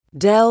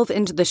Delve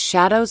into the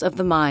shadows of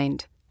the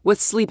mind with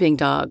Sleeping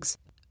Dogs,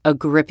 a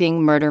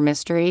gripping murder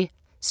mystery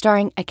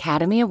starring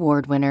Academy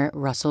Award winner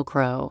Russell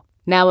Crowe.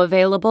 Now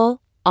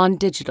available on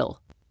digital.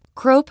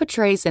 Crowe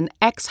portrays an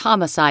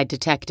ex-homicide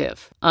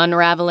detective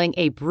unraveling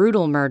a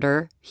brutal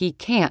murder he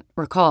can't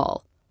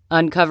recall.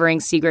 Uncovering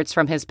secrets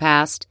from his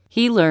past,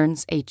 he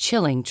learns a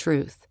chilling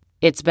truth.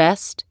 It's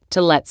best to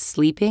let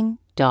sleeping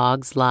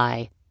dogs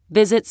lie.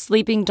 Visit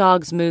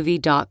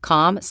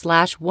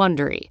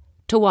sleepingdogsmovie.com/Wondery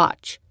to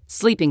watch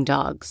Sleeping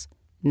Dogs,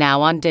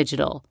 now on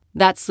digital.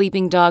 That's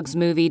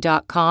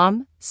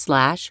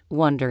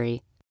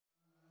sleepingdogsmovie.com/Wondery.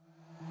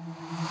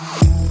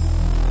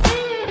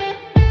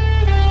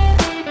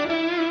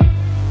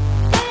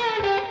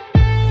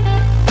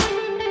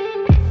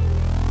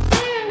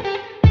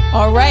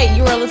 All right,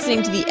 you are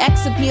listening to the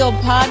X Appeal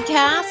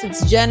podcast.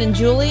 It's Jen and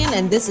Julian,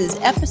 and this is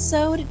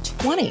episode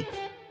 20.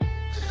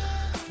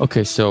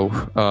 Okay, so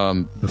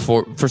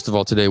first of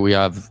all, today we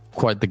have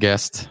quite the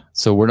guest,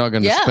 so we're not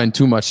going to spend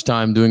too much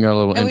time doing our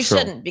little intro. And we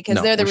shouldn't,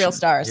 because they're the real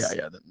stars.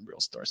 Yeah, the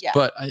real stars. Yeah.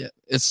 But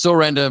it's so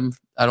random.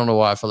 I don't know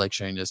why I feel like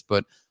sharing this,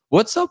 but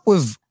what's up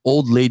with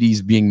old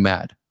ladies being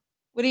mad?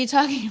 What are you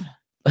talking about?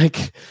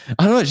 Like,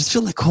 I don't know. I just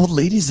feel like old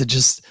ladies are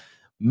just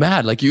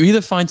mad. Like, you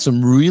either find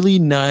some really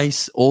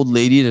nice old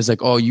lady that's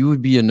like, oh, you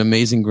would be an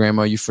amazing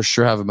grandma, you for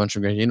sure have a bunch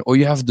of grandchildren, or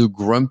you have the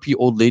grumpy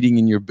old lady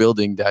in your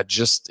building that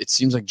just, it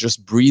seems like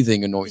just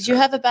breathing annoys Did you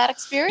have a bad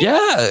experience?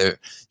 Yeah.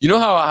 You know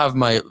how I have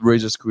my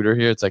Razor scooter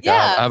here? It's like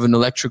I have an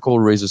electrical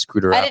Razor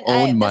scooter. I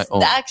own my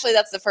own. Actually,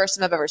 that's the first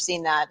time I've ever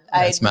seen that.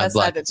 Yeah, it's matte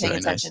black. I've been paying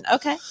attention.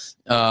 Nice.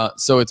 Okay.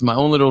 So it's my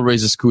own little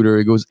Razor scooter.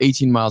 It goes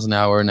 18 miles an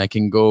hour, and I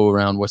can go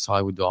around West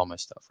Hollywood, do all my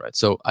stuff, right?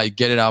 So I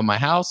get it out of my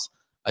house.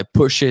 I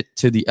push it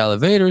to the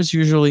elevators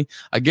usually.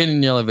 I get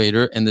in the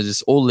elevator, and there's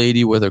this old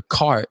lady with her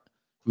cart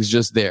who's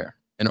just there.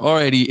 And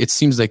already it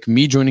seems like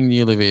me joining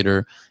the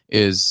elevator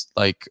is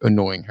like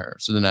annoying her.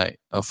 So then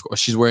of course,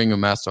 she's wearing a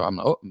mask. So I'm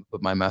like,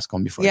 put my mask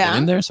on before I get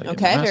in there. So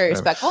okay, very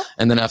respectful.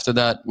 And then after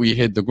that, we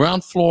hit the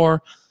ground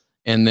floor.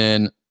 And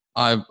then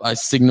I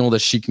signal that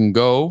she can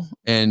go.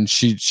 And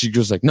she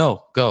goes like,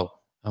 no, go.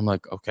 I'm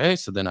like, okay.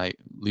 So then I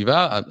leave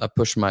out. I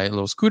push my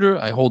little scooter.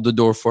 I hold the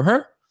door for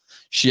her.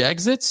 She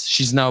exits.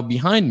 She's now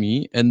behind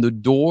me. And the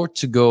door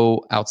to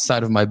go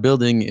outside of my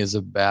building is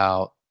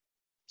about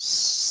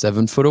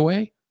 7 foot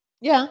away.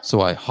 Yeah.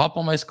 So I hop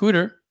on my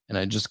scooter and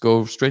I just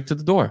go straight to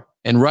the door.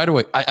 And right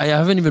away, I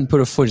haven't even put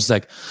a foot. It's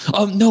like,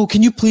 no,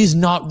 can you please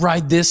not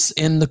ride this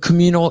in the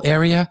communal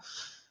area?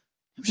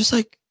 I'm just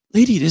like,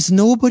 lady, there's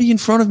nobody in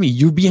front of me.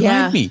 You're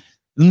behind me.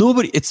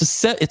 Nobody. It's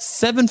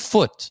 7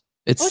 foot.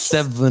 It's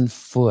 7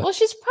 foot. Well,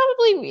 she's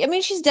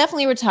probably, she's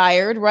definitely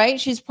retired, right?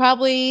 She's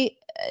probably,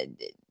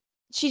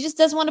 she just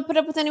doesn't want to put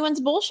up with anyone's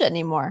bullshit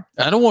anymore.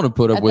 I don't want to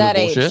put up with the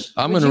bullshit.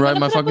 I'm going to ride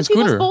my fucking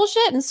scooter.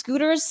 Bullshit and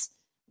scooters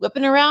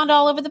whipping around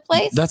all over the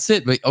place. That's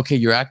it. But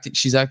okay,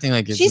 she's acting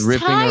like it's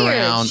ripping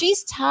around.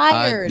 She's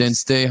tired. Then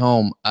stay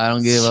home. I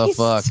don't give a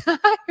fuck. Tired.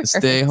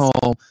 Stay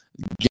home.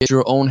 Get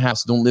your own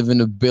house. Don't live in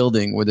a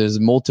building where there's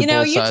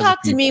multiple. You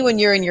talk to me when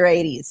you're in your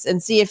 80s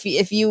and see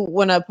if you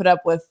want to put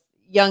up with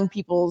young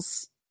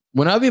people's.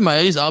 When I'll be in my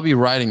 80s, I'll be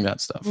writing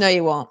that stuff. No,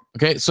 you won't.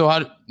 Okay, so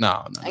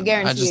no. I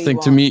guarantee. I just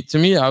think to me,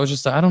 I was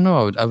just, I don't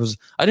know. I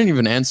didn't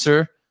even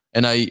answer.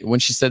 And when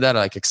she said that,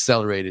 I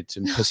accelerated to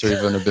piss her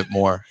even a bit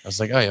more. I was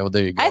like, oh yeah, well,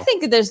 there you go. I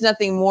think that there's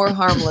nothing more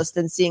harmless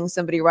than seeing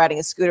somebody riding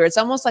a scooter. It's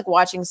almost like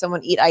watching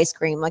someone eat ice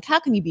cream. Like, how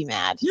can you be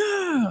mad?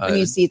 Yeah. When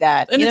you see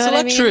that. And it's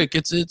electric.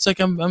 I mean? It's like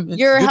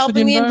you're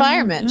helping the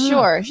environment. Yeah.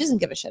 Sure. She doesn't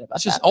give a shit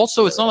about that.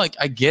 Also, it's not like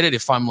I get it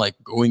if I'm like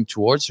going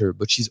towards her,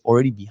 but she's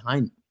already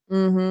behind me.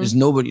 Mm-hmm. There's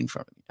nobody in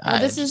front of me. Well,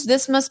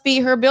 this must be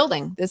her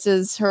building. This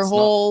is her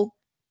whole.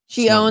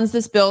 She owns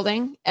this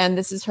building, and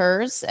this is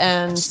hers.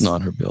 And it's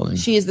not her building.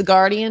 She is the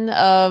guardian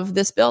of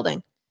this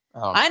building.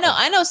 Oh,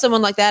 I know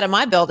someone like that in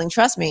my building.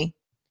 Trust me.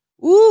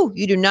 Ooh,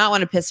 you do not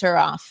want to piss her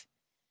off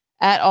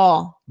at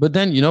all. But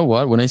then you know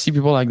what? When I see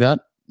people like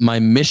that, my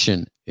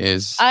mission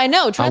is. I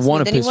know. Trust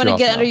me. Then you want to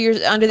get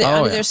under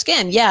their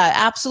skin. Yeah,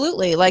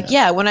 absolutely. Like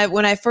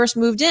when I first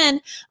moved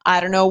in, I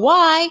don't know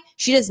why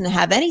she doesn't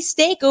have any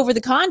stake over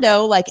the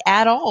condo, like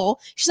at all.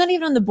 She's not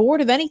even on the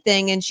board of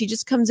anything, and she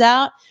just comes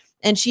out.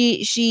 And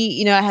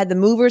she, I had the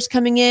movers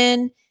coming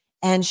in,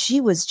 and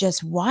she was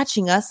just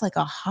watching us like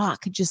a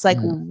hawk, just like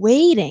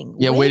waiting.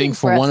 Yeah, waiting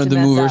for one of the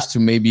movers to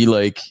maybe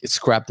like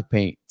scrap the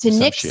paint. To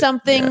nick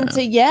something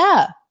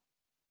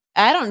I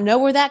don't know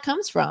where that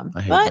comes from.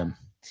 I hate them.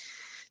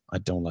 I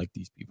don't like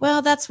these people.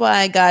 Well, that's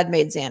why God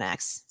made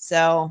Xanax.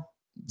 So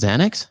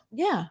Xanax?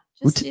 Yeah.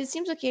 It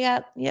seems like you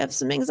have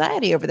some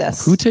anxiety over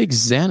this. Who takes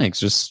Xanax?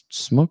 Just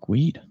smoke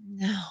weed.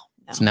 No.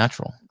 It's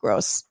natural.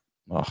 Gross.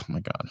 Oh my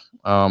God.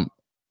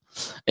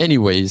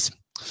 Anyways,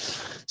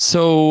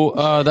 so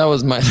that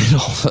was my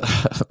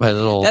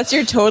little. That's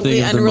your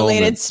totally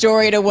unrelated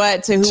story to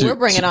who we're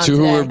bringing on today.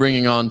 Who we're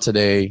bringing on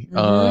today.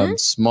 Mm-hmm.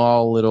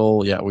 Small little,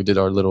 we did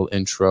our little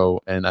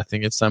intro, and I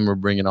think it's time we're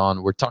bringing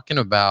on. We're talking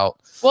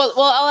about. Well,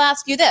 I'll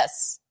ask you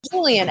this,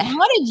 Julian.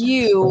 How did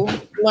you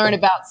learn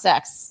about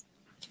sex?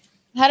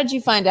 How did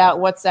you find out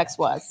what sex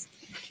was?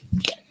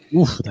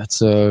 Oof,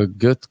 that's a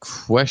good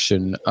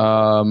question.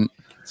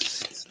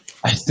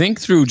 I think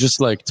through just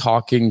like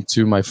talking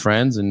to my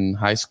friends in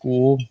high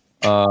school,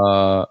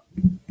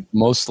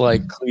 most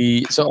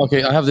likely. So,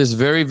 okay, I have this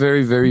very,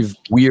 very, very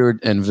weird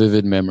and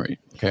vivid memory.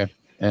 Okay.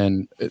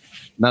 And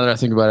now that I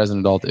think about it as an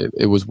adult,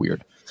 it was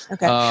weird.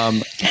 Okay.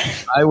 I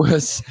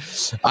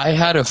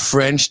had a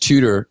French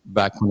tutor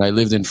back when I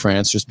lived in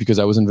France, just because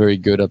I wasn't very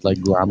good at like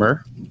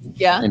grammar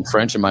in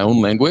French in my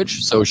own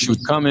language. So she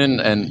would come in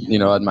and,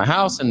 at my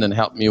house and then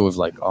help me with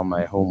like all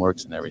my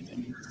homeworks and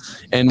everything.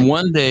 And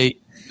one day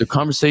the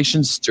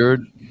conversation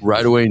stirred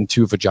right away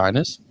into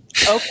vaginas.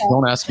 Okay.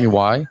 Don't ask me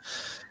why.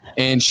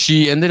 And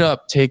she ended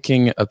up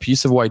taking a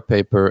piece of white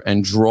paper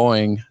and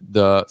drawing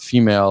the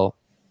female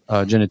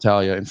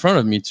genitalia in front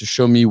of me to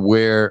show me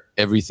where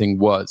everything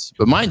was.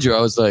 But mind you, I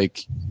was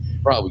like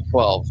probably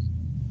 12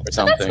 or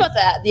something. That's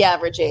about the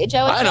average age.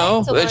 I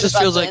know. It just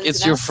feels like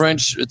it's your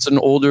French. It's an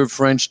older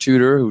French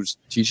tutor who's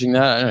teaching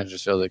that. I don't know, it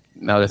just feels like,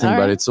 now that I think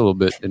about it, it's a little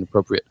bit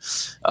inappropriate.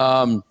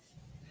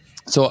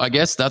 So I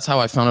guess that's how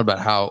I found out about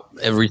how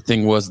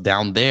everything was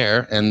down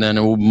there. And then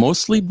it will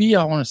mostly be,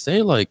 I want to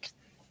say, like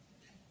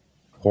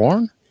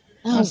porn.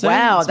 Oh,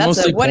 wow.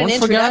 That's what an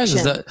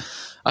introduction.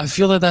 I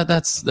feel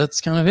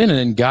that's kind of it. And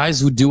then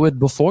guys who do it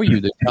before you,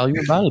 they tell you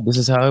about it. This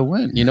is how it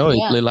went.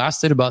 It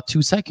lasted about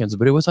 2 seconds,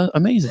 but it was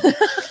amazing.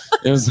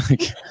 It was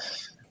like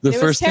the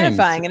first thing. It was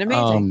terrifying and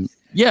amazing.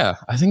 Yeah,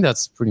 I think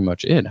that's pretty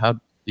much it. How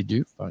did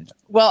you find out?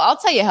 Well, I'll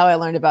tell you how I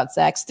learned about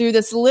sex through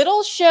this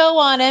little show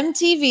on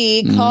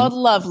MTV called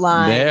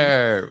Loveline.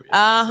 There.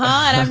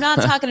 And I'm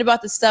not talking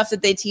about the stuff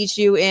that they teach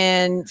you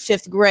in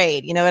 5th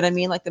grade. You know what I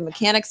mean? Like the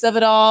mechanics of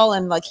it all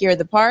and like here are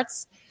the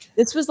parts.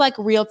 This was like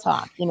real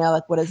talk,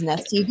 like what does an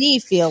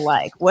STD feel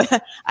like?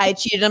 What I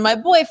cheated on my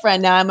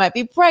boyfriend. Now I might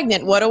be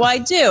pregnant. What do I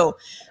do?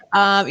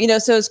 So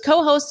it's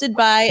co-hosted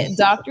by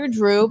Dr.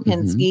 Drew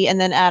Pinsky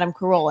and then Adam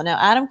Carolla. Now,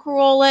 Adam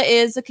Carolla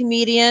is a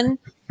comedian.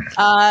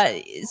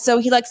 So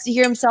he likes to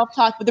hear himself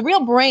talk, but the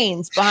real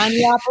brains behind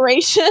the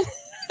operation,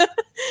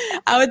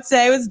 I would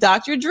say, was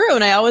Dr. Drew.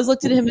 And I always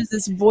looked at him as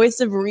this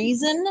voice of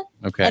reason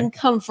and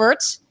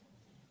comfort.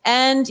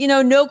 And,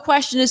 no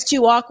question is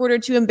too awkward or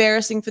too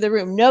embarrassing for the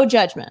room. No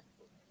judgment.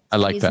 I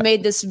like He's that. He's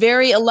made this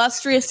very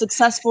illustrious,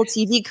 successful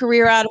TV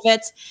career out of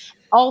it.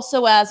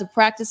 Also as a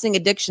practicing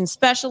addiction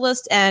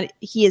specialist. And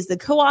he is the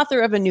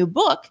co-author of a new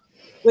book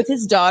with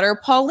his daughter,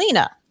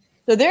 Paulina.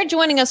 So they're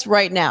joining us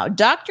right now.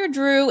 Dr.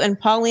 Drew and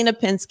Paulina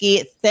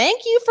Pinsky,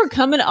 thank you for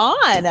coming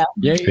on. Yeah,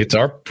 it's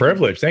our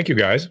privilege. Thank you,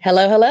 guys.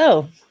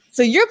 Hello.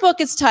 So your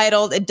book is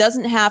titled, It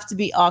Doesn't Have to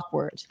Be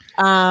Awkward.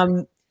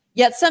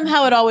 Yet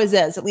somehow it always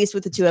is, at least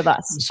with the two of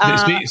us.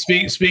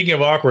 Speaking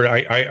of awkward,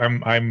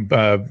 I'm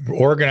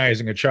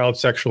organizing a child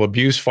sexual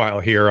abuse file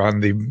here on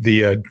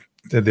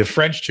the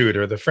French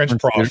tutor, the French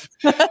prof.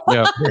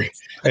 Yeah,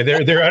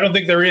 there. I don't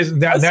think there is.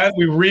 Now that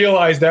we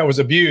realize that was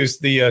abuse,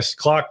 the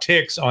clock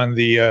ticks on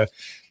the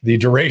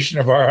duration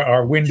of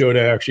our window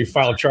to actually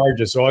file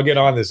charges. So I'll get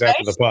on this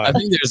after the pod. I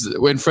think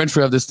in French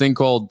we have this thing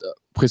called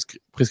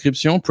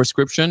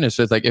prescription. It's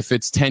just like if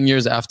it's 10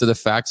 years after the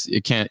facts,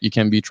 you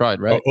can't be tried,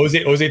 right? Aux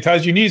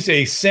États-Unis,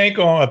 c'est 5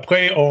 ans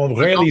après on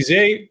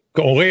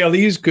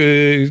réalise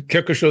que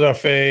quelque chose a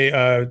fait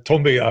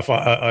tomber,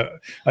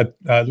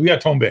 lui a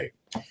tombé.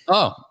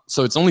 Oh,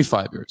 so it's only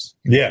 5 years.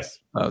 Yes.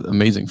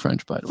 Amazing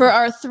French, by the way. For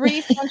our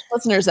 3 French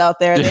listeners out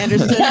there, they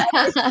understood.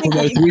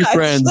 My 3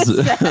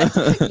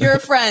 friends. Your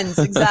friends,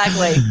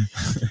 exactly.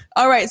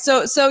 All right,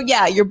 so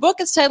yeah, your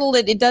book is titled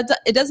 "It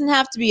Doesn't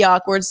Have to Be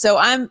Awkward." So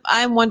I'm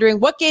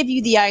wondering what gave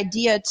you the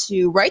idea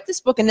to write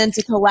this book and then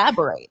to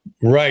collaborate.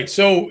 Right.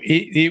 So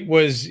it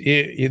was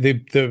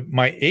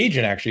my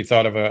agent actually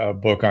thought of a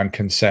book on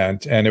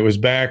consent, and it was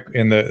back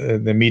in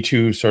the Me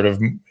Too sort of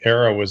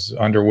era was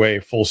underway,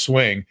 full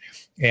swing.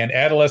 And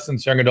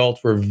adolescents, young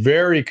adults were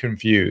very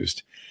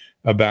confused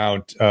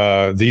about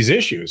these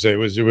issues. It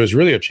was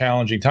really a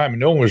challenging time, and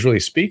no one was really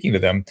speaking to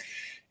them.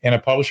 And a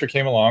publisher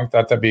came along,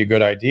 thought that'd be a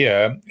good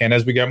idea. And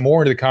as we got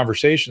more into the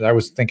conversation, I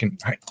was thinking,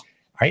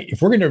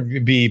 if we're going to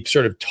be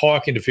sort of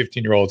talking to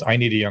 15-year-olds, I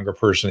need a younger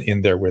person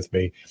in there with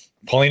me.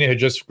 Paulina had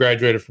just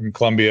graduated from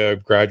Columbia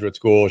Graduate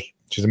School.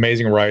 She's an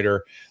amazing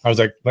writer. I was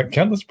like,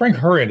 Ken, let's bring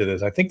her into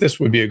this. I think this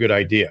would be a good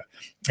idea.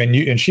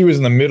 And she was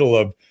in the middle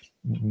of.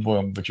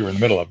 Well, but you were in the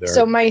middle of there.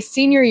 So my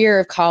senior year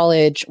of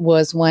college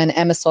was when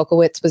Emma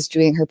Solkowitz was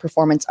doing her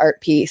performance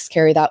art piece,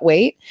 Carry That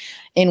Weight,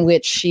 in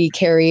which she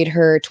carried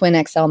her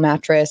twin XL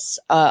mattress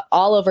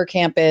all over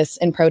campus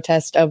in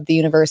protest of the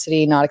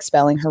university not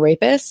expelling her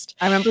rapist.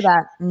 I remember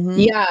that. Mm-hmm.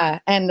 Yeah.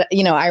 And,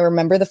 I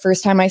remember the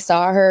first time I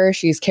saw her,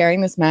 she's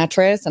carrying this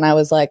mattress and I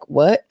was like,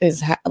 what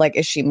is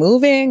is she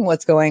moving?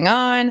 What's going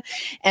on?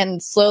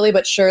 And slowly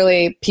but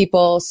surely,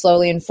 people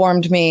slowly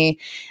informed me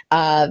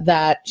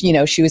that,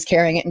 she was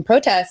carrying it in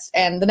protest.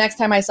 And the next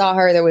time I saw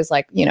her, there was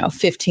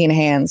 15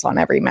 hands on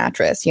every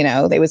mattress.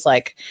 They was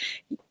like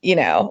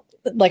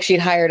she'd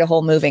hired a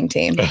whole moving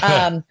team.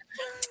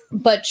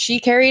 But she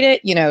carried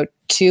it,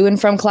 to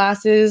and from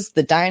classes,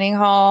 the dining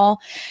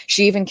hall.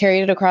 She even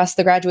carried it across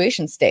the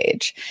graduation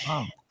stage.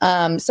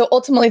 Wow. So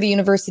ultimately, the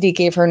university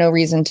gave her no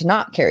reason to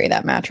not carry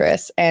that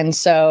mattress. And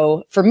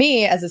so for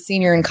me, as a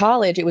senior in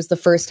college, it was the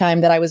first time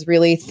that I was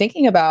really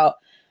thinking about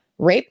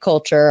rape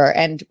culture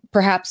and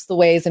perhaps the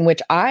ways in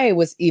which I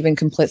was even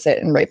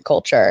complicit in rape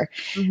culture.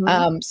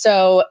 Mm-hmm.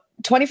 So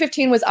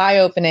 2015 was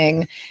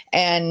eye-opening.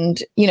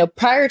 And,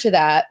 prior to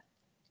that,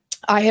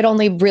 I had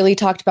only really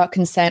talked about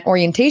Consent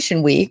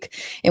Orientation Week,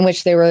 in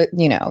which they were,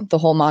 the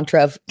whole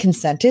mantra of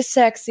consent is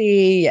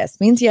sexy. Yes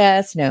means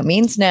yes. No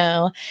means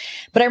no.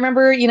 But I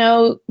remember,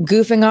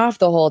 goofing off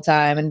the whole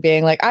time and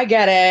being like, I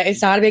get it.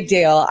 It's not a big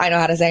deal. I know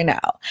how to say no.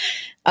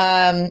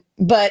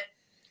 But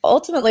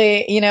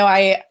ultimately,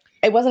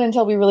 it wasn't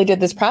until we really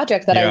did this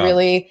project that I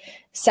really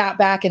sat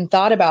back and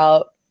thought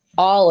about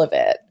all of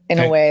it in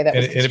a way that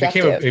was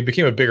constructive. It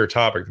became a bigger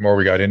topic the more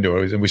we got into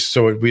it. And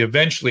we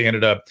eventually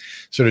ended up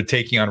sort of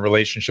taking on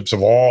relationships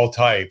of all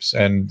types,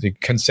 and the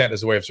consent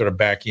is a way of sort of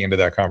backing into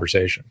that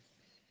conversation.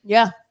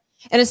 Yeah.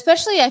 And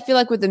especially I feel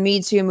like with the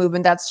Me Too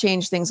movement, that's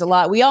changed things a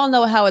lot. We all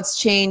know how it's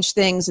changed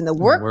things in the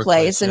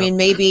workplace. I mean,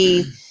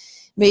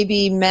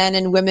 maybe men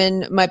and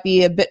women might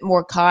be a bit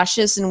more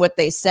cautious in what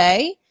they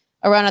say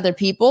around other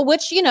people,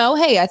 which,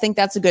 hey, I think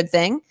that's a good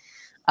thing.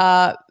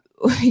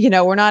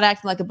 We're not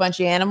acting like a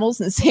bunch of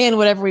animals and saying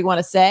whatever we want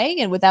to say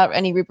and without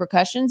any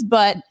repercussions.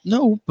 But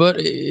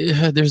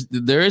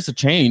there is a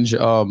change.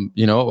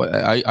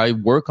 I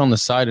work on the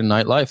side in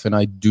nightlife, and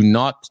I do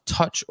not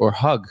touch or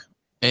hug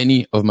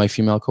any of my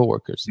female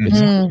coworkers. It's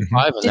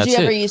five, and did you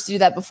ever used to do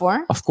that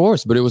before? Of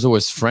course, but it was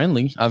always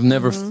friendly. I've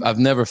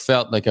never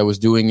felt like I was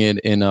doing it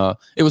in a.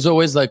 It was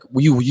always like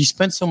you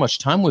spend so much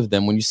time with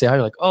them. When you say hi,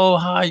 you're like, oh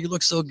hi, you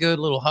look so good,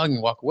 little hug,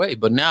 and walk away.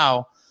 But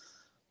now,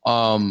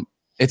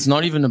 it's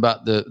not even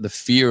about the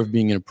fear of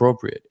being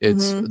inappropriate.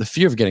 It's the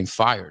fear of getting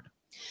fired.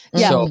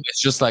 Yeah. So it's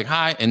just like,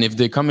 hi. And if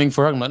they're coming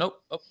for her, I'm like,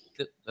 oh,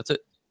 that's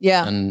it.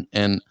 Yeah.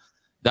 And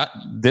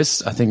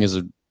this I think is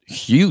a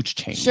huge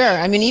change. Sure.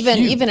 I mean,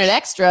 even at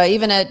Extra,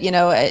 even at,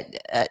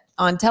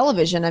 on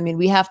television, I mean,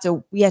 we have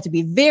to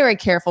be very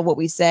careful what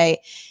we say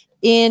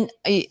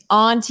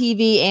on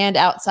TV and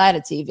outside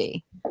of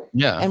TV.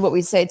 Yeah. And what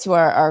we say to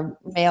our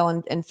male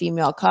and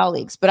female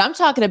colleagues. But I'm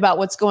talking about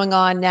what's going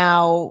on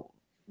now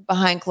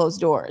behind closed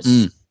doors,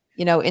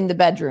 in the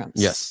bedrooms.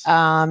 Yes.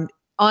 On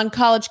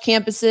college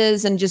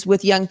campuses and just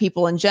with young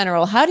people in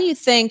general. How do you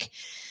think,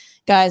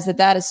 guys, that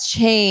has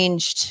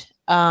changed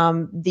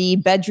the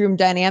bedroom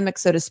dynamic,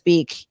 so to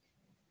speak,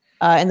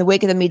 in the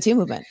wake of the Me Too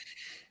movement?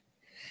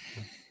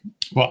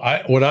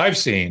 Well, what I've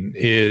seen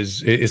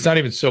is it's not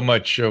even so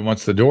much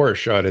once the door is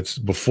shut, it's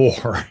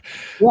before.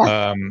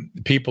 Yeah.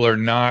 People are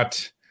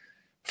not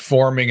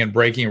forming and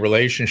breaking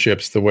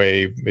relationships the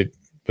way it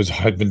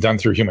had been done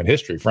through human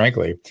history,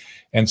 frankly.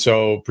 And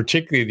so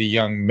particularly the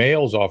young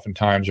males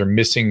oftentimes are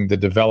missing the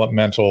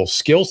developmental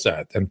skill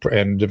set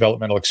and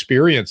developmental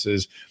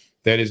experiences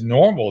that is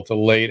normal to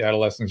late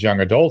adolescence, young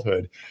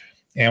adulthood.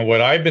 And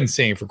what I've been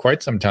seeing for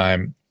quite some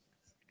time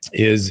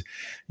is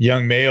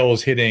young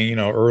males hitting,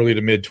 early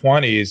to mid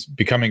 20s,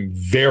 becoming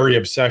very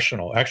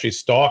obsessional, actually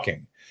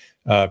stalking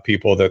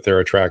people that they're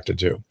attracted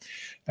to,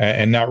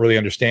 and not really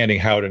understanding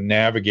how to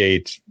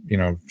navigate,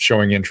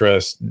 showing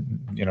interest,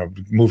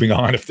 moving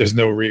on if there's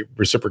no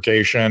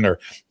reciprocation or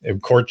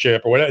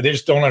courtship or whatever. They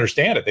just don't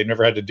understand it. They've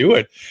never had to do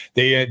it.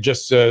 They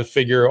just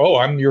figure, oh,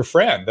 I'm your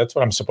friend. That's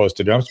what I'm supposed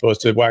to do. I'm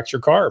supposed to wax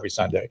your car every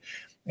Sunday.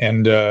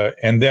 And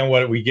then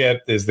what we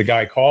get is the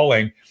guy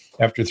calling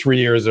after 3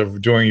 years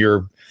of doing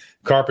your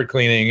carpet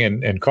cleaning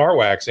and car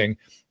waxing,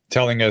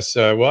 telling us,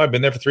 well, I've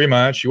been there for 3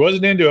 months. She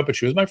wasn't into it, but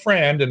she was my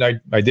friend. And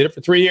I did it for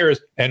 3 years.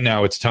 And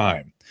now it's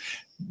time.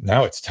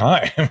 Now it's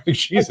time.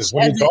 Jesus,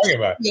 what are you talking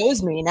about?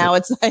 Knows me. Now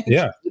it's like,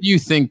 yeah. What do you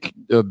think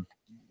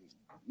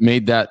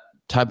made that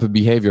type of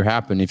behavior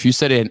happen? If you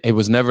said it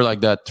was never like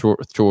that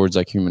towards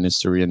like human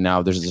history, and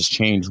now there's this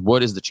change,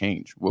 what is the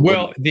change?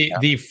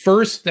 The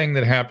first thing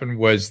that happened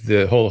was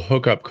the whole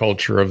hookup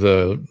culture of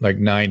the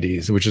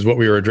 90s, which is what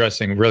we were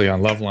addressing really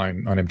on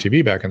Loveline on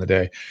MTV back in the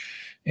day.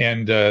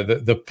 And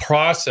the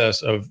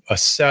process of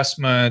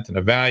assessment and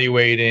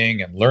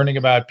evaluating and learning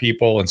about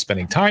people and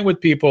spending time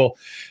with people,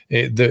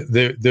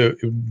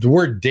 the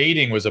word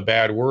dating was a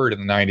bad word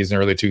in the 90s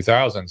and early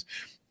 2000s.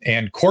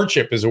 And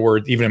courtship is a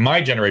word, even in my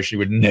generation, you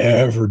would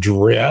never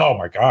dream. Oh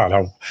my God,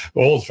 how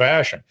old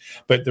fashioned.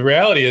 But the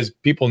reality is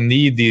people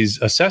need these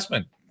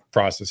assessment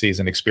processes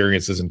and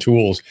experiences and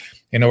tools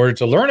in order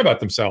to learn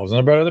about themselves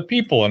and about other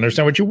people,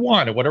 understand what you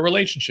want and what a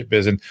relationship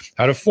is and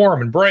how to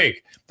form and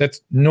break.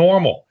 That's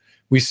normal.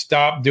 We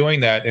stopped doing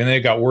that, and then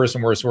it got worse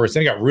and worse and worse.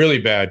 Then it got really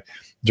bad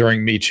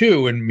during Me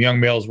Too, and young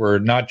males were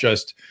not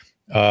just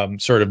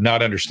sort of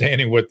not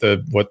understanding what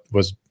the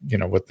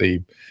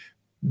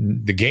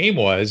game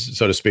was,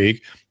 so to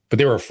speak, but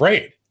they were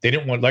afraid. They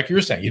didn't want, like you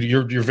were saying, you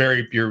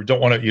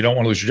don't want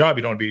to lose your job.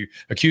 You don't want to be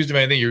accused of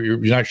anything. You're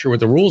not sure what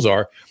the rules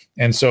are,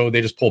 and so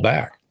they just pull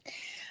back.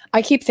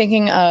 I keep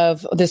thinking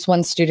of this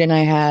one student I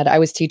had. I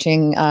was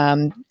teaching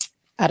at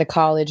a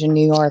college in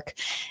New York,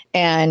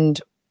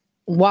 and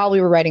while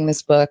we were writing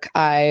this book,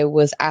 I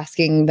was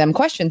asking them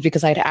questions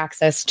because I had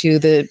access to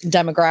the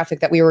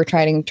demographic that we were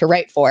trying to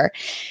write for.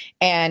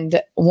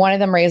 And one of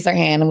them raised their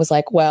hand and was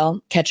like,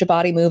 well, catch a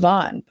body, move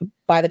on.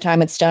 By the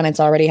time it's done, it's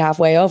already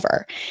halfway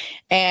over.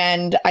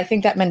 And I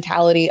think that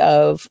mentality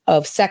of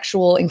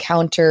sexual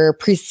encounter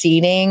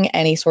preceding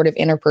any sort of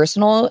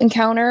interpersonal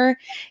encounter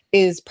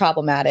is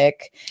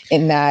problematic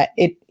in that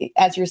it,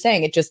 as you're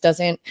saying, it just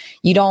doesn't,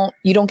 you don't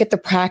get the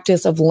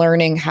practice of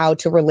learning how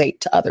to relate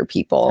to other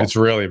people. It's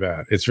really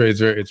bad. It's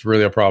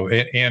really a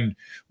problem. And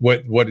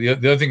what the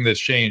other thing that's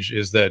changed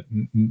is that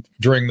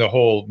during the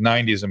whole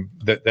 90s, and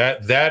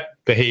that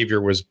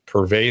behavior was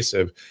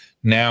pervasive.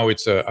 Now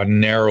it's a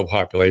narrow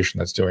population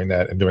that's doing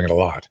that and doing it a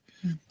lot.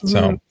 Mm-hmm.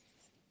 So.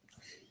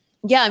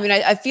 Yeah, I mean,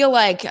 I feel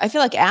like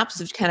apps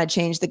have kind of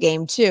changed the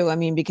game too. I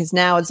mean, because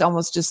now it's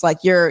almost just like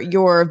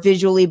you're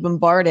visually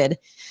bombarded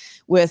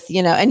with,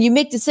 you know, and you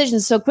make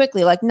decisions so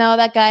quickly. Like, no,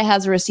 that guy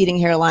has a receding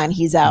hairline,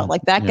 he's out.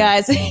 Like that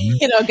guy's,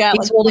 you know, got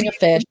he's holding a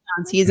fish,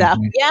 he's out.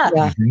 Yeah.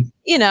 Mm-hmm.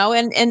 You know,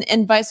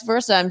 and vice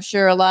versa. I'm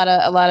sure a lot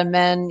of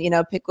men, you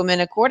know, pick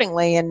women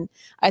accordingly. And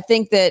I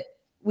think that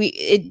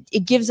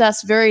it gives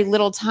us very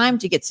little time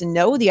to get to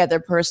know the other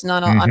person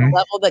on a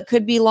level that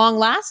could be long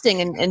lasting,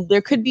 and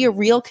there could be a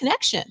real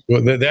connection.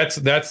 Well, that's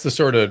the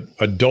sort of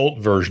adult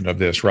version of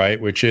this,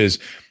 right? Which is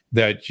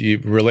that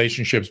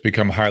relationships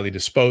become highly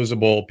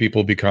disposable.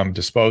 People become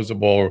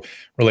disposable.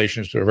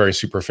 Relationships are very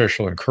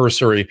superficial and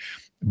cursory.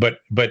 But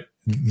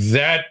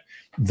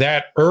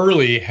that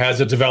early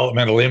has a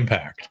developmental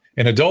impact.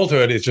 In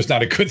adulthood, it's just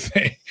not a good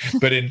thing.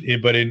 But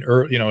in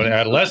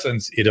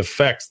adolescence, it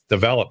affects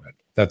development.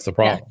 That's the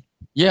problem.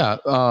 Yeah,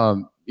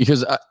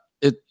 because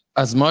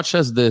as much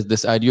as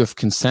this idea of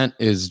consent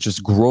is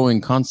just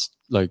growing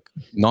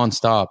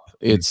nonstop,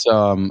 it's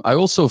I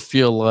also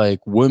feel like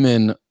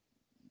women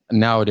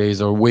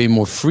nowadays are way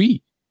more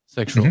free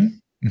sexually.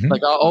 Mm-hmm. Mm-hmm.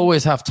 Like I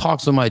always have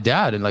talks with my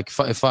dad, and like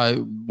if I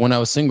when I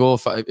was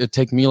single, it'd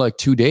take me like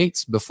 2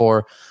 dates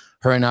before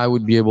her and I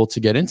would be able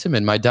to get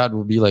intimate. My dad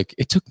would be like,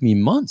 it took me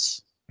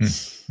months.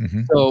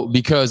 Mm-hmm. So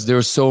because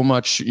there's so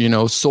much, you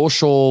know,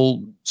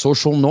 social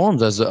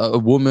norms as a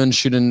woman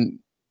shouldn't,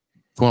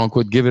 quote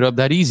unquote, give it up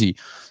that easy.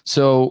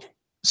 So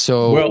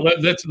well,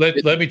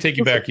 let me take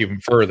you back even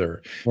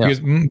further,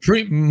 because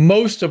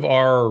most of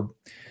our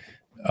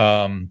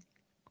the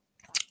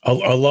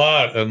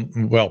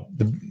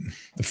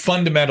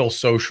fundamental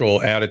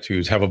social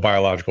attitudes have a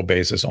biological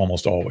basis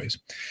almost always.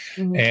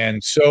 Mm-hmm.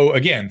 And so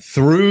again,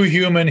 through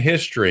human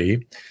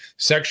history,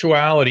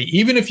 sexuality,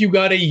 even if you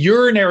got a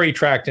urinary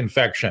tract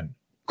infection,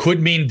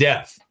 could mean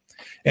death.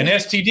 An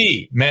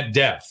STD meant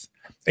death.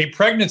 A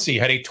pregnancy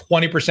had a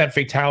 20%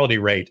 fatality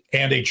rate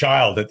and a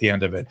child at the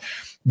end of it.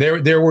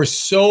 There were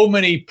so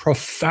many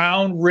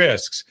profound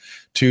risks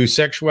to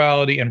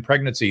sexuality and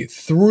pregnancy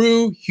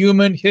through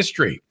human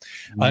history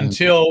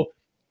until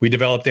we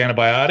developed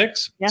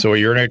antibiotics. Yeah. So a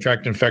urinary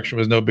tract infection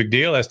was no big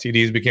deal.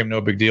 STDs became no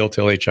big deal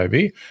till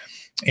HIV.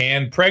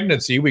 And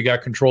pregnancy, we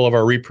got control of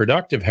our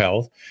reproductive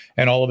health,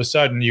 and all of a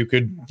sudden you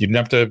didn't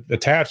have to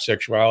attach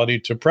sexuality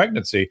to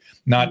pregnancy.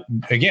 Not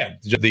again,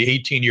 the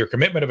 18-year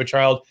commitment of a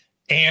child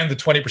and the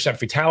 20%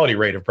 fatality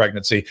rate of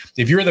pregnancy.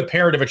 If you're the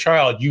parent of a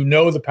child, you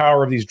know the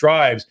power of these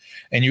drives,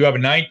 and you have a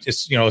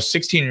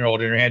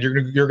 16-year-old in your hand.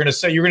 You're going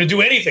to do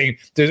anything.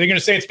 They're going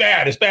to say it's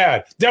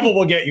bad. Devil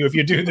will get you if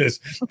you do this.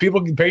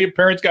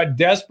 Parents got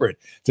desperate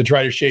to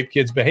try to shape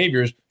kids'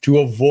 behaviors to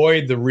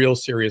avoid the real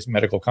serious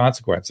medical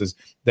consequences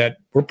that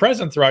were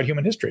present throughout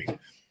human history.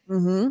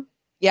 Mm-hmm.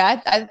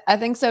 Yeah, I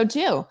think so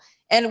too.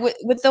 And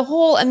with the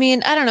whole, I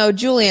mean, I don't know,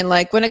 Julian,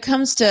 like when it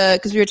comes to,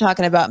 because we were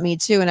talking about Me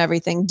Too and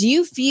everything, do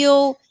you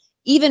feel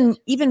even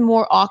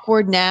more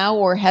awkward now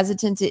or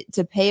hesitant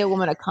to pay a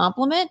woman a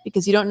compliment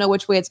because you don't know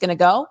which way it's going to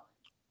go?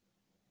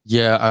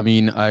 Yeah, I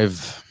mean,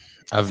 I've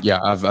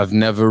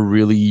never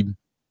really.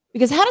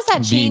 Because how does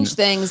that change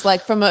things,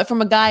 like from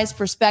a guy's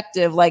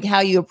perspective, like how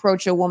you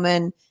approach a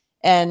woman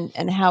and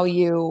how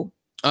you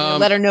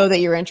let her know that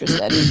you're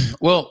interested?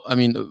 Well, I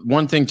mean,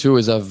 one thing too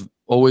is I've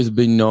always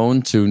been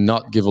known to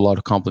not give a lot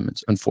of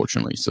compliments,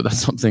 unfortunately. So that's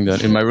something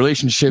that in my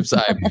relationships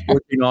I'm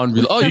working on.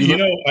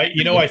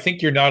 I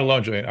think you're not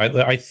alone, Julian.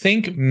 I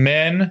think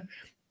men.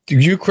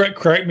 You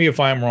correct me if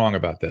I'm wrong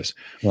about this.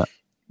 Yeah.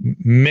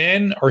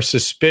 Men are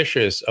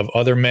suspicious of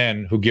other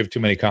men who give too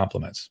many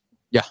compliments.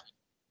 Yeah.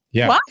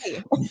 Yeah. Why?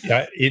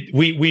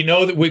 We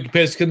know that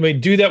because when we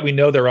do that, we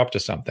know they're up to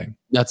something.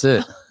 That's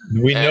it.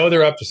 We know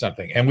they're up to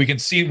something, and we can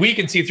see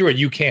through it.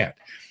 You can't.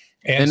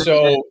 And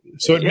so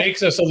it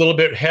makes us a little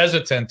bit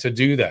hesitant to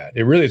do that.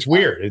 It's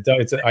weird.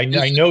 I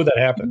know that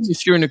happens.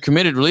 If you're in a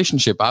committed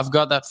relationship, I've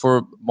got that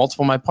for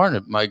multiple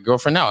my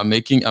girlfriend now. I'm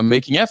making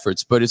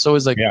efforts, but it's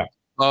always like,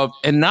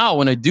 and now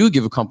when I do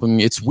give a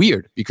compliment, it's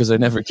weird because I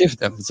never give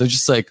them. So it's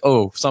just like,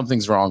 oh,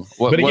 something's wrong.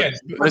 What is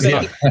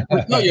it?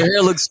 No, your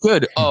hair looks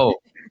good. Oh,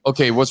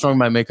 okay. What's wrong with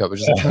my makeup? I'm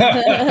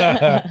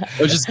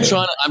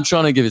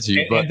trying to give it to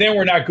you. And then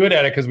we're not good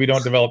at it because we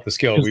don't develop the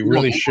skill. We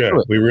really should.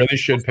 We really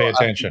should pay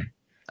attention.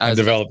 And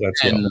develop that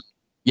skill.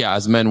 yeah,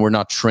 as men, we're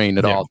not trained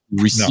at all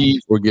to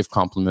receive or give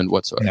compliment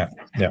whatsoever.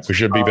 Yeah, we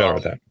should be better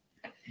at that.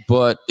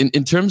 But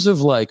in terms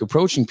of like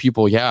approaching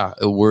people,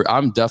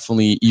 I'm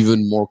definitely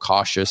even more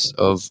cautious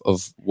of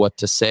what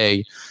to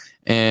say.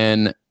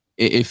 And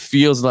it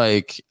feels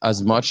like,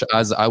 as much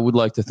as I would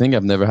like to think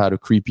I've never had a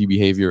creepy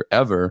behavior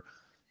ever,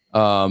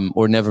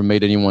 or never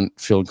made anyone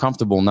feel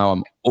uncomfortable, now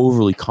I'm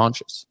overly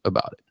conscious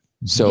about it.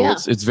 So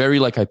it's very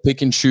like I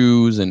pick and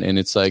choose, and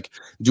it's like,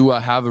 do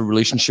I have a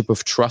relationship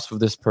of trust with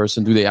this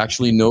person? Do they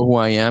actually know who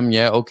I am?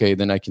 Yeah, okay,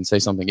 then I can say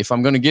something. If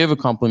I'm going to give a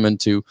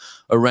compliment to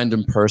a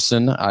random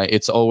person,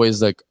 it's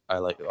always like, I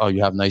like, oh,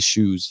 you have nice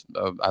shoes.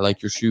 I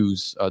like your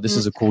shoes. This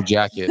is a cool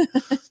jacket.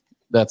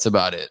 That's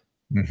about it.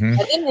 Mm-hmm. And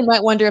then they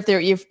might wonder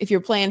if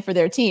you're playing for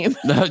their team,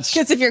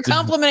 because if you're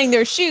complimenting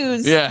their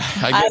shoes,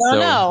 I don't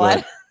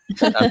know.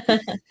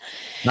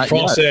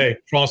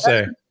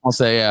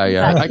 Français,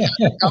 yeah. I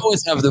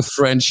always have the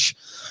French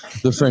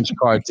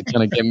card to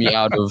kind of get me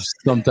out of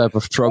some type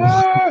of trouble.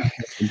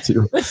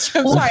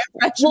 Well,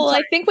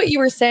 I think what you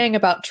were saying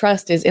about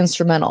trust is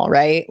instrumental,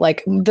 right?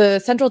 Like, the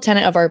central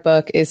tenet of our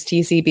book is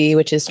TCB,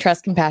 which is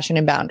trust, compassion,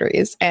 and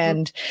boundaries.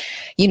 And,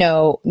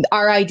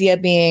 our idea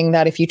being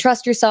that if you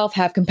trust yourself,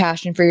 have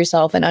compassion for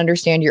yourself, and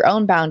understand your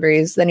own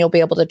boundaries, then you'll be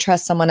able to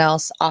trust someone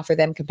else, offer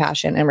them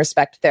compassion, and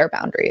respect their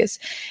boundaries.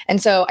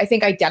 And so I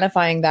think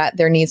identifying that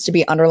there needs to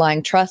be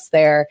underlying trust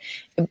there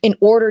in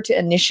order to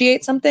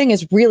initiate something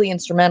is really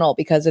instrumental,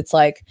 because it's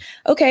like,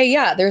 okay,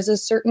 yeah, there's a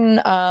certain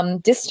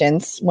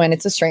distance when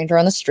it's a stranger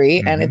on the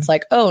street, and it's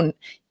like, oh,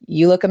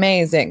 you look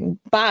amazing,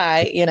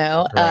 bye,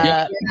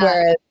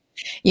 whereas,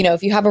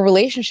 if you have a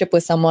relationship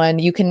with someone,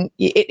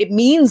 it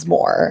means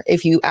more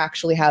if you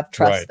actually have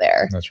trust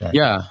there. That's right.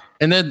 Yeah.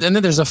 And then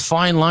there's a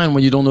fine line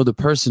when you don't know the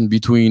person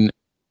between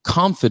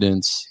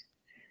confidence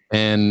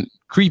and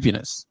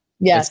creepiness.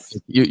 Yes.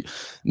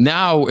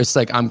 Now it's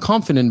like, I'm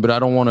confident, but I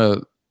don't want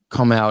to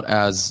come out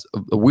as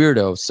a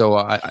weirdo. So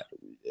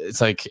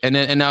it's like,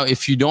 and now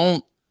if you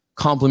don't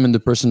compliment the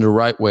person the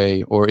right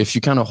way, or if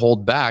you kind of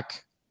hold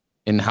back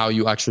in how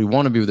you actually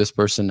want to be with this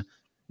person,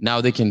 now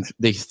they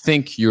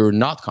think you're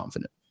not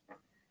confident.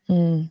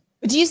 Do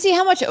you see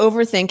how much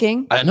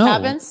overthinking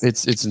happens?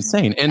 It's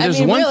insane. And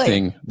there's one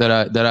thing that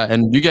I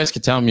and you guys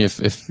can tell me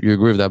if you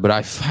agree with that, but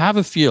I have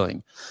a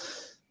feeling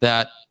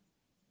that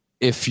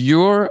if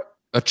you're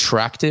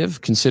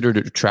considered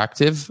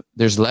attractive,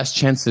 there's less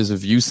chances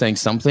of you saying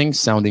something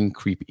sounding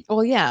creepy.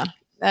 Well, yeah.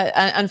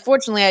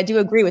 Unfortunately, I do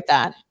agree with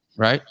that.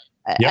 Right?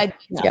 Yeah.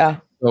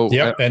 So,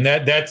 and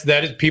that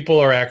is, people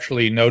are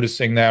actually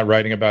noticing that,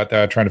 writing about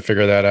that, trying to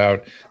figure that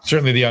out.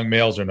 Certainly, the young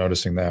males are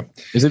noticing that.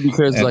 Is it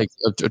because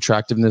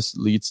attractiveness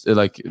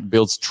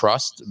builds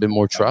trust, a bit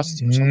more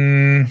trust?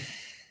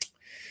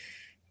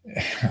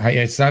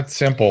 It's not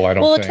simple. I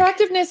don't. Well, think.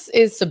 Attractiveness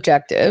is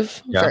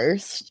subjective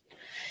first,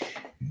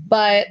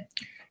 but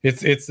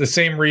it's the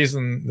same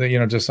reason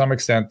that, to some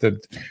extent,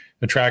 that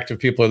attractive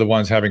people are the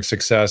ones having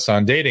success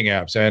on dating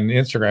apps and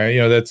Instagram.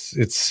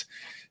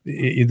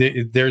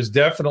 There's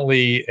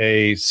definitely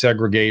a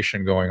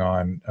segregation going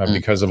on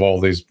because of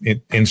all these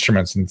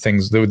instruments and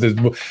things.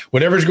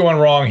 Whatever's going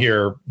wrong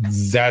here,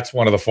 that's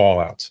one of the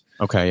fallouts.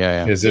 Okay,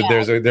 yeah. There's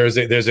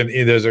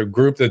a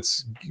group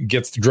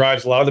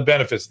drives a lot of the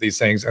benefits of these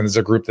things, and there's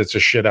a group that's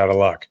just shit out of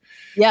luck.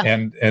 Yeah,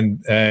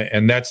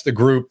 and that's the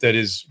group that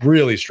is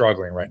really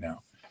struggling right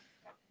now.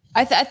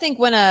 I think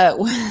when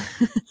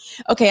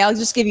okay, I'll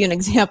just give you an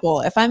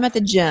example. If I'm at the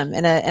gym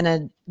and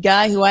a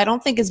guy who I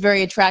don't think is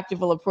very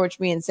attractive will approach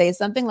me and say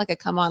something like a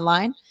 "come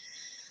online,"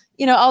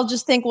 I'll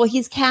just think, well,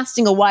 he's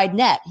casting a wide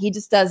net. He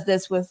just does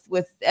this with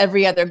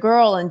every other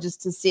girl, and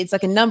just to see, it's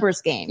like a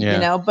numbers game,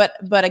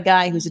 But a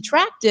guy who's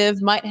attractive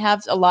might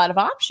have a lot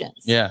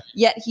options. Yeah.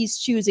 Yet he's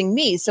choosing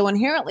me. So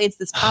inherently, it's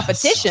this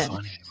competition.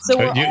 So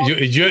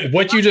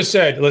what you just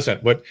said. Listen,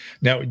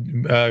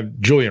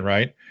 Julian,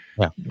 right?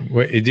 Yeah.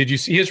 Did you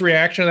see his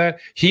reaction to that?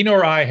 He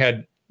nor I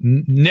had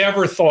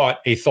never thought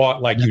a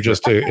thought like you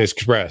just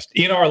expressed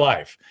in our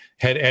life,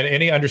 had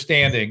any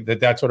understanding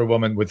that that's what a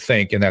woman would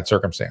think in that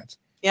circumstance.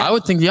 Yeah. I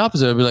would think the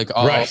opposite. I'd be like,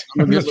 oh, right.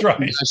 That's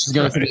right. She's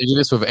going to do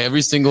this with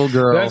every single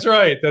girl. That's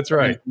right. It's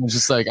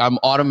just like, I'm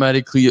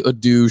automatically a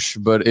douche.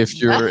 But if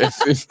you're,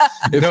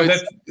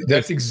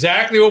 that's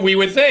exactly what we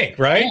would think,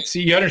 right?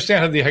 See, you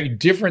understand how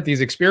different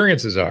these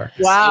experiences are.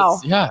 Wow.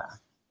 Yeah.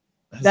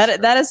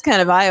 That is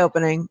kind of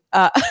eye-opening.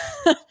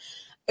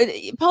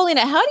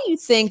 Paulina, how do you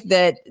think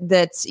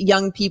that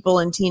young people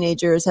and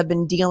teenagers have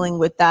been dealing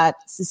with that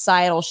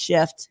societal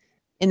shift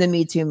in the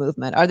Me Too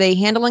movement? Are they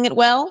handling it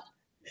well?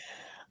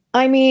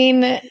 I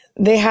mean,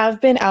 they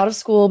have been out of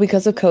school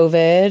because of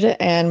COVID,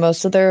 and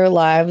most of their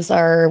lives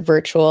are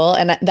virtual,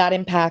 and that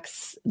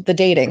impacts the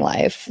dating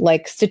life.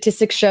 Like,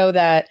 statistics show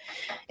that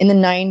in the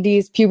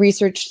 90s, Pew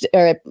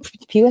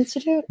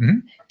Institute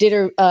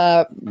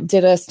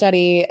did a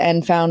study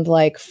and found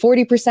like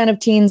 40% of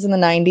teens in the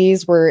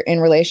 90s were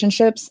in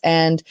relationships,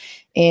 and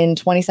in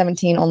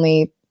 2017,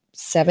 only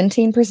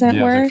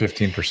 17% were. Like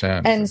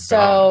 15%. And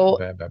so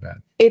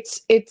bad.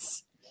 It's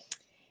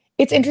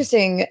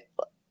interesting.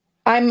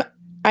 I'm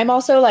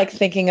also like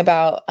thinking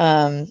about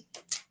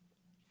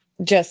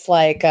just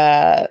like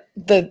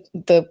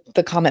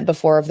the comment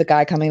before of the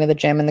guy coming to the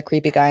gym and the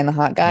creepy guy and the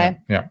hot guy.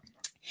 Yeah.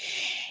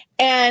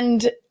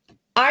 And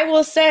I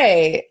will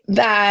say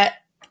that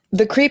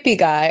the creepy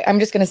guy, I'm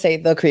just going to say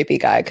the creepy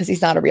guy because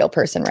he's not a real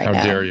person right now.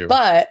 How dare you?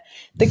 But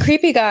the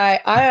creepy guy,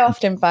 I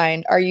often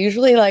find, are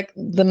usually like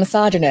the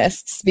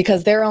misogynists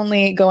because they're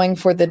only going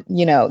for the,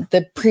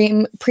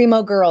 the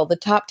primo girl, the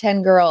top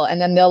 10 girl.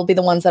 And then they'll be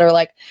the ones that are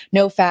like,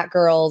 no fat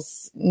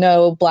girls,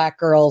 no black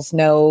girls,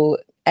 no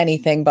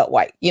anything but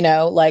white,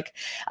 like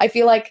I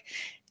feel like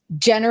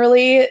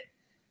generally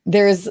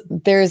there's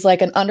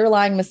like an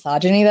underlying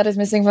misogyny that is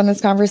missing from this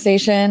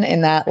conversation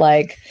in that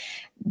like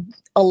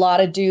a lot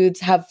of dudes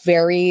have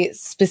very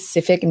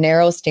specific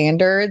narrow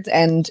standards.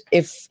 And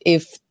if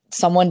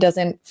someone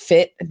doesn't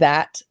fit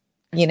that,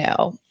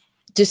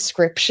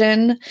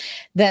 description,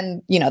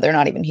 then, they're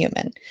not even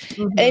human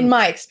in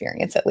my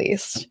experience, at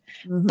least.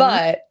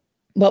 But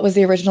what was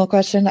the original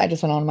question? I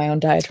just went on my own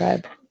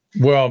diatribe.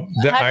 Well,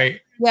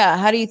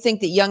 how do you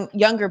think that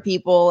younger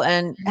people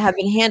and have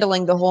been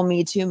handling the whole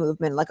Me Too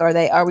movement? Like, are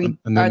they doing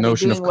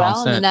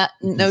well? And the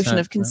notion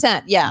of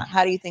consent. Yeah.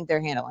 How do you think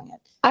they're handling it?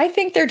 I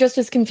think they're just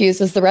as confused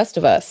as the rest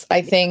of us.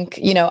 I think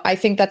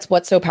that's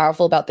what's so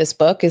powerful about this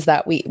book is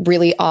that we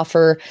really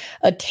offer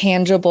a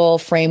tangible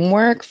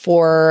framework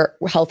for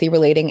healthy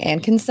relating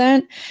and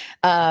consent.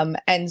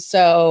 And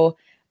so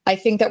I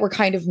think that we're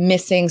kind of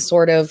missing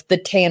sort of the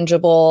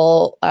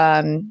tangible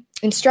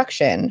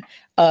instruction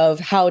of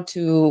how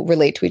to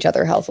relate to each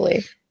other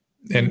healthily.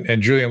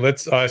 And Julian,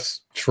 let's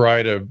us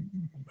try to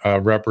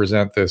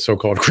represent the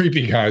so-called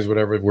creepy guys,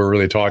 whatever we're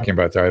really talking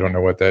about there. I don't know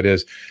what that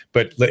is,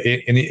 but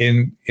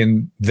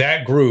in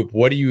that group,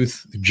 what do you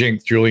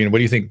think, Julian? What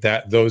do you think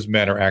that those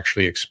men are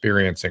actually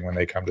experiencing when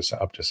they come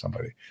up to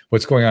somebody?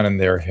 What's going on in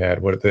their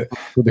head? What are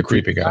the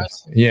creepy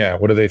guys? Yeah,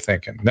 what are they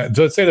thinking?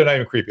 So let's say they're not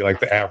even creepy, like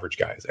the average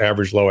guys,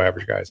 low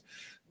average guys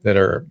that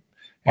are.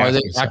 Are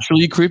they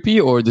actually creepy,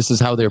 or this is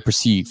how they're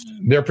perceived?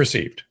 They're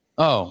perceived.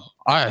 Oh,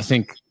 I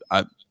think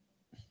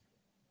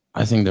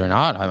they're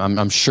not.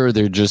 I'm sure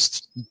they're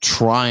just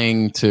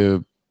trying.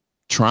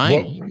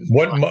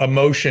 What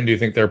emotion do you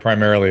think they're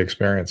primarily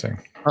experiencing?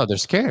 Oh, they're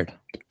scared.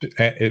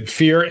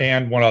 Fear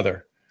and one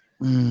other.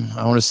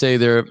 I want to say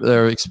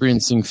they're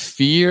experiencing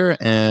fear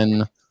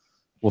and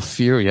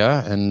fear,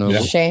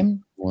 and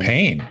shame.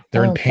 Pain.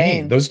 They're in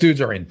pain. Those dudes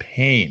are in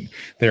pain.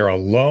 They're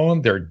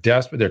alone. They're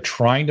desperate. They're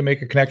trying to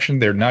make a connection.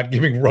 They're not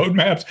giving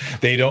roadmaps.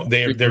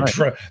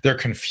 They're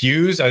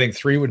confused. I think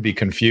 3 would be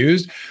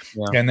confused.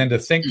 Yeah. And then to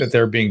think that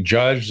they're being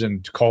judged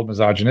and called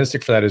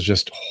misogynistic for that is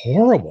just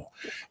horrible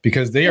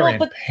because they are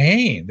in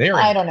pain. They are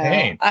in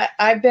pain.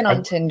 I've been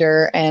on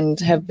Tinder and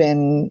have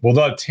been. Well,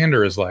 not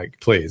Tinder is like,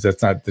 please,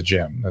 that's not the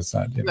gym. That's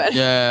not.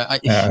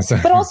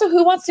 But also,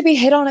 who wants to be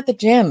hit on at the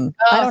gym?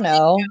 I don't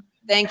know.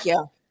 Thank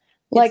you.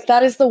 Like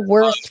that is the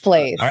worst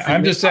place.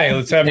 I'm just saying,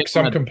 let's have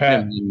some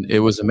compassion. It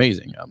was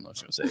amazing. I'm not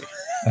going to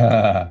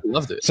say.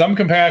 Loved it. Some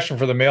compassion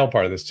for the male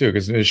part of this too,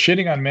 because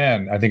shitting on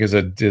men, I think, is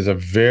a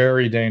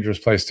very dangerous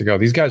place to go.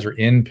 These guys are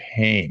in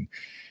pain,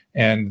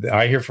 and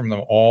I hear from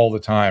them all the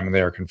time, and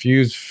they are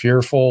confused,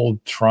 fearful,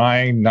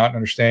 trying, not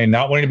understanding,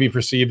 not wanting to be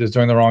perceived as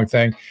doing the wrong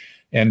thing,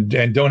 and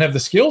don't have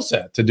the skill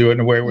set to do it in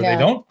a way where they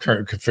don't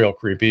feel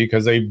creepy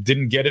because they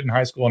didn't get it in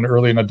high school and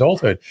early in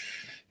adulthood,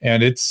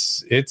 and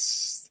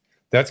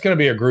that's going to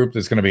be a group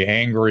that's going to be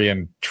angry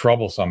and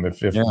troublesome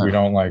if we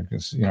don't like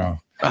this,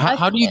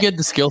 How do you get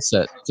the skill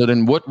set? So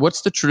then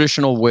what's the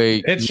traditional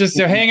way? It's just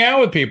to hang out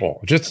with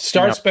people. Just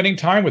start spending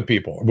time with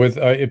people,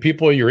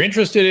 people you're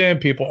interested in,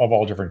 people of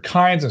all different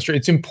kinds. And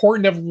it's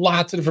important to have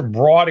lots of different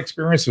broad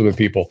experiences with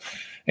people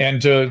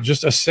and to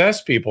just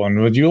assess people. And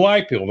would you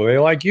like people? Do they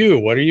like you?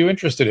 What are you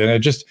interested in?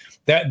 And just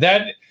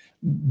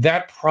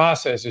that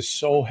process is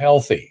so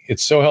healthy.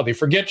 It's so healthy.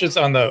 Forget just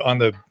on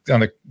the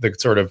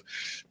sort of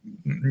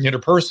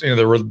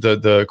interpersonal,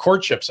 the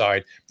courtship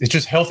side. It's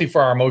just healthy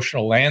for our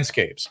emotional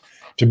landscapes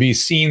to be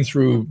seen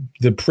through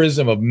the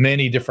prism of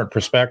many different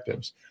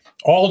perspectives,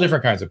 all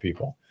different kinds of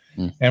people.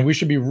 And we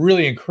should be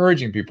really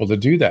encouraging people to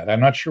do that. I'm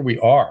not sure we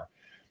are.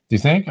 Do you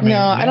think?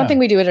 I don't think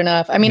we do it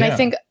enough. I mean, I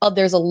think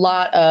there's a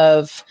lot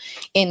of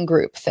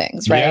in-group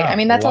things, right? I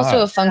mean, that's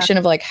also a function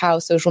of like how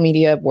social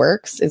media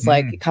works is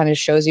like, it kind of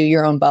shows you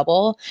your own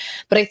bubble.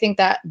 But I think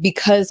that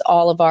because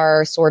all of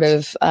our sort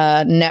of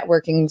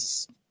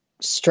networking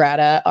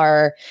strata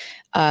are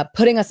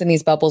putting us in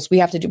these bubbles, we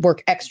have to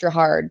work extra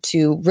hard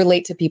to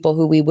relate to people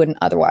who we wouldn't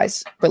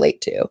otherwise relate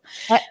to.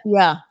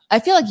 I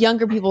feel like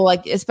younger people,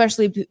 like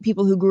especially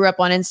people who grew up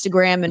on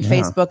Instagram and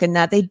Facebook and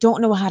that, they don't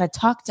know how to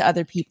talk to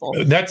other people.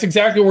 That's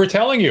exactly what we're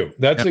telling you.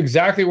 That's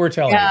exactly what we're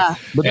telling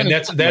you. And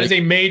that is a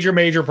major,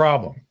 major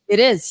problem. It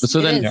is.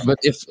 But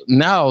if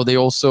now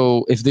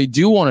if they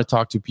do want to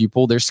talk to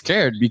people, they're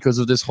scared because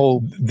of this whole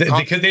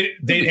because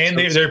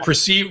they're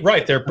perceived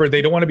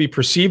they don't want to be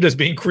perceived as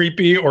being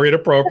creepy or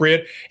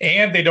inappropriate,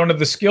 and they don't have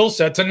the skill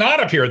set to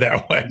not appear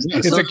that way.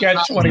 It's a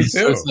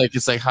catch-22.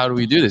 It's like how do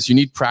we do this? You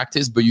need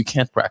practice, but you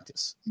can't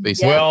practice.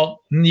 basically.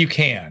 Well, you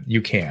can.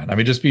 I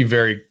mean, just be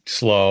very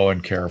slow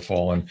and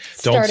careful, and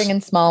starting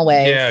in small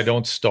ways. Yeah,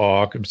 don't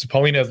stalk. So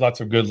Paulina has lots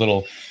of good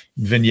little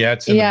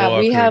vignettes in the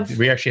book.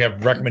 We actually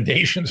have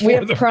recommendations. We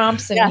have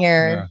prompts in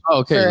here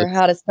for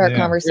how to start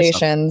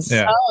conversations.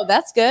 Yeah. Oh,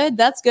 that's good.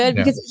 That's good.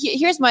 Because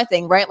here's my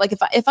thing, right? Like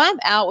if I'm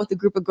out with a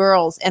group of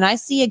girls and I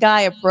see a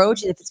guy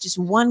approach, and if it's just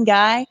one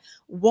guy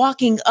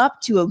walking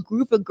up to a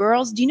group of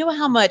girls, do you know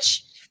how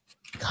much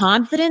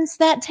confidence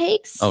that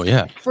takes? Oh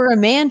yeah. For a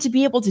man to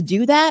be able to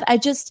do that,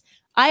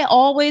 I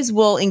always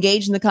will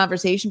engage in the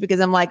conversation because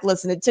I'm like,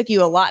 listen, it took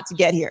you a lot to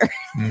get here.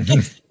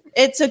 Mm-hmm.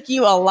 It took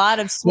you a lot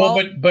of small.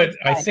 Well, but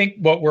I think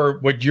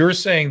what you're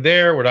saying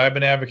there, what I've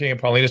been advocating, and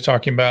Paulina's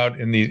talking about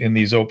in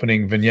these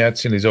opening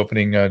vignettes, in these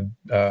opening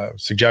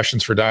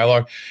suggestions for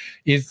dialogue,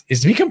 is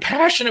to be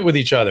compassionate with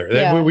each other.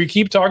 Yeah. We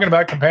keep talking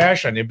about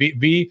compassion.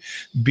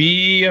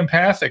 Be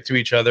empathic to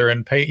each other,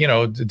 and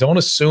don't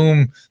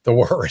assume the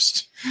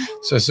worst.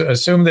 So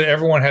assume that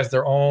everyone has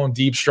their own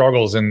deep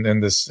struggles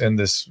in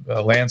this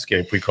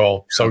landscape we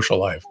call social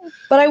life.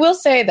 But I will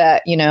say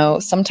that,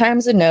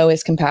 sometimes a no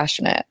is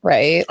compassionate,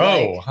 right?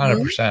 Oh,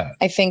 100%.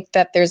 I think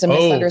that there's a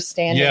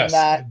misunderstanding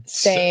that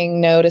saying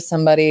no to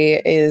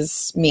somebody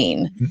is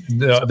mean.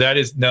 No,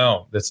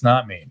 that's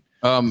not mean.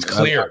 It's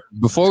clear.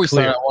 Before we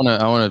start,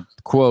 I want to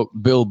quote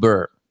Bill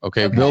Burr.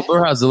 Okay. Bill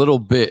Burr has a little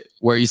bit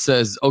where he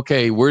says,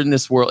 okay, we're in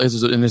this world,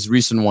 in this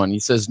recent one. He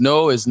says,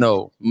 no is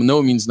no.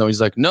 No means no.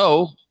 He's like,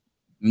 no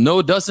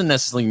doesn't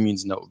necessarily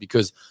means no,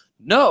 because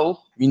no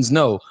means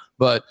no,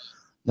 but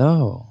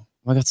no. Oh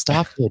my God,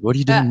 stop it. What are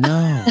you doing?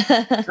 No.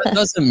 That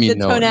doesn't mean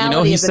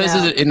no. He says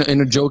it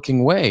in a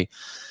joking way.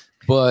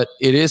 But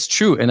it is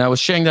true. And I was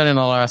sharing that in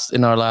our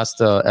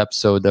last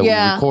episode that we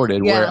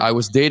recorded where I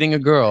was dating a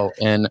girl,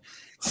 and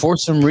for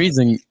some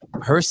reason,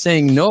 her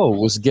saying no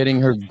was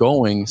getting her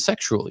going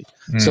sexually.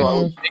 So I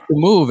would make a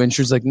move, and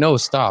she was like, no,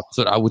 stop.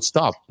 So I would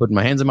stop, put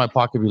my hands in my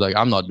pocket, be like,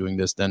 I'm not doing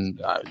this, then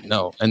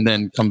no. And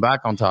then come back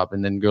on top,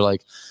 and then go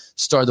like,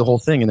 start the whole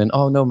thing. And then,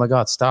 oh, no, my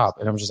God, stop.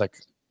 And I'm just like,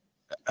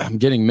 I'm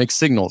getting mixed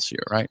signals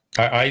here, right?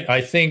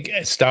 I think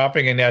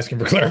stopping and asking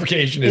for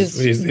clarification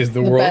is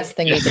the world. Best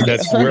thing you can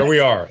That's where we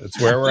are. That's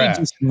where we're at.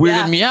 It just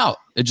weirded me out.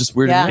 It just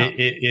weirded me out.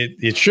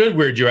 It should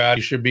weird you out.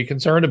 You should be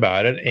concerned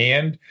about it.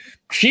 And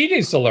she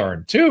needs to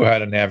learn, too, how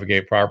to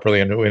navigate properly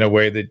in a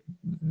way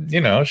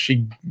that,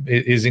 she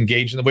is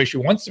engaged in the way she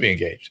wants to be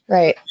engaged.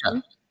 Right.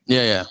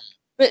 Yeah.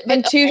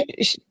 But too,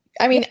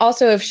 I mean,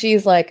 also if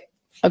she's like,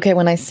 okay,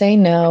 when I say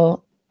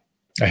no,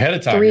 ahead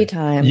of time, 3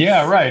 times.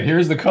 Yeah, right.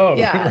 Here's the code.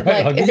 Yeah, right?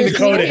 like I'll give you the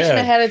code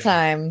ahead of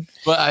time.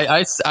 But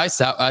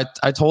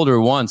I told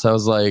her once. I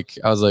was like,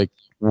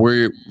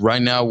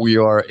 we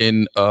are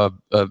in a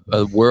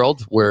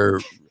world where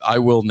I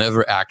will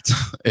never act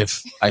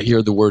if I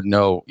hear the word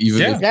no.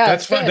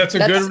 That's fine.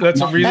 That's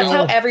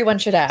how everyone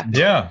should act.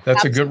 Yeah,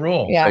 that's a good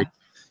rule. Yeah, like,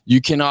 you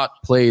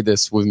cannot play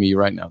this with me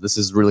right now. This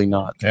is really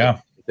not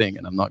a thing,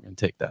 and I'm not going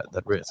to take that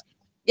risk.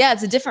 Yeah,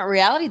 it's a different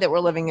reality that we're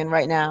living in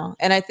right now,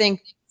 and I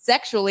think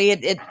sexually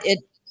it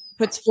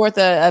puts forth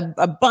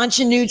a bunch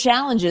of new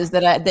challenges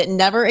that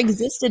never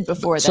existed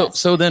before this.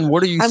 So then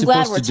what are you supposed to do?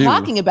 I'm glad we're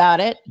talking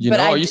about it.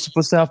 Are you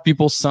supposed to have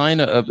people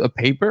sign a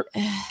paper?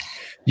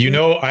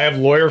 I have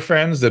lawyer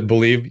friends that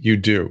believe you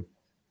do.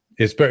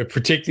 It's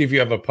particularly if you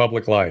have a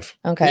public life.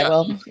 Okay,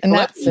 well, and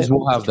celebrities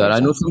will have that. I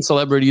know some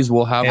celebrities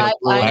will have.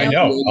 I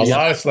know a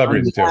lot of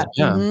celebrities do.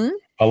 Yeah. Mm-hmm.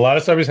 A lot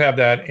of celebrities have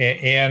that,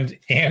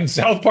 and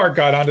South Park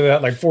got onto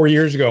that like 4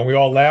 years ago, and we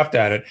all laughed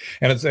at it.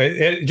 And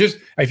it just,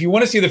 if you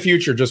want to see the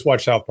future, just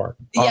watch South Park.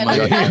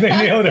 Yeah, they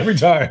nail it every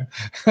time.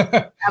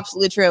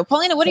 Absolutely true.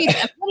 Paulina, what do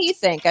you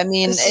think? I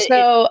mean,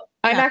 I'm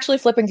actually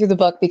flipping through the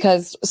book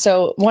because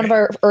one of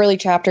our early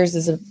chapters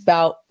is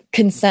about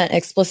consent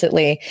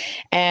explicitly,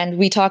 and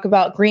we talk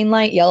about green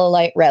light, yellow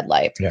light, red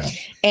light. Yeah.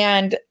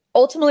 And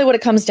ultimately, what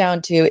it comes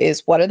down to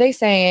is, what are they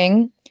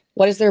saying?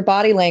 What is their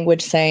body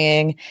language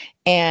saying?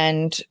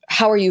 And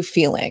how are you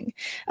feeling?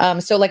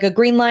 So like a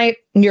green light,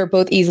 you're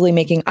both easily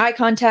making eye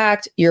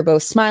contact. You're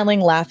both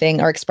smiling,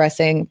 laughing, or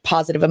expressing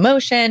positive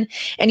emotion.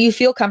 And you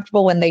feel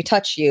comfortable when they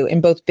touch you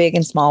in both big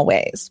and small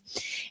ways.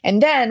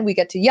 And then we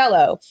get to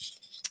yellow.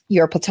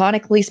 You're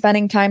platonically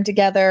spending time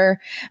together.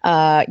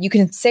 You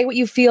can say what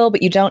you feel,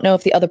 but you don't know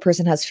if the other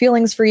person has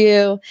feelings for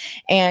you.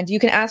 And you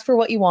can ask for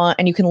what you want,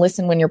 and you can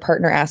listen when your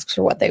partner asks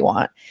for what they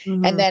want.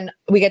 Mm-hmm. And then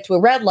we get to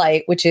a red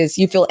light, which is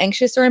you feel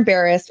anxious or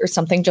embarrassed, or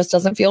something just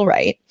doesn't feel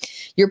right.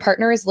 Your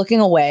partner is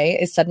looking away,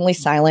 is suddenly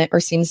silent, or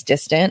seems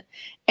distant.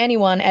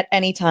 Anyone at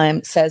any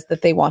time says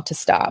that they want to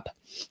stop.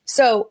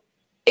 So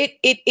it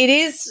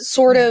is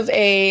sort of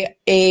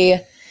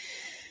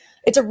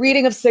it's a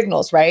reading of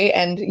signals, right?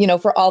 And,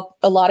 for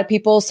a lot of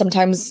people,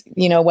 sometimes,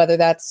 whether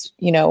that's,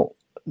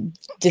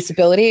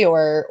 disability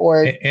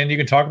or and you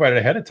can talk about it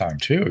ahead of time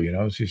too,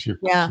 it's just you're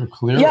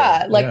clear.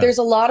 Yeah. There's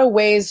a lot of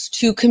ways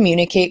to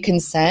communicate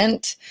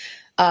consent.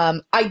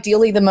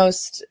 Ideally, the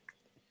most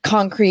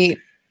concrete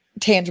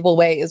tangible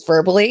way is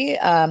verbally.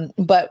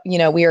 But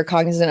we are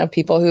cognizant of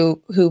people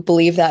who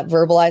believe that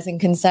verbalizing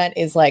consent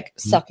is like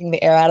sucking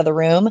the air out of the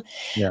room.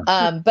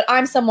 Yeah. But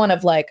I'm someone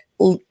of like,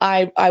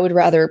 I would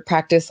rather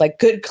practice like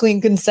good, clean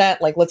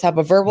consent. Like, let's have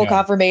a verbal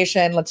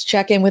confirmation. Let's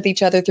check in with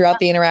each other throughout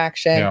the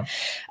interaction.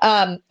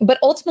 Yeah. But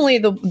ultimately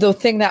the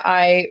thing that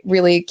I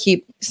really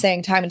keep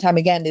saying time and time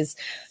again is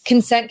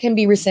consent can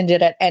be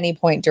rescinded at any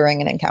point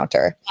during an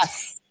encounter.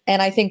 Yes.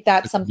 And I think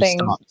that's something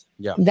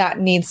that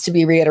needs to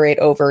be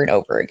reiterated over and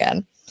over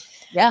again.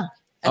 Yeah.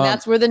 And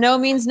that's where the no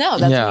means no.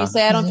 That's when you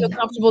say, I don't feel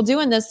comfortable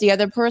doing this. The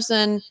other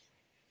person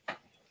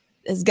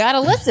has got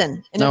to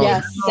listen. And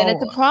then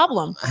it's a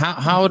problem.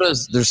 How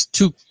does,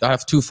 I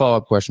have two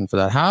follow-up questions for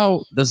that.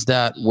 How does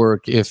that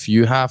work if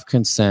you have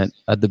consent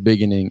at the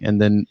beginning and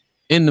then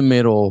in the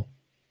middle,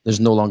 there's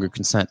no longer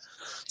consent?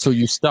 So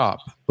you stop.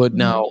 But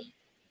now,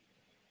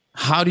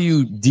 how do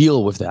you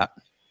deal with that?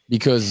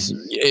 Because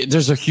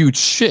there's a huge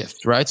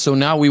shift, right? So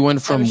now we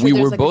went from we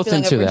were both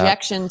into that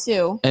rejection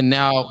too, and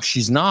now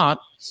she's not,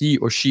 he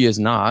or she is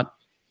not.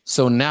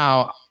 So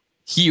now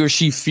he or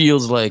she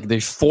feels like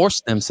they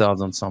forced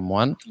themselves on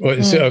someone. Well,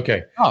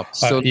 okay.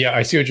 Yeah,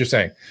 I see what you're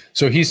saying.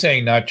 So he's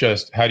saying not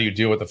just how do you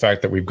deal with the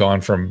fact that we've gone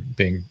from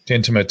being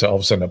intimate to all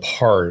of a sudden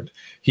apart.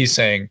 He's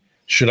saying,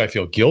 should I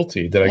feel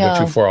guilty? Did I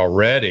go too far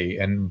already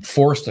and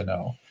forced to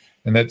know?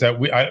 And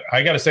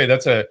I got to say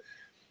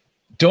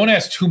don't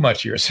ask too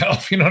much of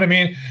yourself. You know what I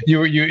mean?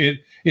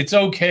 It's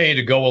okay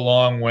to go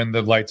along when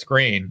the light's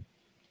green,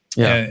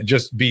 and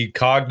just be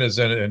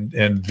cognizant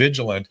and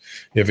vigilant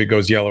if it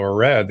goes yellow or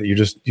red. That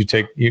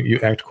you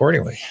act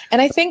accordingly.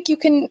 And I think you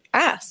can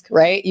ask,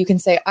 right? You can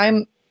say,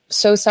 "I'm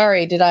so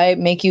sorry. Did I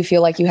make you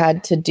feel like you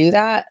had to do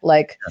that?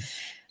 Like,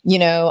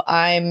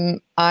 I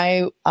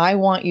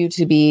want you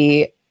to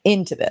be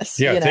into this."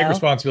 Take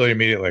responsibility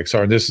immediately. Like,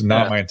 sorry, this is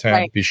not my intent.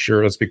 Right. Be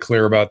sure, let's be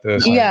clear about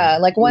this.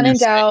 Like when in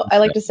doubt, I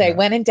like to say,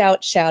 when in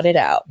doubt, shout it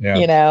out.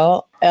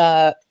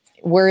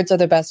 Words are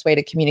the best way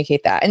to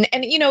communicate that. And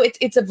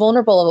it's a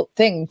vulnerable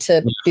thing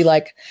to be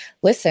like,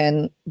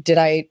 listen, did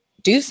I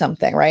do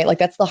something? Right? Like,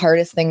 that's the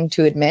hardest thing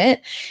to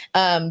admit.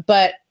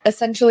 But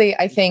essentially,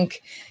 I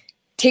think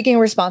taking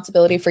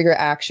responsibility for your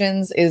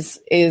actions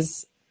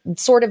is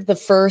sort of the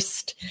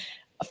first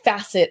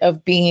facet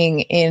of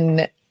being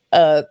in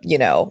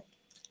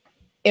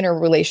in a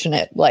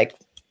relationship, like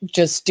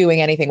just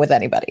doing anything with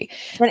anybody.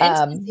 But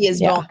intimacy is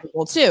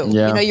vulnerable too.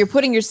 Yeah. You're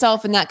putting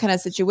yourself in that kind of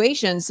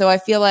situation. So I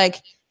feel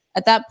like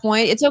at that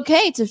point, it's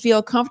okay to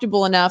feel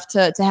comfortable enough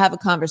to have a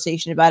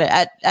conversation about it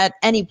at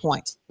any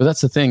point. But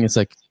that's the thing. It's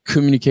like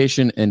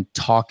communication and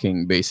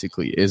talking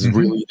basically is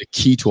really the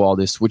key to all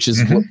this, which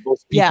is what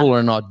most people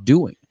are not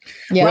doing.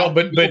 Yeah. Well,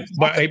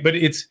 but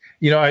it's,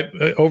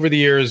 over the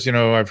years,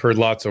 I've heard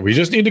lots of, we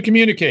just need to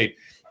communicate.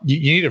 You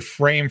need a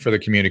frame for the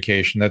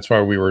communication. That's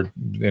why we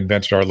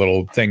invented our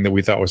little thing that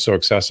we thought was so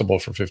accessible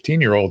for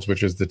 15-year-olds,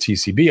 which is the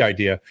TCB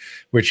idea,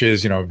 which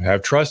is,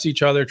 have trust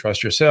each other,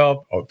 trust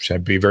yourself,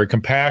 be very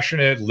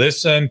compassionate,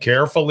 listen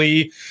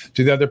carefully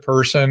to the other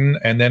person,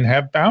 and then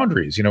have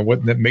boundaries,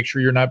 make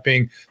sure you're not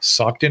being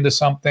sucked into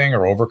something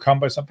or overcome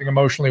by something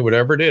emotionally,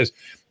 whatever it is.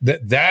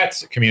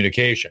 That's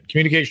communication.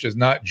 Communication is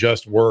not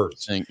just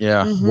words.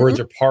 Words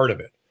are part of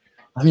it.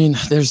 I mean,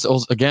 there's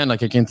also, again,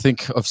 like I can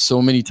think of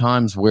so many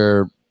times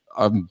where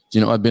I've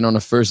been on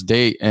a first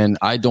date and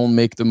I don't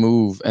make the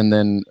move. And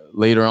then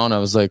later on, I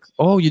was like,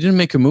 oh, you didn't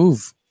make a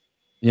move,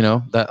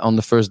 that on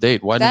the first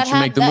date. Why didn't you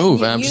make the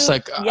move? And I'm just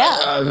like,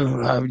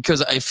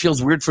 because it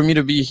feels weird for me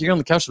to be here on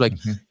the couch. Like,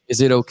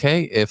 is it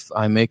okay if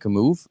I make a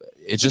move?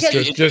 It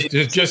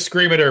just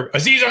scream at her,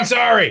 Aziz, I'm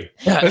sorry.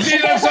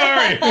 Aziz, I'm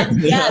sorry.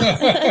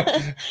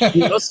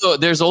 So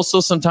there's also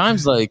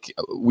sometimes like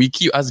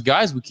as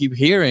guys, we keep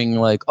hearing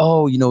like,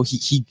 oh,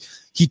 he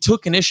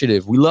took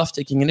initiative. We love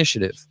taking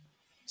initiative.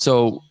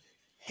 So,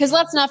 because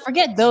let's not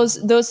forget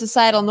those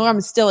societal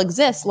norms still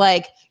exist.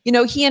 Like,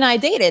 he and I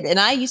dated, and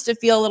I used to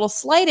feel a little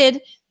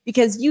slighted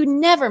because you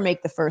never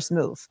make the first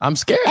move. I'm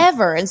scared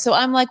ever, and so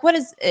I'm like,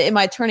 am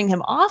I turning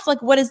him off?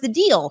 Like, what is the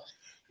deal?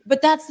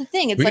 But that's the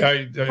thing. It's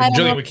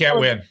Julian, we can't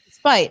win.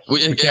 Spite.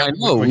 We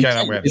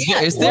cannot win.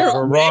 Is there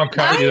we're wrong?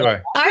 Either way.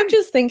 I'm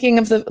just thinking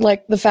of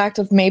the fact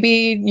of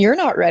maybe you're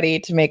not ready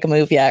to make a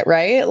move yet,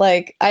 right?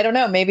 Like, I don't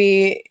know,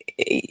 maybe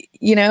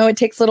it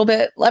takes a little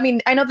bit. I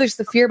mean, I know there's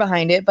the fear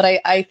behind it, but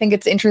I think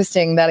it's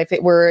interesting that if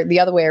it were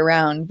the other way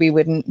around, we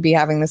wouldn't be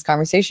having this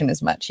conversation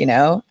as much. Say it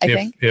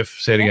again.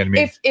 If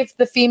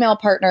the female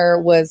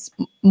partner was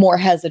more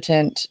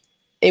hesitant,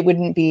 it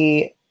wouldn't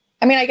be.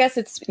 I mean, I guess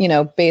it's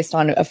based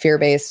on a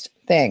fear-based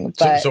thing.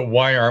 But so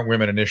why aren't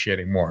women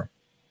initiating more?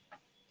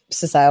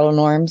 Societal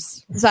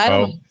norms.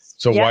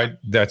 Why?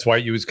 That's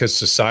why because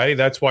society.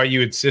 That's why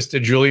you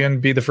insisted Julian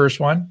be the first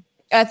one.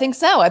 I think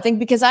so. I think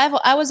because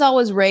I was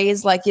always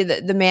raised like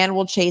the man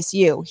will chase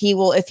you. He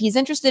will, if he's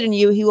interested in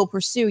you, he will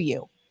pursue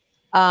you.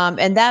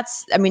 And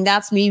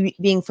that's me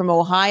being from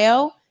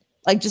Ohio,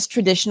 like just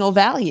traditional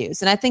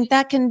values. And I think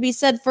that can be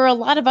said for a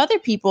lot of other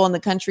people in the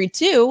country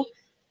too.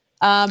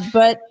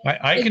 But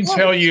I can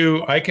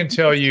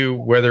tell you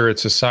whether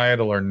it's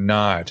societal or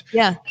not.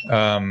 Yeah.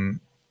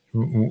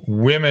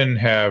 women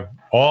have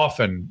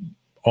often,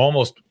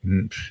 almost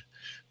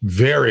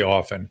very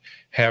often,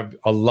 have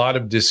a lot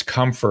of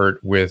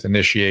discomfort with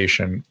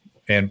initiation,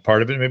 and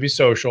part of it may be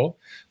social,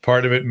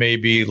 part of it may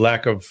be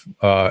lack of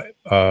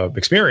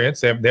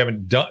experience. They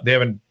haven't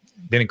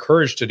been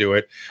encouraged to do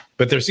it,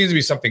 but there seems to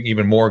be something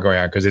even more going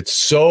on because it's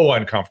so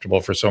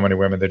uncomfortable for so many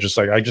women. They're just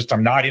like,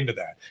 I'm not into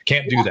that.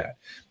 Can't do that.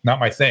 Not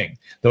my thing.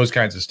 Those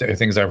kinds of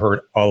things I've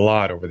heard a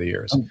lot over the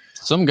years.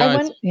 Some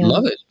guys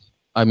love it.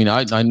 I mean,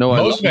 I know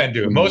most men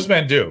do. Most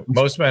men do.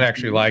 Most men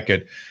actually like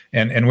it,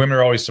 and women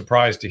are always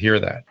surprised to hear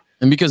that.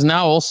 And because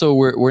now also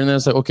we're in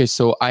this like, okay,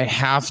 so I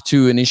have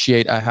to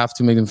initiate, I have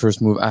to make them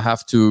first move, I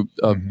have to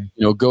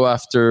go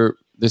after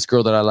this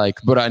girl that I like,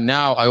 but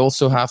I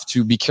also have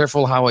to be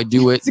careful how I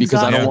do it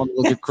because I don't want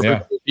to look at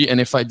creepy. And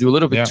if I do a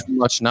little bit too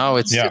much now,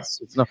 it's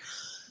no.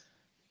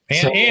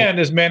 And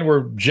as men,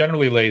 we're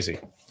generally lazy.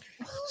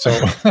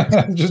 So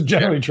just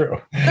generally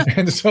true.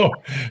 And so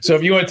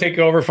if you want to take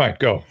over, fine,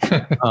 go.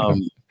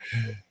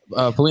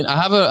 Pauline, I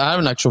have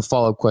an actual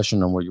follow-up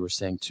question on what you were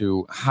saying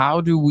too. How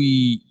do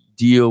we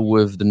deal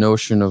with the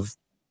notion of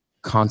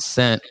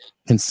consent?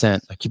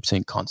 I keep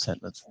saying consent.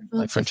 That's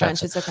like French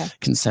accent. It's okay.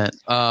 Consent.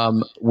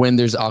 When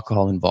there's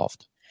alcohol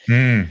involved.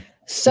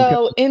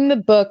 So in the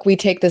book, we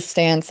take the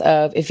stance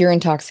of if you're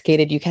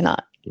intoxicated, you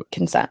cannot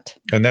consent.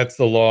 And that's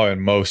the law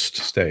in most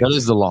states. That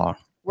is the law.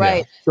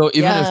 Right. Yeah. So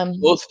even if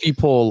both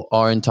people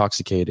are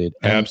intoxicated,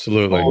 and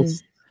absolutely,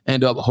 both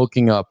end up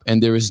hooking up,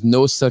 and there is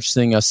no such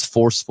thing as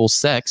forceful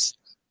sex,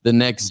 the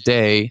next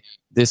day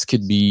this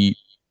could be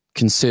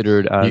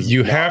considered as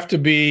you have to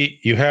be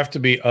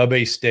of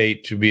a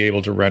state to be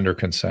able to render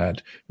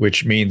consent,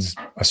 which means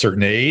a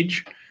certain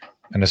age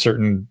and a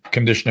certain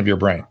condition of your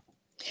brain.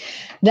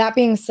 That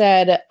being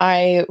said,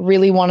 I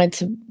really wanted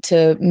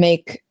to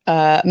make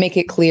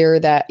it clear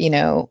that,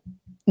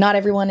 not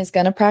everyone is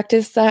going to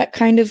practice that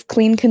kind of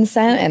clean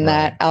consent, and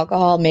that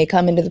alcohol may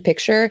come into the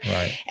picture.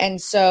 Right. And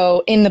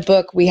so in the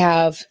book, we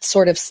have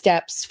sort of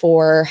steps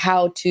for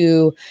how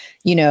to,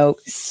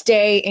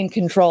 stay in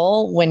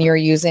control when you're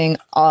using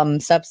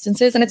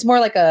substances. And it's more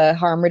like a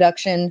harm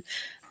reduction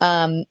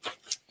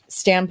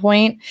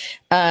standpoint.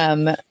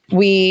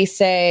 We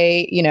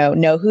say,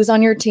 know who's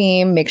on your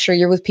team, make sure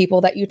you're with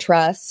people that you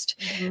trust,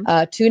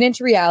 tune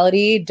into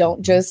reality.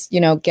 Don't just,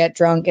 get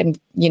drunk and,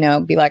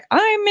 be like,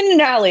 I'm in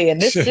an alley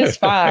and this is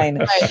fine.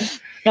 Right.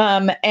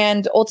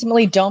 And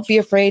ultimately don't be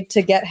afraid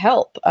to get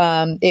help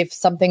if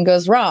something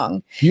goes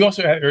wrong. You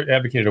also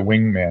advocated a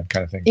wingman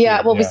kind of thing.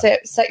 Yeah. Well, we say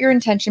set your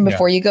intention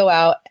before you go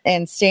out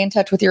and stay in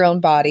touch with your own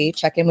body.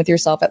 Check in with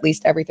yourself at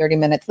least every 30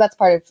 minutes. That's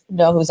part of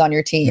know who's on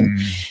your team.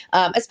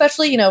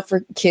 Especially,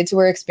 for kids who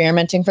are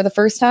experimenting for the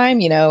first time,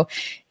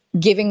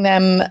 giving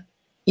them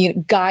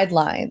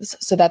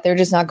guidelines so that they're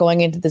just not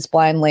going into this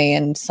blindly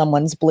and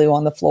someone's blue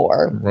on the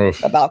floor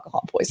of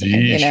alcohol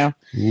poisoning.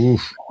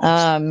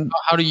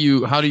 How do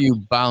you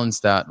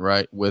balance that,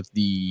 right? With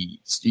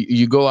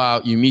you go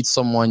out, you meet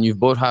someone, you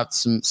both have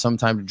some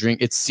time to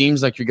drink. It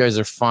seems like you guys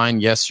are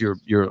fine. Yes, you're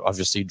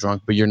obviously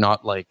drunk, but you're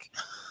not like.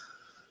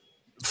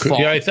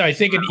 I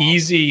think an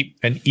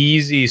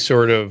easy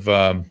sort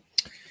of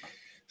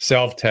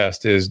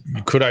self-test is,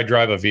 could I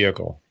drive a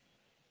vehiel?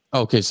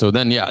 Okay, so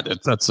then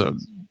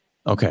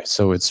okay,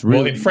 so it's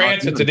really in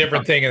France it's a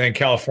different thing, and then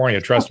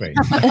California, trust me.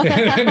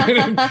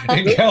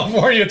 In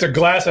California, it's a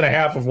glass and a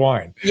half of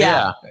wine.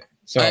 Yeah.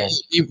 So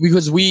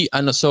because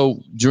so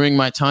during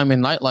my time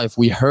in nightlife,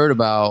 we heard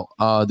about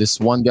this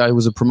one guy who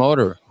was a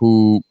promoter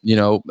who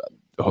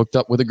hooked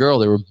up with a girl.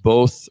 They were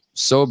both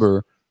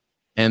sober,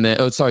 and then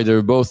they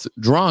were both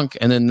drunk,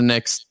 and then the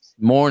next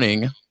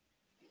morning,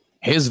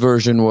 his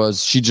version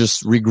was she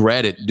just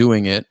regretted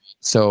doing it.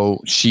 So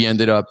she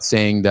ended up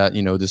saying that,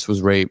 this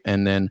was rape.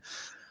 And then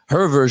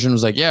her version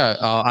was like,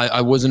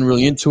 I wasn't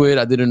really into it.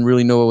 I didn't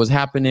really know what was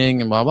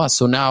happening and blah, blah.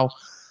 So now.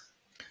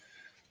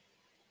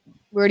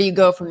 Where do you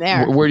go from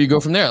there? Where do you go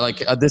from there?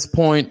 Like at this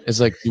point, it's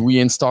like, do we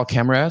install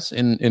cameras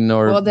in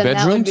our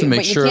bedroom to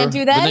make sure? You can't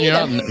do that.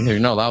 But then you're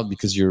not allowed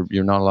because you're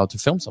not allowed to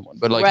film someone.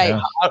 But like,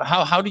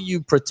 how do you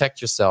protect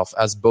yourself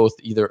as both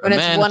either a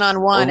man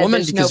one-on-one or a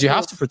woman? Because you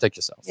have to protect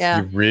yourself.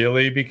 Yeah. You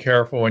really be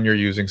careful when you're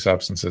using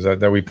substances.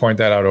 That we point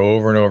that out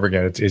over and over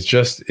again. It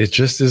just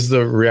is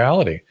the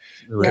reality.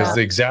 Because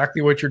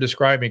exactly what you're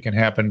describing can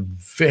happen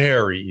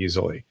very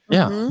easily.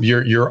 Yeah.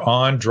 You're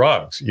on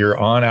drugs. You're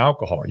on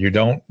alcohol.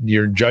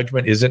 Your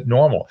judgment isn't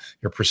normal.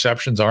 Your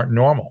perceptions aren't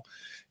normal.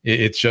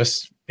 It's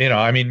just,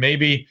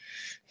 maybe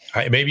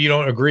you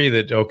don't agree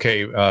that,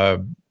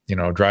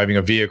 driving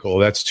a vehicle,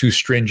 that's too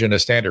stringent a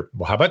standard.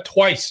 Well, how about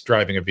twice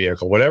driving a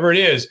vehicle? Whatever it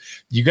is,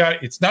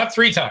 it's not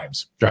 3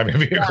 times driving a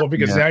vehicle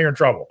because now you're in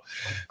trouble.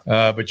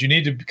 But you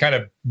need to kind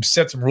of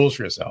set some rules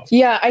for yourself.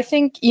 Yeah, I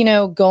think,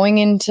 going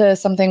into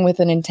something with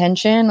an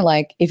intention,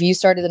 like if you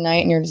started the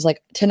night and you're just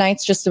like,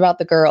 tonight's just about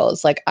the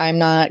girls, like I'm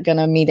not going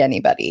to meet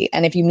anybody.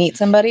 And if you meet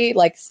somebody,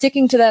 like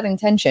sticking to that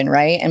intention,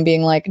 right? And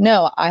being like,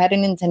 no, I had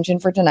an intention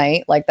for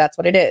tonight. Like that's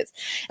what it is.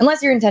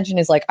 Unless your intention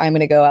is like, I'm going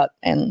to go out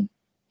and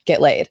get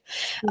laid.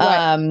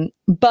 Right.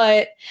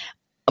 But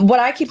what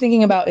I keep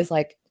thinking about is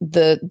like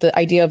the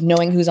idea of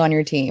knowing who's on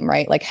your team,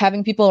 right? Like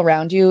having people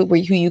around you who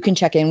you can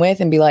check in with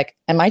and be like,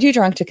 am I too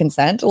drunk to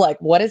consent? Like,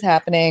 what is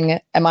happening?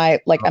 Am I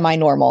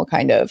normal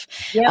kind of?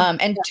 Yeah.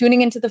 And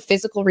tuning into the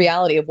physical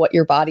reality of what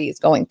your body is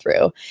going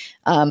through.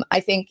 I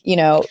think,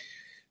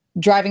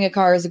 driving a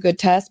car is a good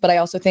test, but I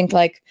also think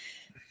like,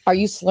 are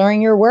you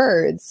slurring your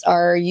words?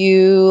 Are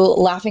you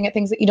laughing at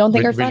things that you don't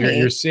think are funny?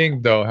 You're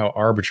seeing though how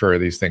arbitrary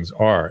these things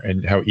are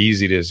and how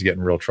easy it is to get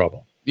in real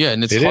trouble. Yeah,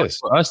 and it's hard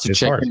for us to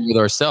check in with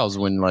ourselves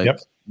when when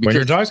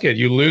you're intoxicated,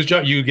 you lose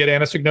you get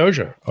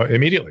anosognosia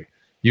immediately.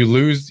 You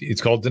lose.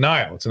 It's called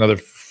denial. It's another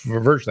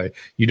version of that.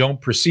 You don't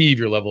perceive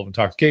your level of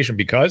intoxication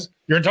because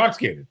you're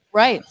intoxicated.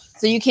 Right.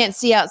 So you can't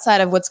see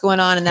outside of what's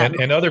going on in that.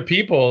 And other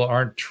people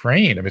aren't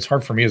trained. I mean, it's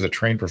hard for me as a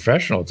trained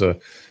professional to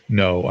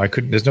know.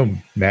 There's no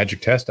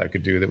magic test I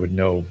could do that would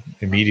know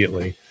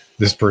immediately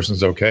this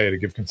person's okay to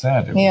give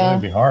consent. It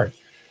would be hard.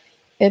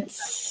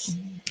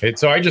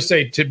 So I just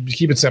say to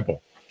keep it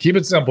simple. Keep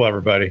it simple,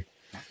 everybody.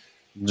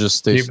 Just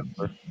stay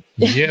sober.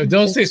 Yeah,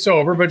 don't stay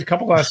sober, but a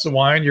couple glasses of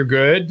wine, you're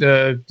good.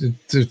 3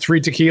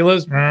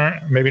 tequilas,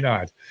 maybe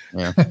not.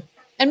 Yeah.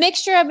 And make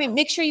sure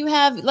you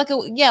have like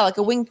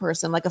a wing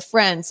person, like a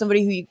friend,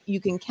 somebody who you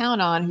can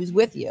count on, who's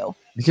with you.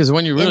 Because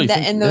when you really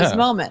in those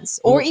moments,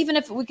 or even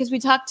because we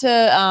talked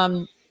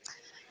to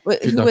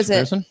who was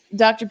it?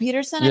 Dr.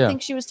 Peterson. Yeah. I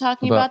think she was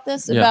talking about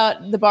this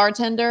about the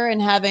bartender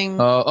and having.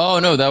 Oh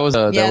no, that was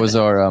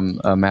our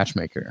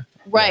matchmaker.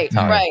 Right,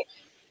 right.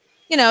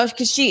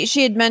 Because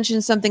she had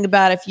mentioned something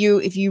about if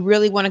you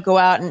really want to go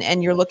out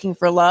and you're looking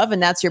for love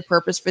and that's your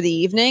purpose for the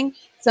evening,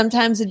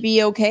 sometimes it'd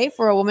be okay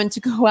for a woman to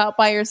go out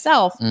by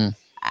herself.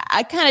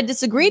 I kind of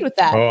disagreed with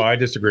that. Oh, I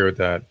disagree with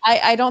that.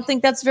 I don't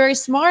think that's very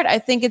smart. I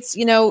think it's,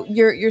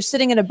 you're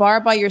sitting in a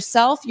bar by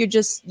yourself.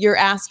 You're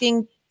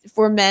asking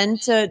for men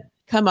to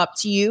come up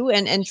to you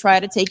and try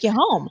to take you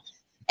home.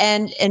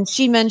 And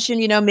she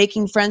mentioned,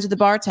 making friends with the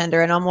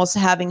bartender and almost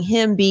having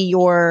him be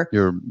your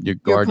guardian,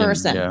 your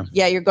person.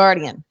 Yeah, your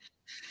guardian.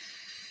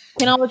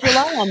 Can always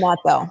rely on that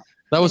though.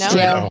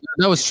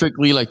 That was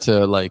strictly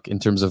like in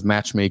terms of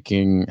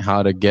matchmaking,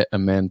 how to get a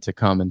man to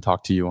come and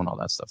talk to you and all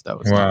that stuff. That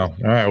was wow. All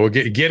right. Well,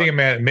 getting a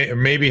man,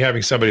 maybe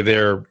having somebody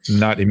there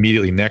not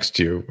immediately next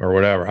to you or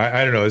whatever.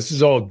 I don't know. This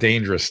is all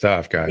dangerous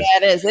stuff, guys.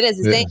 Yeah, it is.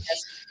 It's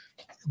dangerous.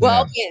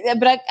 Well, okay,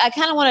 but I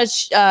kind of want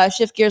to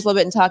shift gears a little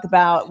bit and talk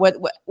about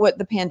what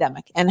the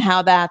pandemic and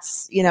how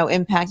that's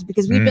impacted,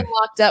 because we've been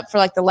locked up for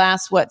like the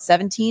last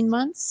 17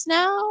 months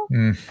now.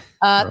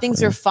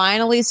 Things are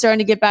finally starting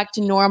to get back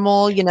to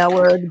normal.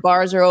 Where the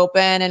bars are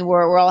open and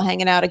we're all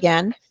hanging out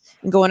again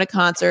and going to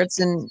concerts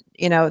and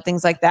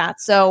things like that.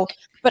 So,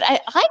 but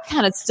I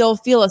kind of still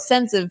feel a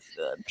sense of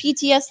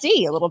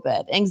PTSD, a little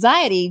bit,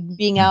 anxiety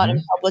being out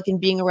in public and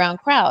being around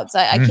crowds.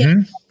 I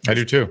can't. I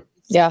do too.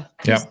 Yeah.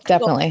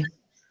 Definitely.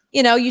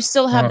 You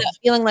still have that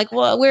feeling like,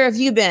 well, where have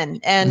you been?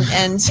 And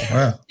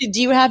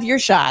do you have your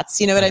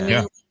shots? You know what I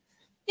mean?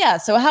 Yeah.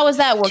 So how has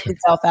that worked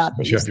itself out?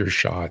 Do you have your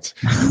shots?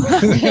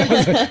 Do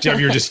you have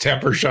your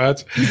distemper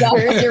shots?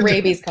 Where's your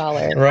rabies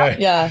collar? Right.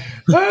 Yeah.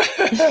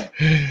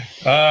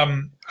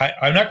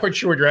 I'm not quite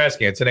sure what you're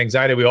asking. It's an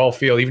anxiety we all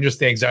feel, even just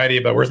the anxiety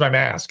about where's my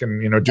mask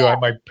and do I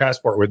have my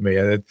passport with me?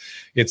 And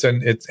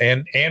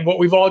and what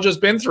we've all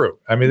just been through.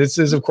 I mean, this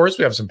is, of course,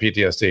 we have some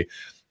PTSD,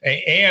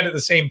 and at the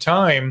same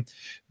time,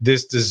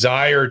 this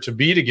desire to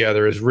be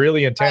together is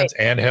really intense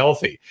and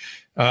healthy.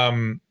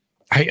 I'm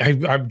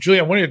Julie,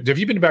 I wondered, have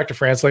you been back to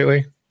France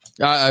lately?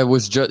 I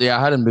was I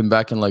hadn't been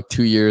back in like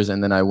 2 years,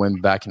 and then I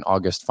went back in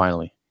August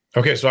finally.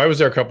 Okay, so I was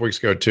there a couple weeks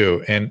ago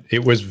too, and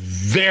it was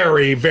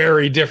very,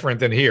 very different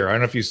than here. I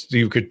don't know if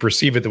you could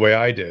perceive it the way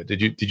I did.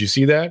 Did you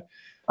see that?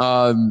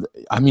 I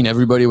mean,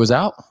 everybody was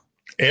out.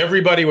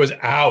 Everybody was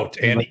out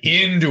and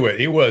into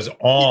it. It was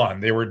on.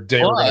 They were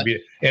going to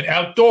be, and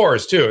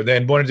outdoors too. They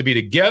wanted to be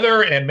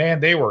together, and man,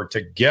 they were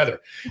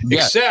together.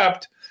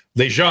 Except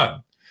les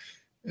jeunes,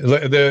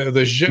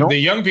 the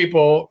young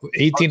people,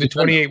 18 to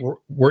 28,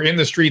 were in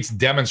the streets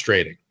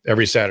demonstrating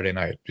every Saturday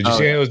night. Did you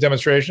see any of those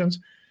demonstrations?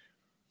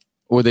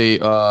 Were they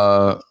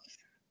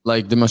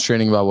like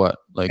demonstrating about what?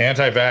 Like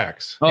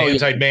anti-vax,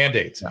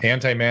 anti-mandates,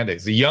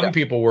 anti-mandates. The young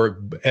people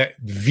were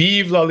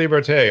 "Vive la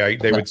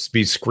liberté." They would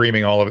be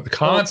screaming all of it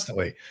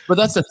constantly. But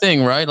that's the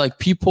thing, right? Like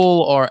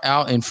people are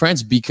out in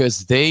France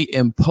because they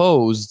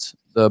imposed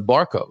the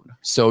barcode,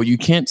 so you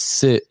can't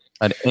sit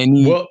at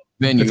any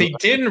venue. But they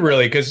didn't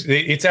really, because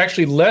it's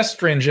actually less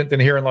stringent than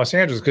here in Los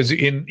Angeles. Because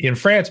in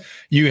France,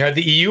 you had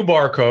the EU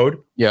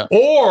barcode,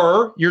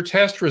 or your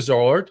test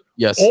result,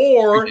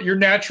 or your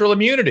natural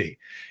immunity.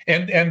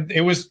 And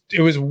it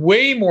was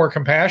way more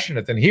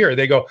compassionate than here.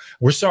 They go,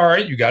 we're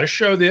sorry, you got to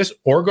show this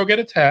or go get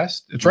a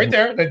test. It's right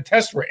there. The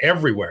tests were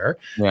everywhere.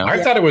 Yeah.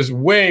 I thought it was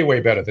way, way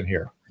better than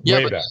here.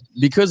 Yeah, but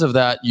because of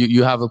that,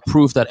 you have a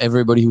proof that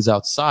everybody who's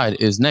outside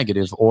is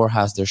negative or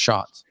has their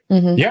shot.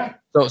 Yeah.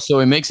 So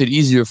it makes it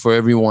easier for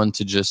everyone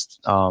to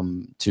just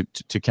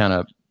to kind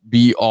of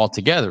be all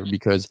together,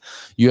 because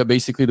you have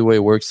basically the way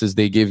it works is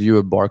they give you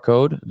a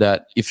barcode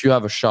that if you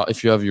have a shot,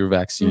 if you have your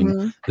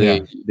vaccine,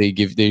 they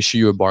issue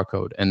you a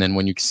barcode, and then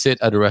when you sit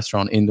at a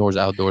restaurant, indoors,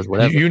 outdoors,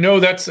 whatever.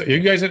 That's you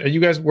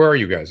guys. Where are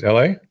you guys?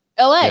 LA.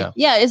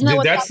 Yeah, isn't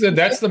that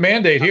that's the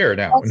mandate here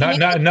now?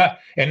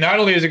 Not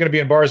only is it going to be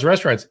in bars,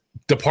 restaurants,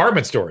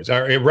 department stores,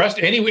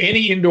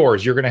 any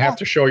indoors, you're going to have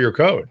to show your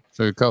code.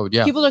 Show your code,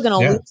 yeah. People are going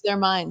to lose their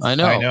minds. I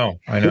know.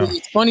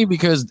 It's funny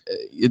because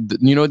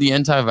the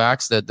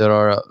anti-vax that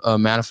are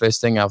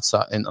manifesting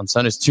outside on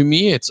Sundays. To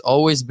me, it's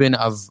always been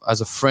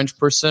as a French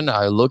person,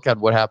 I look at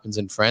what happens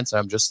in France, and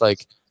I'm just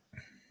like,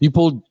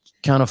 people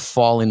kind of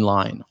fall in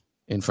line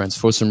in France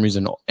for some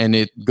reason, and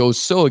it goes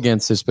so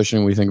against, especially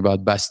when we think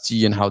about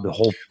Bastille and how the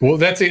whole. Well,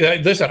 that's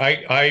it. Listen,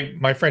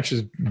 my French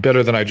is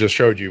better than I just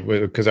showed you,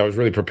 because I was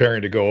really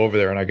preparing to go over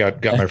there, and I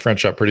got my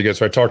French up pretty good.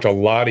 So I talked to a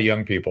lot of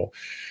young people,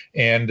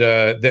 and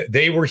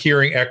they were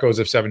hearing echoes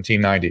of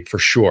 1790 for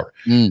sure,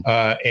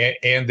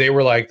 and they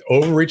were like,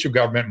 overreach of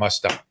government must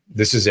stop.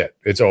 This is it.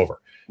 It's over.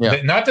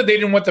 Yeah. Not that they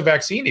didn't want the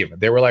vaccine even.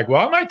 They were like,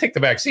 well, I might take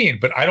the vaccine,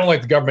 but I don't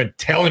like the government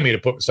telling me to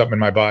put something in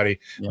my body.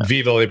 Yeah.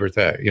 Vive la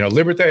liberté.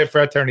 Liberté,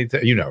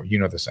 fraternité. You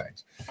know the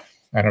sayings.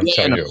 I don't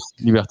tell you.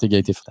 Liberté,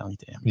 égalité,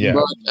 fraternité. Yeah.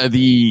 But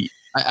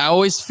I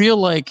always feel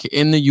like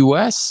in the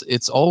US,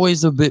 it's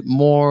always a bit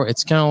more,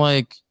 it's kind of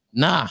like,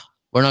 nah,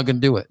 we're not going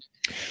to do it.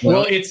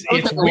 Well, it's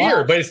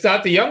weird, but it's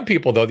not the young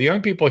people though. The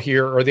young people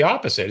here are the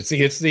opposite.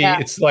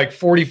 It's like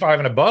 45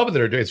 and above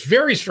that are doing. It's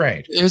very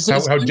strange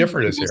how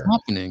different it is here.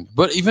 Happening.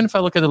 But even if I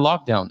look at the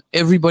lockdown,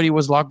 everybody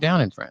was locked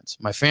down in France.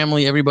 My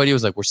family, everybody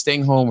was like, "We're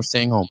staying home. We're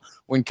staying home."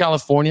 We're in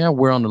California.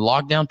 We're on the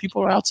lockdown.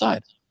 People are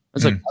outside.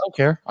 It's like, I don't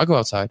care. I'll go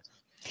outside.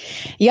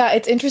 Yeah,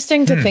 it's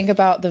interesting to think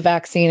about the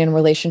vaccine in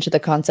relation to the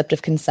concept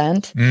of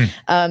consent,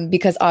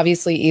 because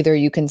obviously either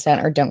you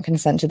consent or don't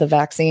consent to the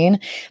vaccine.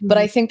 But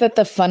I think that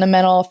the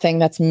fundamental thing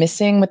that's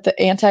missing with the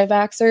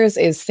anti-vaxxers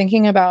is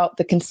thinking about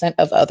the consent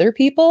of other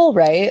people,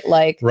 right?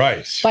 Like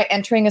by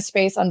entering a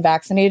space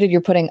unvaccinated, you're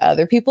putting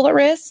other people at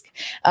risk,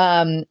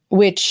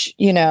 which,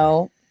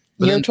 your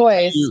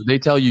choice. They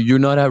tell you you're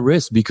not at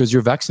risk because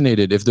you're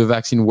vaccinated. If the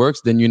vaccine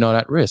works, then you're not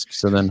at risk.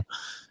 So then...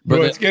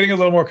 But it's getting a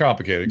little more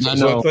complicated.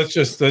 So let's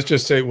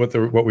just say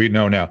what we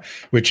know now,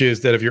 which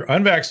is that if you're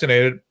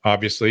unvaccinated,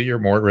 obviously you're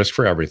more at risk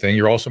for everything.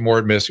 You're also more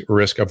at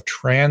risk of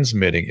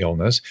transmitting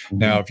illness.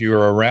 Now, if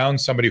you're around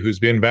somebody who's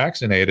been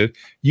vaccinated,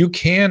 you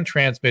can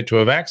transmit to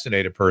a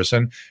vaccinated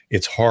person.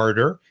 It's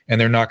harder,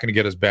 and they're not going to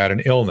get as bad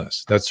an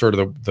illness. That's sort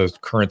of the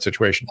current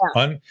situation.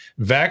 Yeah.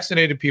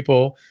 Unvaccinated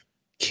people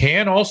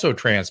can also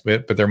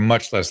transmit, but they're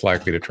much less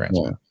likely to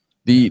transmit. Yeah.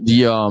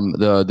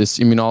 This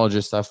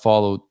immunologist I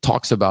follow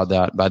talks about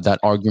that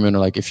argument,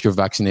 like if you're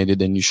vaccinated,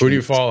 then you should. Who do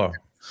you follow?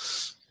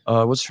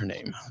 What's her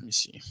name? Let me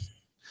see.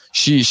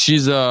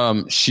 She's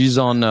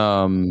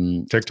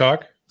on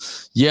TikTok.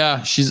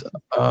 Yeah, she's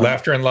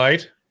Laughter and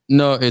Light.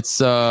 No,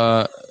 it's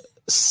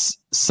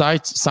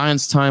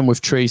Science Time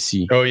with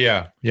Tracy. Oh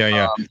yeah.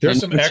 There's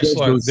some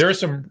excellent. There's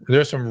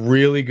some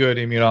really good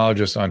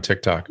immunologists on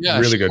TikTok. Yeah,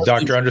 really good.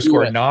 Dr.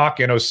 _Knock,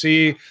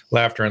 NOC,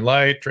 Laughter and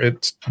Light.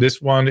 It's this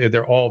one.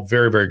 They're all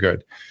very, very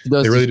good.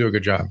 They really do a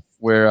good job.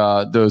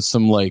 Where there's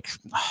some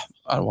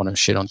I don't want to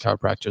shit on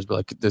chiropractors, but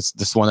like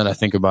this one that I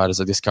think about is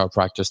like this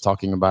chiropractor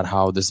talking about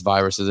how this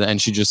virus is, and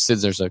she just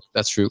sits there, like,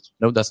 that's true.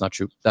 No, that's not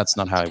true. That's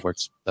not how it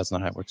works. That's not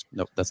how it works.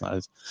 No, that's not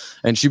it.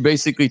 And she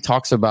basically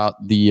talks about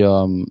the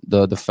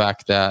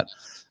fact that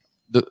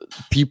the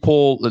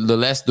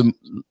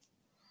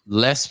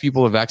less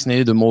people are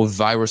vaccinated, the more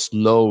virus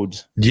load.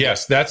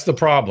 Yes, that's the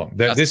problem.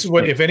 This is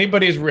what, if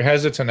anybody's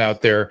hesitant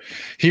out there,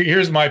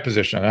 here's my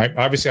position.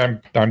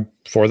 I'm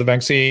for the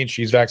vaccine.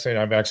 She's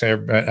vaccinated. I'm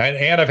vaccinated,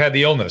 and I've had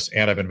the illness,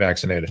 and I've been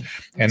vaccinated,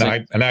 and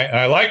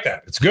I like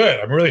that. It's good.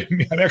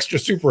 I'm extra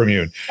super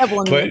immune.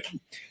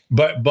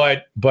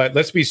 But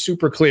let's be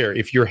super clear.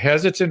 If you're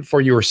hesitant for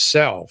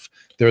yourself,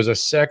 there's a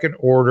second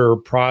order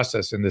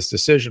process in this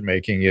decision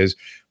making. Is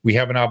we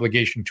have an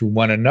obligation to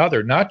one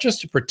another, not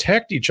just to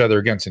protect each other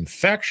against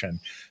infection,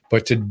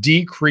 but to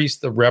decrease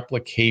the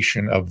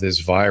replication of this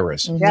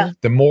virus. Yeah.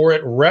 The more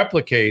it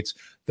replicates,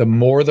 the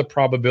more the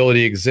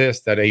probability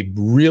exists that a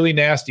really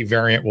nasty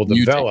variant will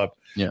develop,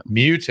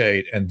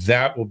 mutate, and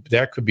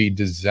that could be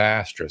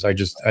disastrous.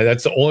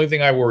 That's the only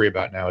thing I worry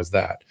about now, is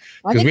that,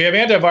 because we have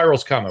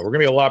antivirals coming. We're going to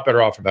be a lot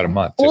better off in about a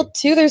month. Well,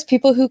 too, there's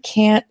people who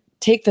can't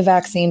take the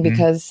vaccine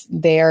because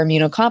they are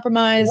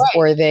immunocompromised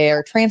or they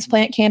are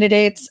transplant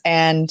candidates,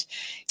 and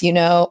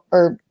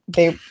or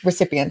they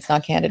recipients,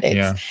 not candidates.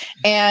 Yeah.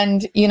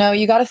 And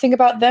you got to think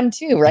about them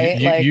too,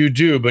 right? You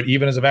do, but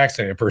even as a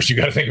vaccinated person,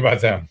 you got to think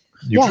about them.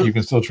 You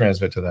can still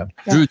transmit to them.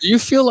 Yeah. Drew, do you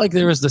feel like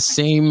there is the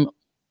same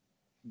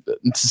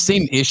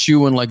issue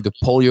when like the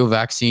polio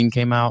vaccine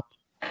came out?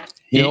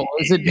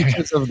 Is it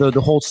because of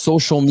the whole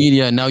social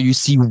media? And now you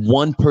see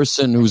one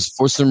person who's,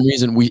 for some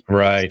reason,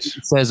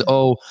 says,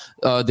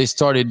 they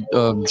started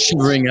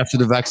shivering after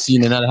the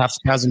vaccine, and now they have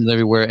spasms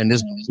everywhere, and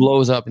this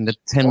blows up into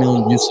 10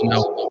 million views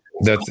now.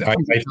 I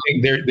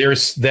think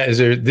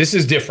this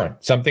is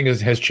different. Something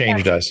has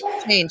changed us.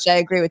 Changed. I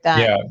agree with that.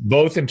 Yeah,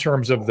 both in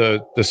terms of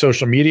the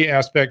social media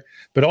aspect,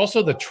 but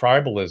also the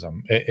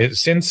tribalism.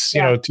 Since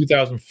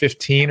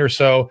 2015 or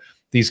so,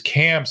 these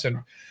camps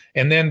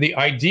and then the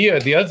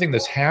other thing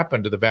that's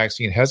happened to the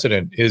vaccine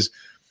hesitant is,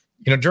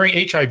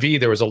 during HIV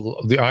there was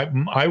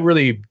I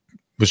really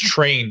was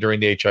trained during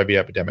the HIV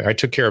epidemic. I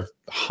took care of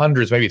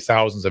hundreds, maybe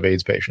thousands of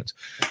AIDS patients.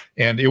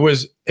 And it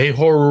was a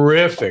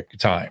horrific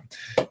time.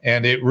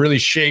 And it really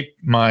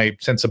shaped my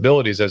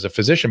sensibilities as a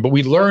physician. But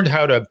we learned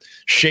how to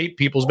shape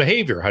people's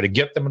behavior, how to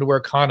get them to wear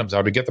condoms,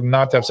 how to get them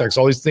not to have sex,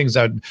 all these things,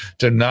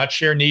 to not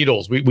share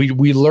needles.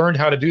 We learned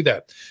how to do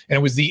that. And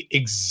it was the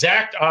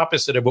exact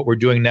opposite of what we're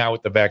doing now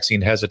with the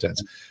vaccine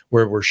hesitants,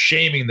 where we're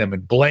shaming them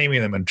and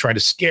blaming them and trying to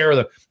scare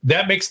them.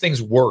 That makes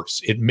things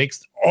worse. It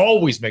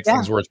always makes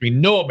things worse. We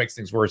know it makes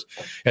things worse,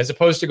 as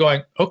opposed to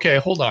going, okay,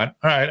 hold on.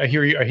 All right, I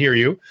hear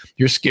you.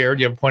 You're scared.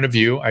 You have a point of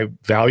view. I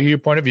value your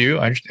point of view.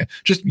 I understand.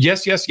 Just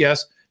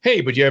yes.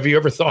 Hey, but have you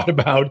ever thought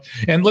about?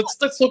 And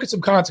let's look at some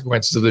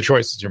consequences of the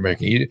choices you're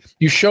making.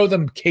 You show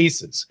them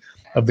cases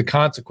of the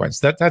consequence.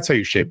 That's how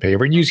you shape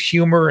behavior, and use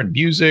humor and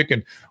music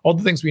and all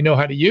the things we know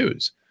how to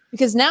use.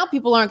 Because now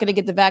people aren't going to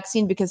get the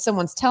vaccine because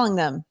someone's telling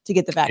them to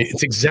get the vaccine.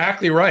 It's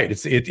exactly right.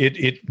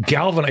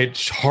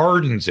 It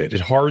hardens it.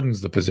 It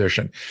hardens the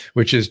position,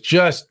 which is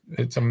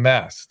it's a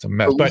mess. It's a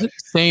mess. But was it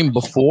the same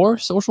before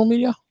social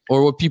media,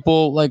 or were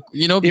people it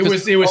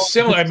was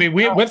similar. I mean,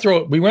 we went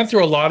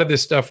through a lot of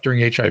this stuff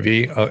during HIV,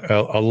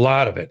 a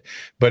lot of it,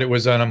 but it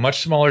was on a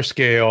much smaller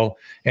scale,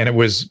 and it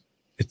was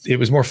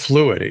more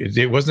fluid.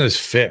 It wasn't as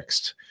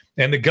fixed.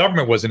 And the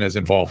government wasn't as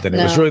involved in it.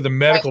 No. It was really the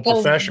medical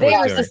profession. They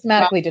were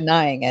systematically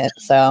denying it.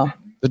 So,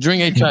 but during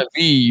HIV,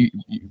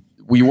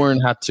 we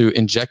weren't had to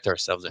inject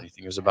ourselves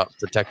anything. It was about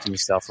protecting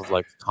yourself of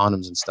like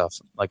condoms and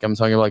stuff. Like I'm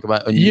talking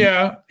about.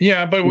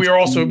 But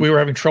we were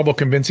having trouble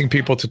convincing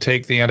people to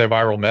take the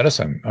antiviral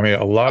medicine. I mean,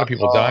 a lot of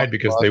people died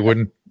because they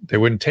wouldn't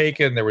take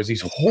it. And there was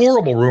these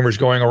horrible rumors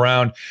going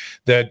around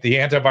that the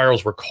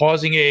antivirals were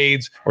causing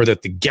AIDS, or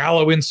that the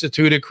Gallo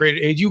Institute had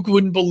created AIDS. You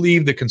wouldn't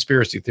believe the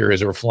conspiracy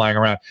theories that were flying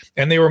around.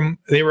 And they were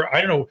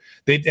I don't know,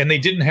 they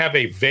didn't have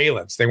a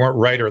valence. They weren't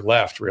right or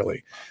left,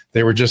 really.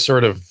 They were just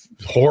sort of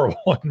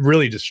horrible and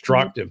really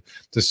destructive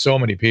to so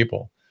many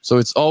people. So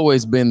it's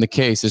always been the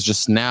case. It's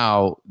just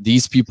now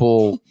these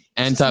people,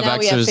 anti-vaxxers, now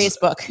we have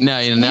Facebook. Now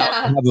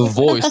have a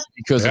voice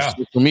because of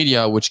social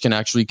media, which can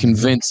actually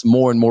convince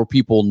more and more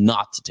people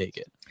not to take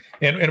it.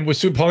 And with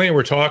Sue Pauline,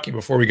 we're talking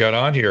before we got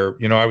on here,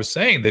 I was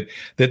saying that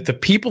the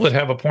people that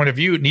have a point of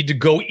view need to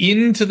go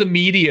into the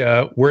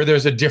media where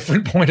there's a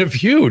different point of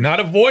view, not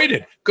avoid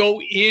it.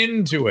 Go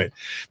into it,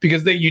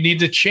 because you need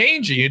to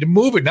change it. You need to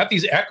move it, not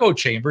these echo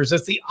chambers.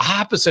 That's the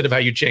opposite of how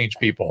you change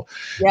people.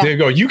 Yeah. They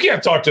go, you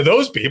can't talk to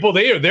those people.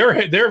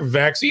 They're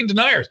vaccine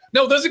deniers.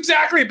 No, those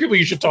exactly the people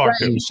you should talk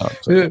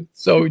to.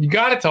 So you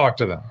got to talk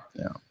to them.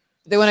 Yeah.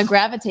 They want to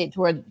gravitate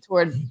toward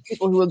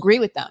people who agree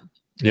with them.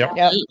 Yep.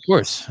 Of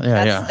course.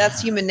 That's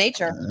human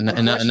nature.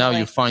 And now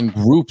you find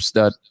groups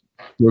that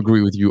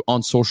agree with you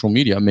on social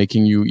media,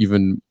 making you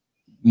even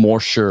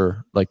more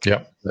sure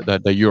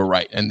that you're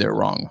right and they're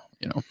wrong,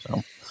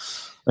 So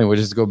anyway,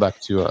 just go back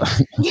to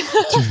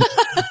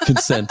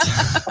consent.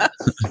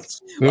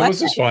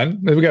 This is fun.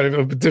 We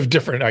got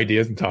different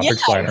ideas and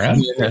topics flying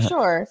around.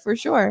 For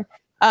sure.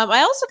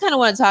 I also kind of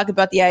want to talk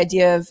about the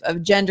idea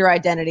of gender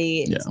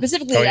identity,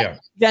 specifically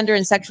gender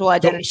and sexual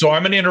identity. So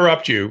I'm going to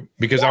interrupt you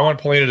because I want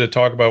Paulina to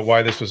talk about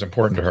why this was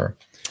important to her.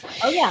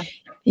 Oh, yeah.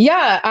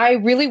 Yeah, I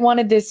really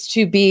wanted this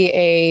to be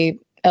a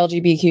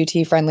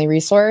LGBTQ friendly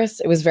resource.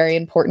 It was very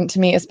important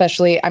to me,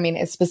 especially,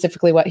 it's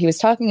specifically what he was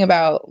talking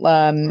about,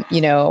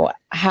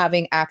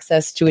 having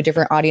access to a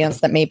different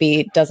audience that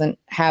maybe doesn't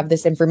have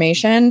this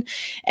information.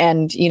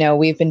 And,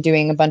 we've been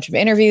doing a bunch of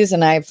interviews,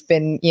 and I've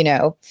been,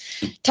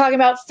 talking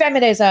about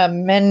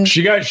feminism, and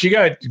she got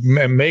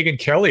Megyn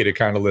Kelly to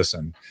kind of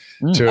listen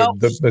to about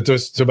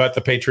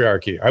the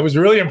patriarchy. I was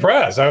really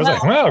impressed. I was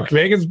like, wow,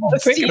 Megan's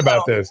thinking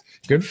about this.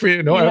 Good for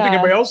you. No, I don't think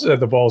anybody else had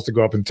the balls to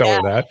go up and tell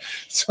her that.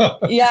 So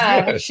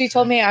she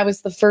told me I was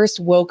the first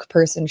woke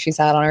person she's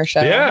had on her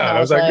show. Yeah, I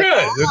was like, good.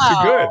 Wow.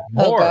 That's good.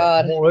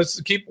 More.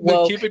 Let's keep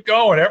it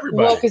going,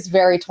 everybody. Woke is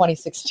very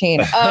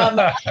 2016.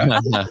 So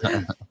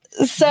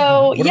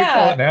what do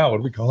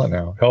we call it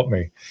now? Help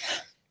me.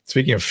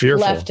 Speaking of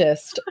fearful.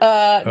 Leftist.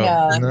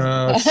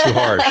 No, it's too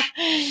harsh.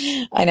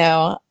 I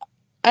know.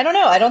 I don't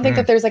know. I don't think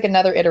that there's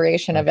another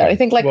iteration of it. I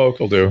think woke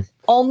will do.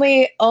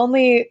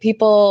 Only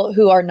people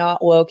who are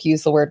not woke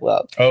use the word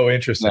woke. Oh,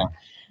 interesting. No.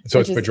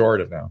 So it's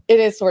pejorative now. It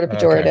is sort of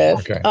pejorative.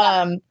 Okay.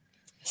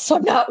 So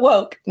I'm not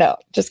woke. No,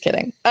 just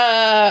kidding.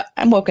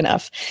 I'm woke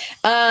enough.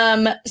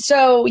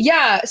 So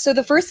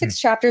the first 6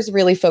 chapters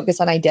really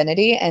focus on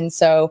identity. And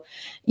so,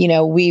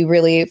 we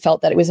really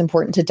felt that it was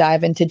important to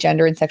dive into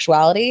gender and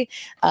sexuality.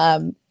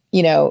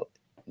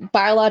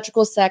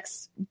 Biological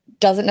sex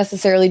doesn't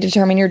necessarily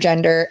determine your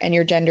gender, and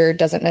your gender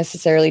doesn't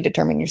necessarily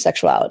determine your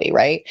sexuality,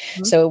 right?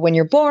 Mm-hmm. So when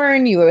you're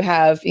born, you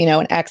have,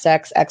 an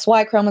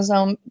XXXY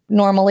chromosome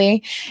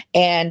normally,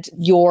 and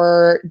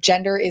your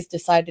gender is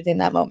decided in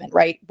that moment,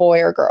 right?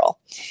 Boy or girl.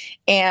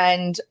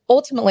 And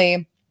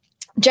ultimately,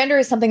 gender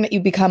is something that you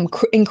become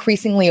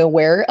increasingly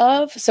aware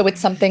of. So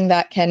it's something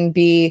that can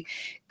be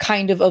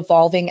kind of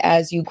evolving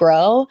as you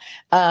grow.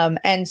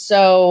 And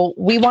so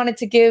we wanted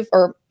to give,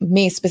 or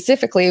me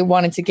specifically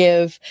wanted to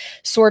give,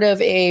 sort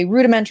of a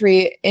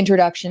rudimentary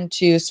introduction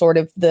to sort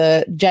of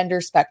the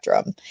gender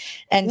spectrum.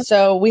 And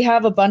so we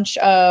have a bunch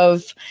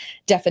of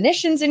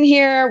definitions in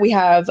here. We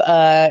have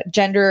the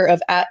gender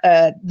of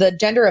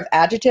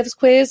adjectives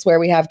quiz, where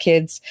we have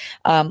kids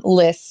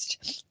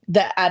list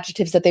the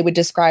adjectives that they would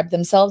describe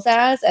themselves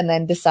as, and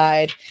then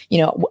decide,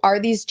 are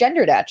these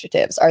gendered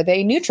adjectives? Are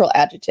they neutral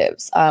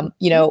adjectives?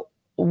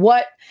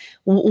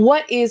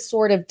 What is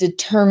sort of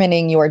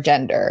determining your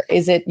gender?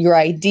 Is it your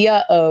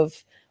idea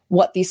of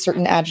what these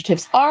certain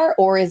adjectives are,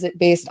 or is it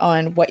based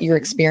on what your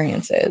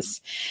experience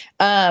is?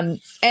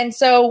 And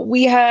so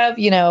we have,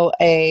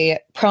 a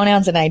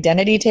pronouns and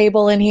identity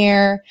table in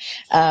here.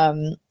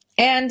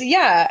 And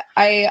yeah,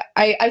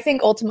 I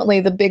think ultimately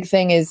the big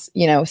thing is,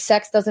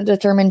 sex doesn't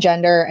determine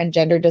gender, and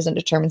gender doesn't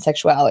determine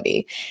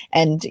sexuality.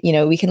 And,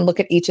 we can look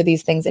at each of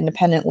these things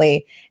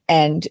independently,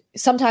 and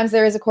sometimes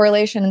there is a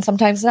correlation and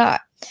sometimes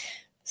not.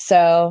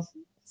 So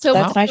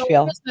that's my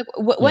spiel.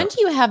 When do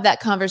you have that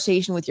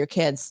conversation with your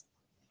kids?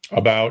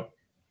 About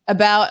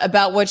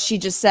what she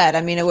just said?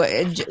 I mean,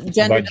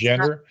 gender. About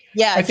gender?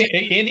 Yeah. I think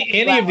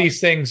any of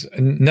these things,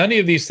 none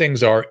of these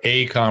things are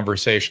a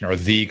conversation or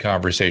the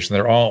conversation.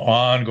 They're all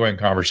ongoing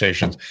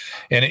conversations.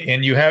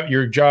 And you have,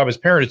 your job as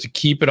parent is to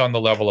keep it on the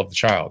level of the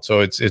child.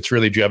 So it's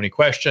really, do you have any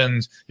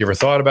questions? You ever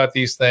thought about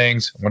these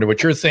things? I wonder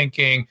what you're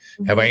thinking.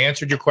 Mm-hmm. Have I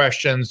answered your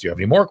questions? Do you have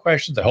any more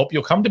questions? I hope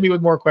you'll come to me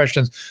with more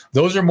questions.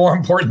 Those are more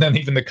important than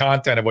even the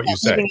content of what you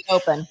say.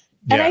 Open.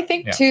 And I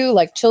think too,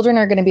 like, children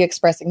are going to be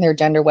expressing their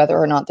gender whether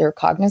or not they're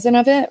cognizant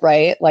of it,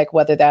 right? Like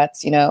whether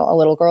that's, a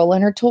little girl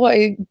in her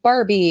toy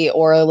Barbie,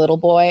 or a little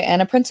boy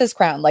and a princess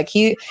crown. Like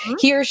he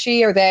or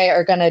she or they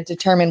are going to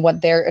determine what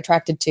they're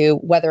attracted to,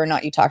 whether or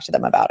not you talk to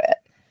them about it.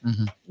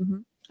 Mm-hmm. Mm-hmm.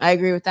 I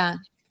agree with that.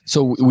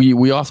 So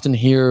we often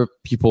hear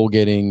people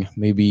getting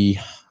maybe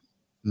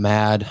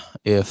mad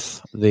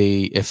if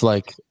you get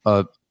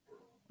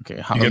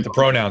the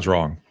pronouns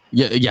wrong.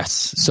 Yeah.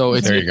 Yes. So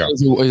there you go.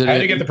 How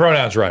to get the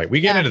pronouns right?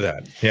 We get into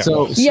that. Yeah.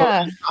 So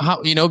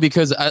how,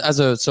 because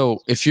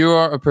if you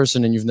are a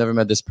person and you've never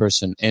met this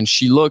person, and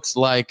she looks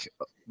like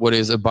what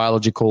is a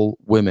biological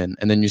woman,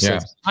 and then you say,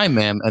 "Hi,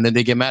 ma'am," and then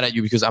they get mad at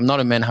you because I'm not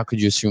a man. How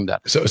could you assume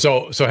that?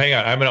 So hang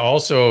on. I'm going to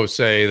also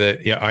say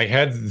that I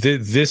had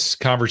this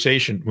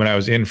conversation when I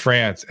was in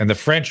France, and the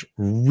French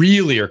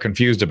really are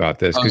confused about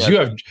this because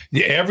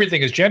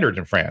everything is gendered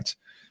in France,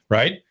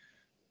 right?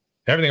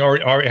 Everything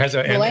already has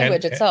a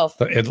language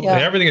itself.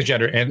 Everything is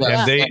gender,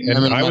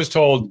 I was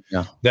told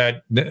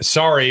that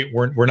sorry,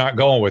 we're not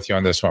going with you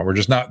on this one. We're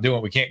just not doing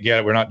it. We can't get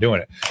it. We're not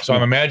doing it. So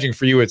I'm imagining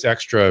for you, it's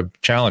extra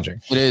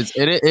challenging. It is.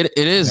 It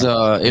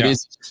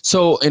is.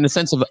 So in the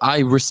sense of, I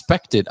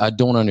respect it. I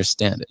don't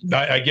understand it.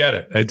 I get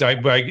it.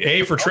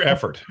 A for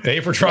effort. A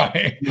for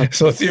trying.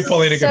 So let's see if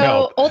Paulina can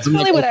help.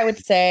 Ultimately, what I would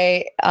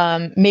say,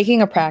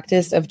 making a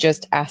practice of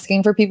just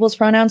asking for people's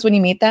pronouns when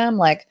you meet them,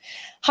 like,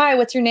 "Hi,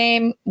 what's your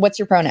name? What's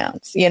your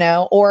pronouns?"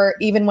 Or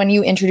even when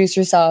you introduce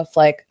yourself,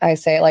 like I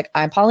say, like,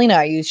 "I'm Paulina.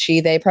 I use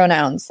she, they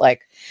pronouns."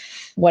 Like,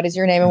 what is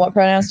your name and what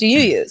pronouns do you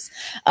use?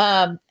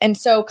 And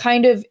so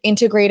kind of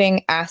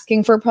integrating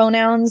asking for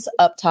pronouns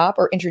up top,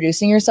 or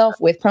introducing yourself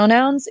with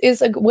pronouns,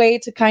 is a way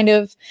to kind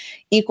of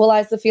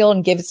equalize the field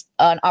and gives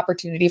an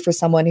opportunity for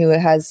someone who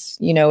has,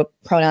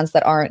 pronouns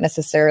that aren't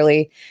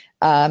necessarily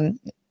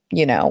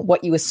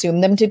what you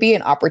assume them to be,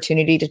 an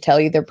opportunity to tell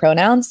you their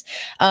pronouns.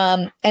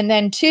 And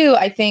then two,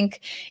 I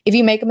think if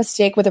you make a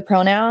mistake with a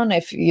pronoun,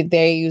 if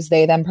they use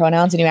they, them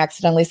pronouns and you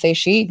accidentally say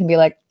she, you can be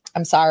like,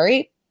 "I'm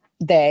sorry,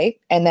 they,"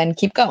 and then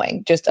keep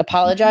going. Just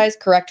apologize,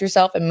 correct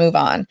yourself, and move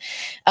on.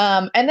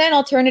 And then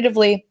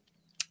alternatively,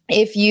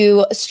 if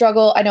you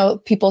struggle, I know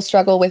people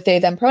struggle with they,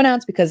 them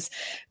pronouns because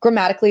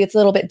grammatically it's a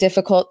little bit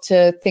difficult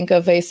to think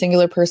of a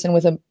singular person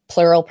with a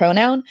plural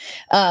pronoun.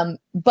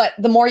 But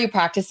the more you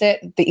practice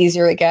it, the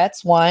easier it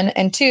gets, one.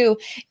 And two,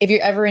 if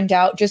you're ever in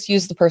doubt, just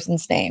use the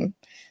person's name.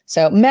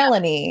 So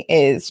Melanie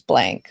is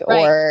blank,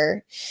 right.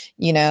 Or,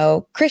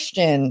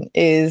 Christian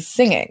is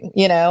singing,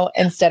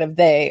 instead of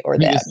they or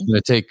them. It's going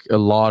to take a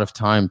lot of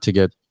time to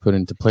get put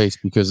into place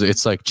because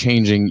it's like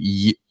changing.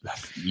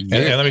 And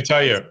let me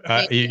tell you,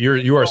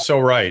 you are so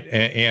right.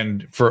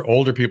 And for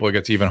older people, it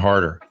gets even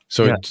harder.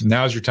 So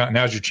now's your time.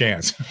 Now's your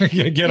chance.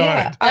 Get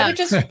on it. I would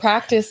just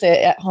practice it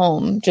at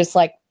home. Just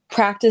like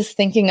practice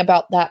thinking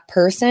about that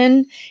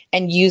person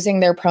and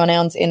using their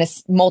pronouns in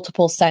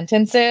multiple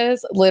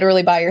sentences,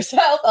 literally by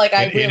yourself. Like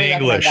in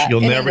English, you'll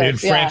never. In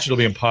French, it'll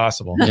be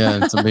impossible. Yeah,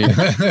 it's amazing.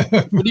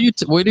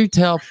 What do you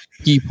tell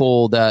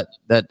people that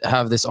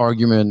have this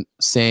argument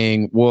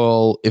saying,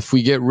 "Well, if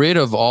we get rid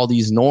of all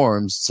these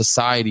norms,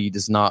 society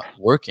does not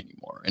work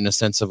anymore"? in a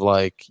sense of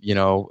like,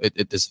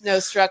 there's no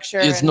structure.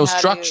 It's no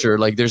structure.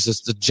 Like there's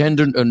this the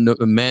gender,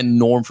 a man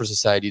norm for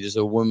society. There's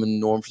a woman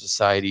norm for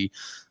society.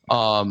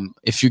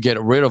 If you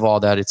get rid of all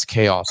that, it's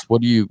chaos.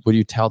 What do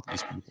you tell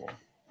these people?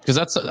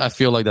 Because I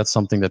feel like that's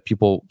something that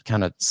people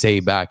kind of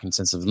say back in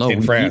sense of no.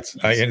 In France,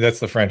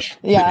 that's the French.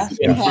 Yeah.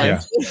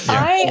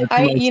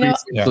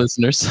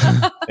 Listeners.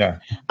 Yeah.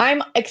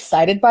 I'm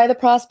excited by the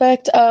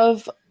prospect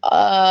of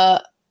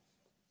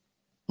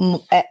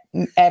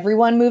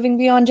everyone moving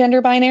beyond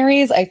gender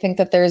binaries. I think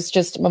that there's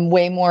just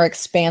way more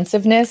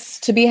expansiveness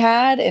to be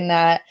had in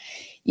that,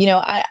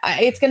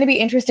 it's going to be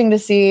interesting to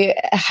see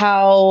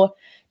how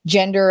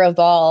gender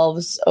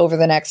evolves over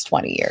the next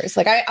 20 years.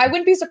 Like I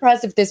wouldn't be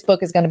surprised if this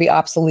book is going to be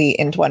obsolete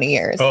in 20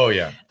 years. Oh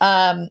yeah.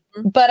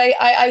 But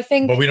I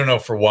think, but we don't know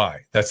for why.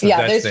 There's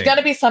got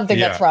to be something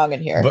that's wrong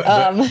in here.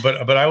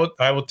 But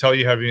I will tell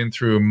you, having been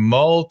through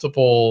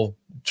multiple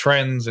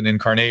trends and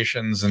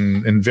incarnations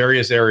and in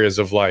various areas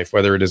of life,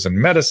 whether it is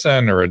in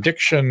medicine or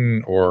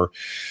addiction or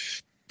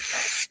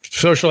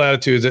social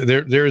attitudes,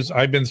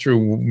 I've been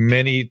through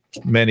many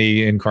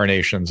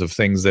incarnations of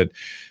things that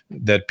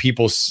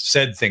people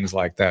said things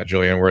like that,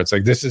 Julian, where it's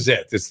like, this is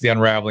it. It's the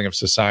unraveling of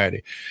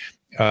society.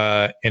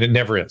 And it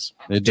never is.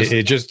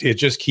 It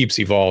just keeps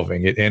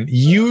evolving. And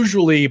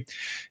usually,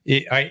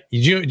 do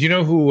you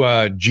know who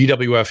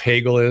GWF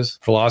Hegel is?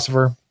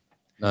 Philosopher?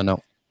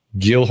 No.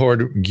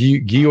 Georg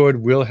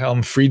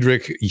Wilhelm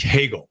Friedrich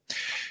Hegel.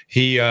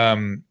 He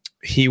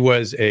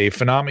was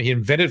he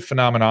invented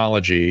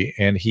phenomenology,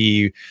 and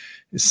he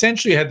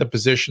essentially had the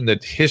position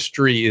that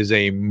history is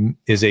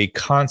a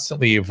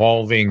constantly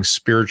evolving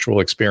spiritual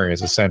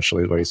experience,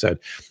 essentially is what he said.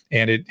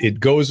 And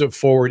it goes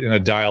forward in a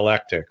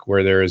dialectic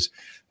where there's,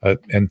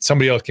 and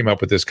somebody else came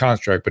up with this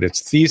construct, but it's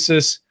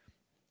thesis,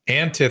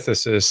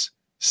 antithesis,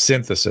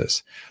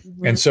 synthesis.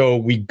 Mm-hmm. And so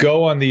we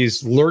go on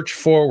these lurch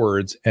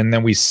forwards and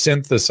then we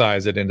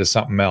synthesize it into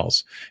something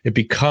else. It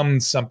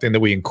becomes something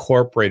that we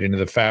incorporate into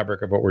the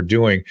fabric of what we're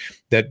doing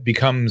that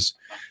becomes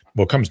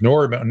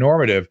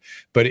normative,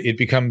 but it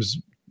becomes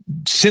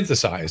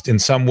synthesized in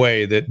some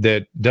way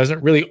that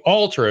doesn't really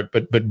alter it,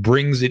 but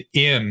brings it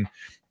in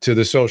to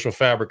the social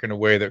fabric in a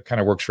way that kind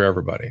of works for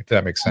everybody, if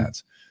that makes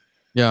sense.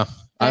 Yeah.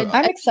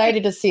 I'm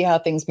excited to see how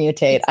things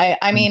mutate.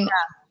 I mean,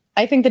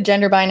 I think the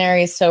gender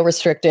binary is so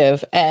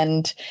restrictive,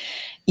 and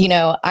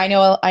I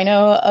know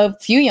a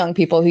few young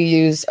people who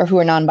use or who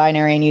are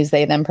non-binary and use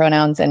they them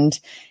pronouns, and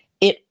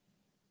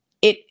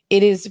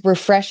it is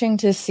refreshing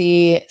to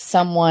see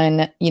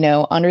someone,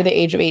 under the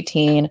age of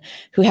 18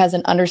 who has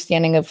an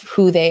understanding of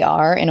who they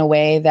are in a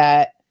way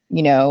that,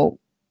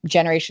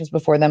 generations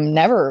before them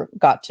never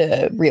got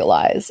to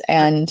realize.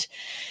 And,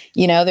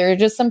 there are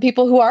just some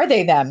people who are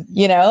they them,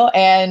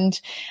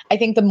 and I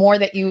think the more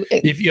that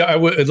I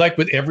would like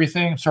with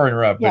everything, sorry to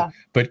interrupt,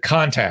 but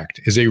contact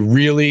is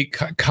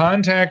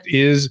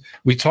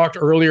we talked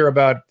earlier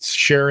about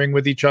sharing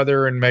with each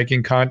other and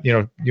making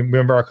you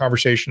remember our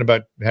conversation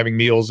about having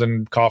meals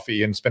and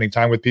coffee and spending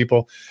time with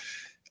people.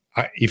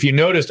 If you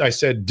noticed, I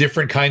said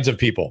different kinds of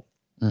people.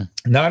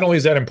 Not only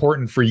is that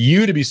important for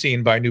you to be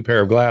seen by a new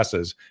pair of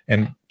glasses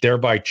and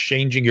thereby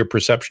changing your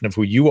perception of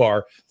who you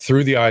are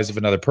through the eyes of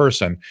another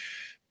person,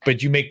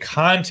 but you make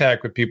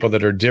contact with people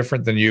that are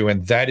different than you.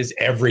 And that is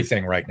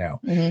everything right now.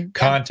 Mm-hmm.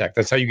 Contact.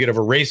 That's how you get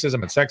over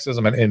racism and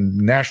sexism and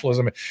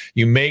nationalism.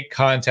 You make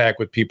contact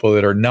with people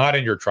that are not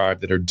in your tribe,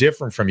 that are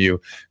different from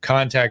you.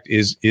 Contact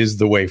is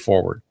the way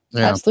forward.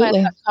 Yeah.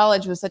 Absolutely.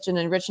 College was such an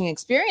enriching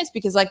experience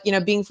because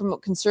being from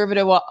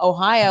conservative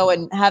Ohio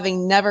and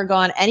having never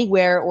gone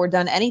anywhere or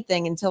done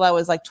anything until I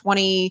was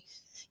 20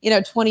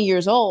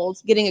 years old,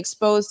 getting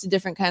exposed to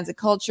different kinds of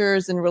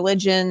cultures and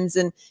religions.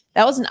 And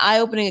that was an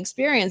eye-opening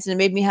experience. And it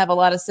made me have a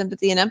lot of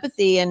sympathy and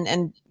empathy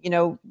and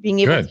being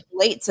able to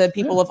relate to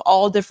people of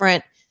all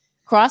different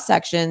cross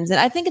sections. And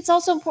I think it's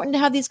also important to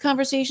have these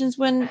conversations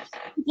when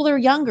people are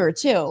younger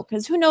too,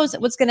 because who knows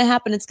what's going to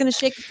happen. It's going to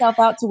shake itself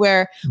out to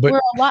where we're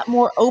a lot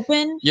more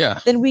open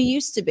than we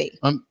used to be.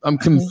 I'm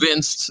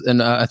convinced,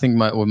 and I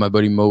think with my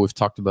buddy Mo, we've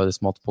talked about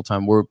this multiple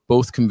times. We're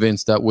both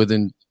convinced that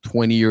within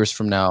 20 years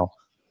from now,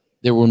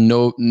 there will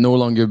no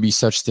longer be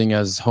such thing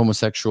as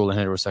homosexual and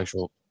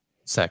heterosexual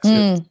sex.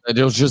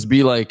 It'll just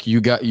be like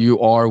you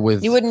are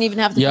with. You wouldn't even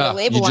have to put a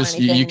label on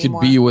anything you could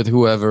anymore. be with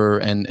whoever,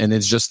 and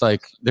it's just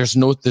like there's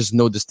no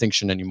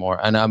distinction anymore.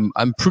 And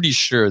I'm pretty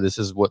sure this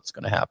is what's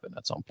going to happen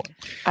at some point.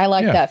 I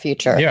like that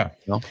future. Yeah,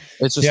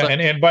 it's just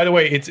and by the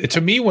way, it's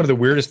to me one of the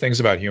weirdest things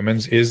about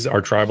humans is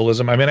our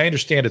tribalism. I mean, I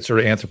understand it sort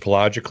of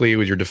anthropologically,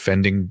 with you're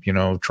defending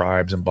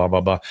tribes and blah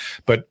blah blah,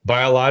 but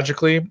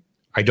biologically,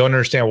 I don't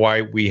understand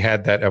why we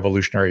had that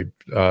evolutionary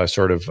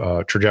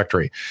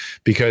trajectory,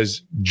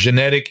 because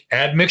genetic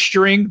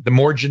admixturing, the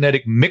more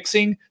genetic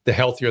mixing, the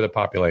healthier the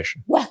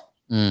population.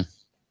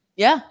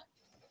 Yeah.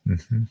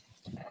 Mm-hmm.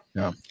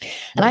 Yeah.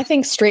 And I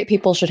think straight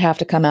people should have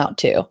to come out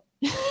too.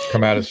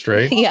 Come out as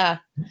straight. Yeah.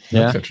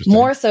 Yeah.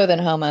 More so than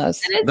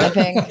homos. I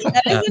think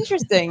that is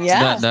interesting.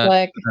 Yeah.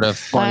 Like,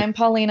 I'm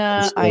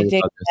Paulina. I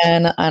date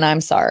men, and I'm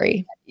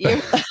sorry.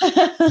 I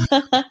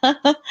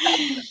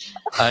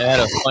had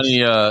a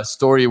funny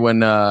story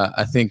when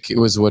I think it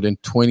was in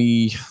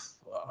 20.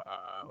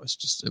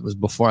 It was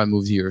before I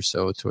moved here,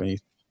 so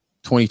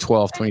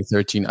 2012,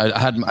 2013.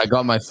 I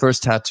got my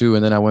first tattoo,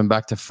 and then I went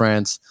back to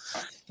France.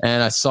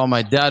 And I saw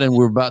my dad, and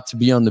we're about to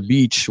be on the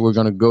beach. We're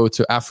going to go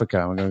to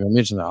Africa. We're going to go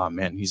meet him. Oh,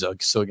 man, he's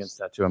so against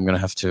tattoo. I'm going to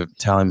have to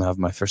tell him I have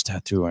my first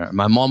tattoo.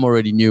 My mom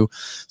already knew.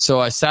 So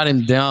I sat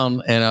him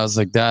down, and I was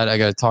like, Dad, I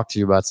got to talk to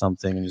you about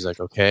something. And he's like,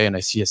 okay. And I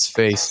see his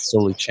face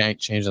slowly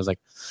change. I was like,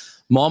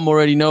 Mom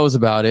already knows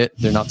about it.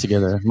 They're not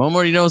together. Mom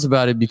already knows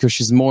about it because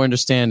she's more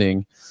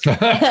understanding.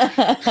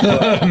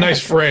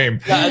 Nice frame.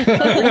 He's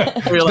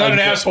not an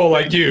asshole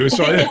like you.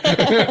 So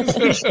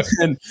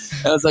and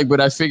I was like,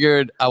 but I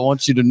figured I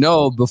want you to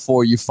know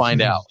before you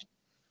find out.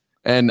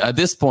 And at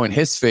this point,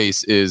 his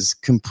face is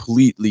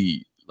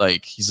completely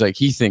like,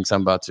 he thinks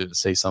I'm about to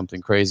say something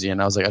crazy.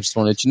 And I was like, I just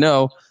want to let you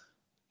know,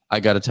 I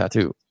got a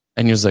tattoo.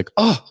 And he was like,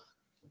 oh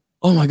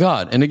my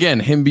God. And again,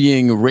 him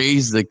being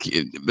raised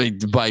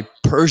by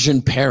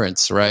Persian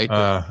parents, right?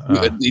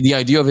 The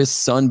idea of his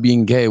son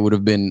being gay would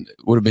have been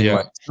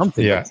like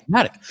something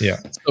traumatic. Yeah.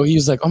 So he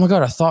was like, oh my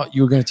God, I thought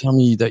you were going to tell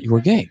me that you were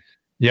gay.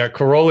 Yeah.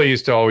 Corolla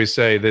used to always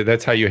say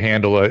that's how you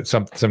handle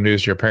some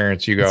news to your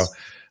parents. You go,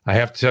 I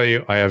have to tell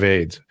you, I have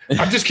AIDS.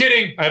 I'm just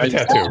kidding. I have a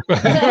tattoo.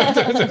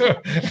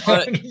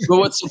 but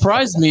what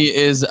surprised me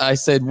is I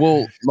said,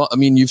 well, I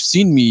mean, you've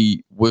seen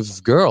me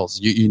with girls.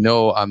 You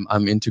know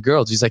I'm into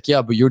girls. He's like,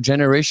 yeah, but your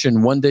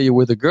generation, one day you're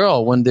with a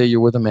girl, one day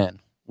you're with a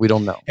man. We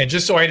don't know. And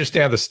just so I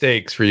understand the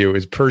stakes for you,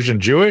 is Persian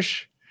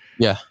Jewish?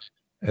 Yeah.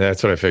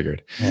 That's what I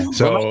figured. Yeah.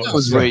 So my dad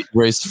was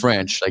raised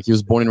French. Like he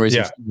was born and raised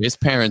in his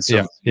parents.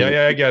 I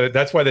get it.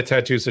 That's why the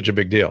tattoo is such a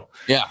big deal.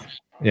 Yeah.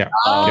 Yeah.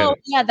 Oh,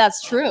 yeah,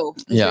 that's true.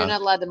 Yeah. You're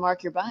not allowed to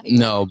mark your body.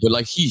 No, but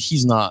like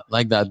he's not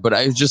like that. But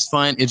I just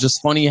find it's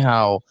just funny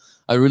how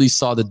I really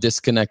saw the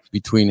disconnect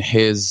between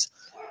his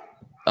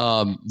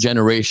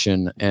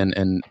generation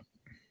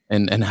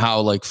and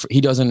how like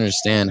he doesn't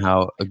understand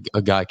how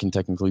a guy can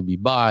technically be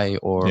bi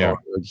or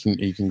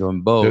you can go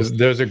in both.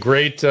 There's a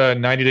great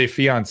 90 Day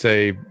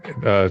Fiance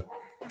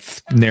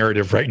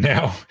narrative right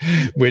now,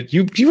 which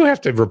you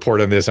have to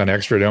report on this on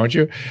Extra, don't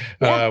you?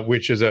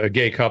 Which is a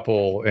gay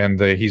couple, and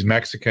he's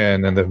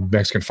Mexican, and the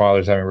Mexican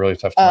father's having a really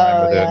tough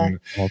time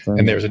with it,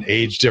 and there's an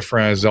age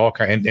difference, all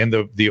kind, and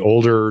the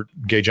older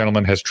gay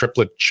gentleman has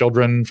triplet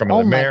children from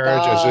a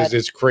marriage.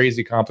 It's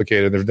crazy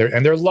complicated.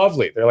 They're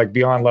lovely. They're like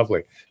beyond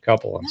lovely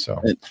couple, and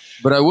so.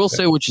 But I will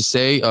say what you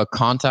say.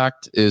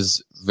 Contact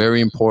is very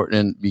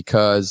important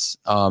because.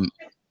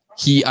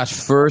 He at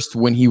first,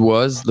 when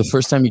the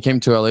first time he came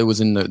to LA was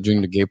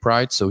during the gay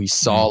pride. So he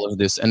saw all of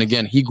this. And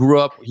again, he grew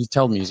up, he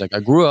told me, he's like,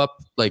 I grew up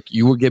like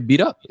you would get beat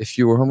up if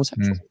you were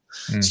homosexual.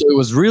 So it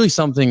was really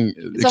something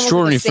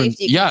extraordinary for him.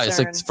 Yeah, it's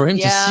like for him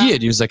to see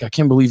it. He was like, I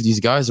can't believe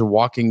these guys are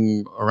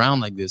walking around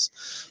like this.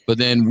 But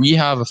then we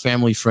have a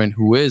family friend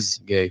who is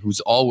gay, who's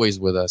always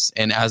with us.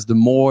 And as the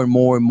more and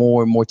more and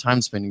more and more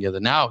time spent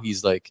together, now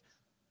he's like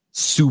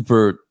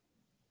super.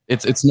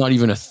 It's not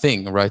even a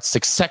thing, right?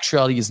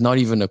 Sexuality is not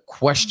even a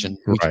question.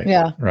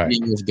 Right.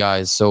 With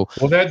guys, so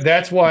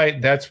that's why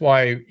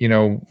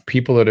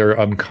people that are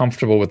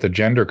uncomfortable with the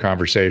gender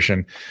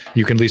conversation,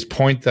 you can at least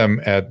point them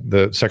at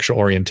the sexual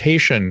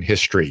orientation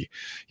history.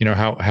 You know,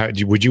 how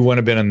would you want to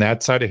have been on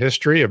that side of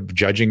history of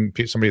judging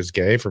somebody that's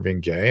gay for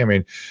being gay? I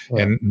mean,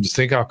 and just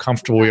think how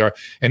comfortable we are.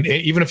 And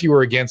even if you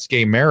were against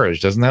gay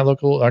marriage, doesn't that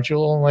look a little? Aren't you a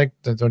little like?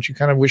 Don't you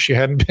kind of wish you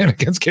hadn't been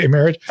against gay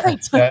marriage?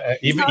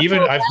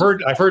 Even I've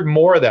heard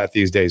more of that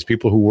these days,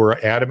 people who were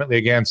adamantly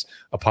against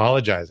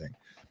apologizing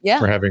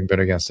for having been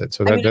against it.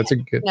 So that's a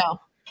good. No,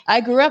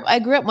 I grew up.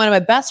 One of my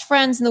best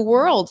friends in the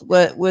world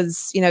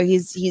was he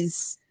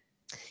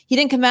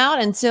didn't come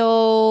out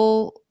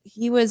until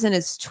he was in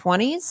his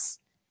 20s,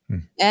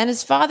 and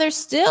his father's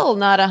still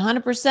not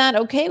 100%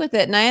 okay with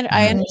it. And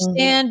I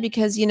understand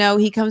because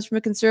he comes from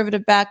a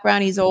conservative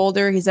background. He's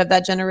older. He's of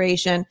that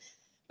generation.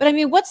 But I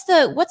mean, what's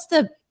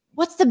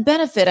the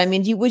benefit? I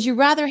mean, would you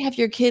rather have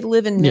your kid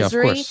live in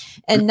misery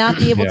and not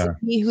be able to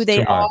be who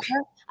they are?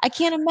 I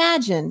can't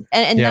imagine.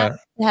 And not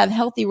have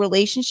healthy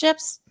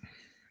relationships.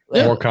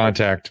 More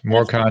contact,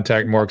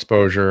 more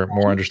exposure,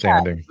 more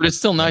understanding. But it's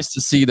still nice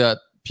to see that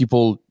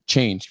people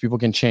change. People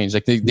can change.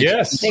 Like they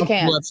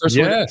can.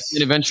 And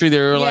eventually they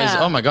realize,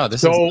 oh my God,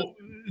 this is.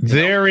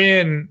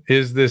 Therein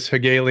is this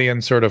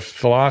Hegelian sort of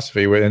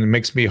philosophy, and it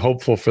makes me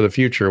hopeful for the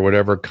future,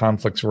 whatever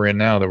conflicts we're in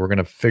now, that we're going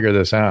to figure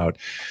this out.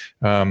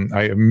 A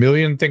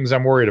million things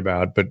I'm worried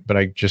about, but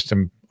I just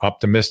am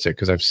optimistic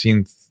because I've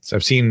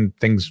seen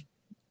things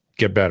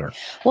get better.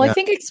 Well, I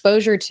think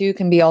exposure too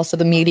can be also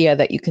the media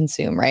that you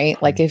consume,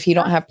 right? Like if you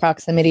don't have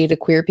proximity to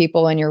queer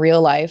people in your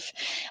real life,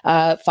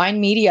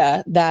 find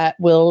media that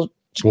will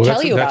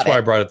tell you about it. That's why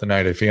I brought up the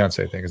 90 Day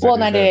Fiance thing.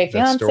 90 Day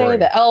Fiance,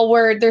 the L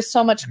Word. There's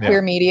so much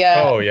queer media.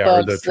 Books,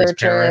 or the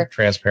transparent.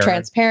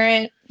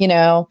 Transparent. you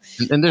know.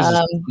 And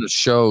there's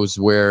shows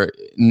where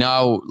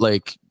now,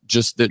 like,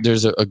 just that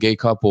there's a gay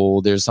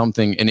couple, there's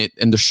something in it,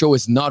 and the show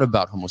is not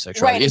about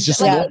homosexuality. Right. It's just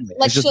like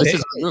it's just this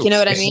is you know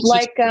what I mean?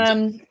 Like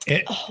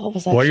what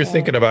was that while you're show?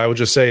 thinking about it, I would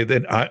just say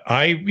that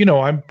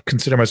I'm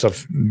consider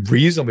myself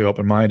reasonably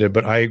open-minded,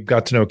 but I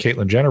got to know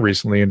Caitlyn Jenner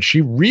recently, and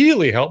she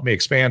really helped me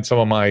expand some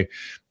of my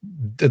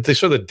the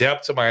sort of the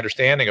depths of my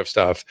understanding of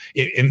stuff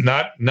in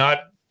not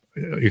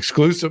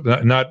exclusive,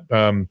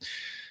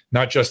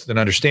 not just an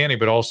understanding,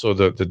 but also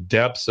the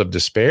depths of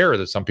despair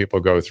that some people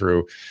go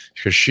through,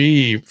 because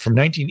she, from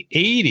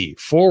 1980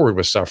 forward,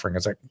 was suffering.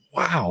 It's like,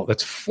 wow,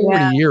 that's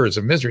 40 years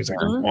of misery. It's like,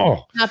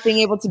 oh, not being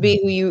able to be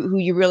who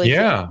you really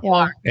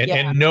are.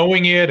 And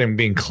knowing it and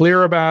being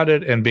clear about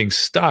it and being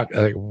stuck.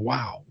 Like,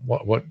 wow,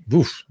 what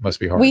must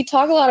be hard. We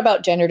talk a lot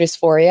about gender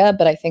dysphoria,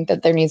 but I think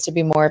that there needs to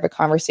be more of a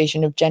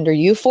conversation of gender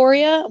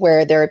euphoria,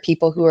 where there are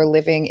people who are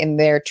living in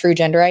their true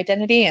gender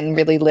identity and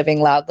really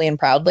living loudly and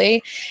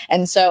proudly.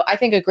 And so I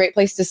think a great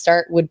place to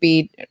start would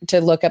be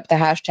to look up the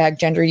hashtag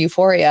gender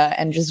euphoria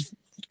and just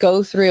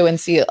go through and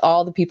see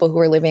all the people who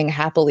are living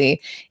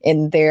happily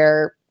in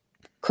their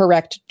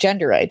correct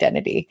gender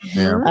identity.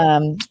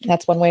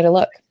 That's one way to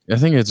look. I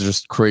think it's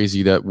just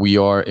crazy that we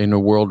are in a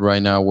world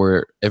right now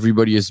where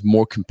everybody is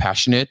more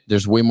compassionate.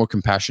 There's way more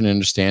compassion and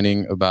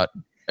understanding about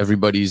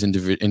everybody's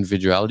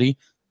individuality,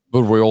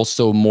 but we're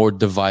also more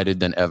divided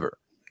than ever.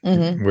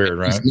 Weird,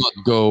 right? It's not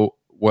go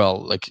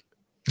well, like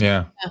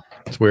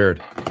it's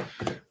weird.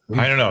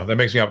 I don't know. That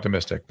makes me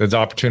optimistic. There's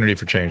opportunity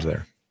for change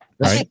there.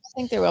 Right? I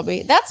think there will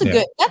be. That's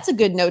a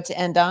good note to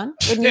end on.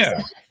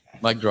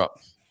 Mic drop.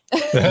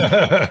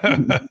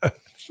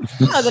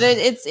 No,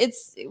 that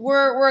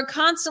we're a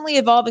constantly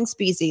evolving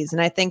species,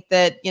 and I think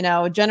that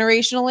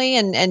generationally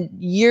and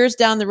years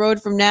down the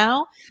road from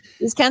now,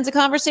 these kinds of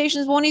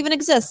conversations won't even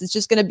exist. It's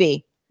just going to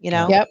be,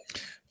 Yep.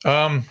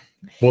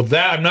 Well,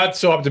 that I'm not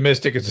so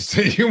optimistic. It's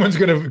humans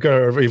going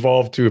to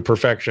evolve to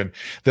perfection.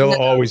 There'll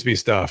always be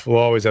stuff. We'll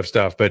always have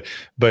stuff, but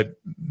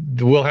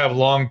we'll have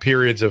long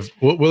periods of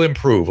we'll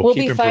improve. We'll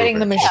be fighting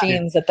the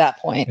machines at that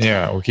point.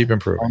 Yeah, we'll keep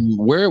improving.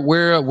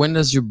 When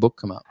does your book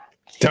come out?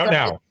 It's out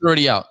now. It's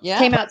already out. Yeah.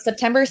 Came out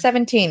September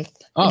 17th. It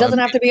doesn't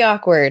have to be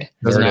awkward.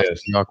 Doesn't have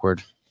to be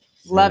awkward.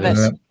 Love it.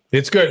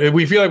 It's good.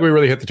 We feel like we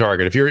really hit the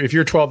target. If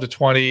you're 12 to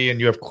 20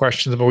 and you have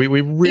questions, but we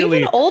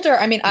really even older.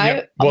 I mean,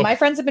 my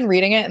friends have been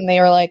reading it and they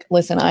are like,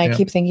 "Listen, I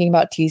keep thinking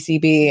about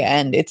TCB,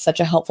 and it's such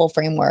a helpful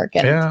framework."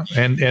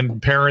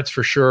 And parents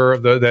for sure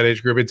of that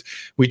age group.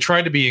 We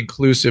try to be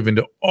inclusive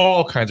into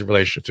all kinds of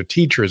relationships with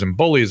teachers and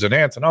bullies and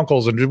aunts and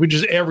uncles and we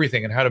just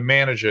everything and how to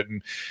manage it.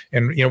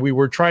 And we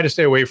were trying to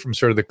stay away from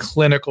sort of the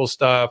clinical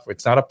stuff.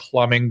 It's not a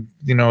plumbing,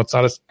 it's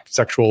not a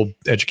sexual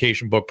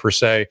education book per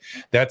se.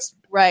 That's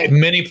right. In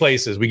many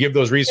places, we give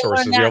those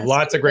resources. We have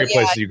lots of great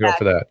places you go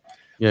for that.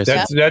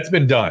 Yes. That's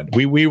been done.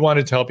 We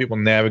wanted to help people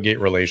navigate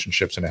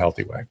relationships in a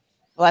healthy way.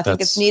 Well, I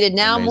think it's needed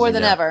now more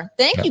than ever.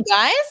 Thank you,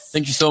 guys.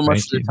 Thank you so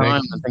much for your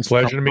time.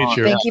 Pleasure to meet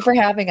you. Thank you for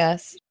having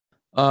us.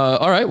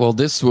 All right. Well,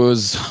 this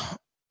was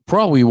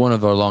probably one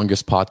of our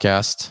longest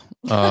podcasts,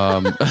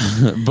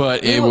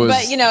 but it was.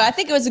 But I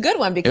think it was a good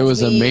one because it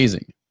was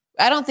amazing.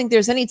 I don't think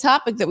there's any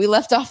topic that we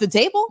left off the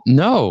table.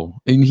 No,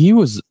 and he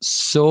was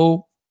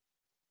so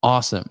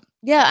awesome.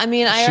 Yeah, I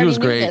mean, I already knew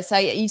great.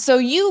 this. So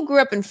you grew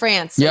up in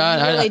France.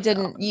 So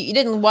you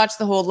didn't watch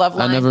the whole Love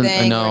Line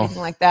thing or anything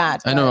like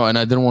that. I know, and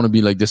I didn't want to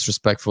be like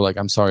disrespectful. Like,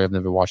 I'm sorry, I've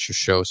never watched your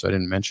show, so I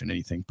didn't mention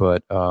anything.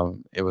 But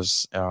it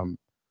was.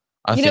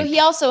 He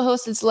also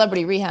hosted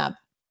Celebrity Rehab.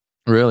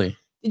 Really?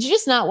 Did you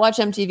just not watch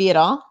MTV at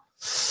all?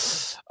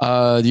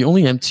 The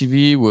only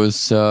MTV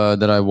was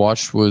that I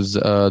watched was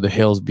The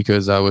Hills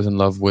because I was in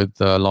love with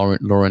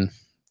Lauren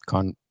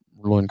Conrad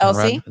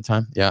at the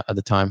time. Yeah, at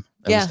the time.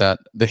 It was that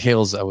The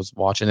Hills I was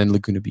watching and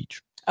Laguna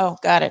Beach. Oh,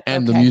 got it.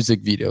 And the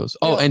music videos.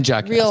 And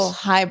Jackass. Real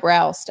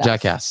highbrow stuff.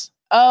 Jackass.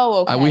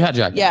 Oh, okay. We had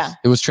Jackass. Yeah.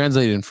 It was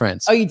translated in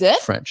French. Oh, you did?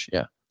 French,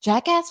 yeah.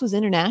 Jackass was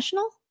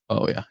international?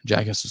 Oh, yeah.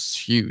 Jackass was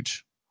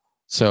huge.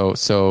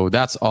 So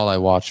that's all I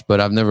watched. But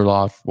I've never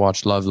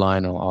watched Love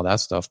Line and all that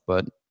stuff.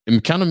 But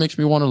it kind of makes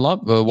me want to watch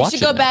it. You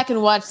should go back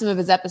and watch some of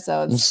his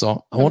episodes.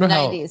 So I wonder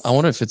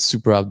if it's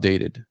super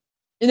outdated.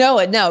 No,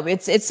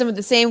 it's some of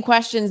the same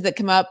questions that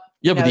come up.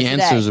 Yeah, but the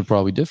answers are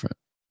probably different.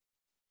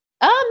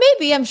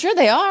 Maybe. I'm sure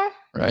they are.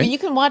 Right. I mean, you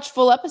can watch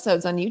full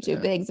episodes on YouTube. Yeah.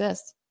 They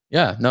exist.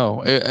 Yeah,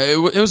 no,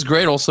 it was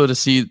great also to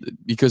see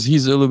because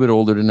he's a little bit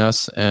older than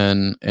us,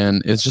 and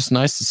it's just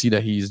nice to see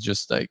that he's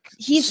just like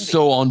he's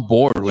so on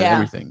board with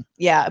everything.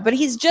 Yeah, but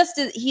he's just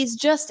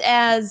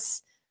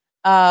as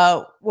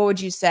what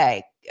would you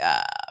say?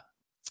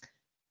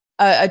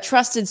 A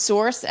trusted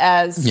source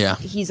as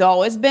he's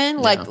always been.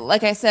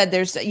 Like I said,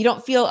 you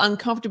don't feel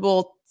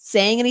uncomfortable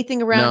saying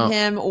anything around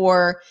him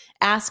or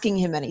asking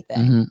him anything.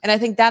 Mm-hmm. And I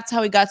think that's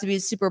how he got to be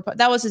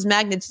that was his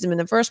magnetism in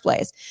the first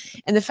place.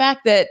 And the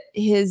fact that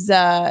he's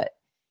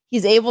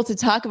able to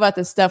talk about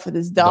this stuff with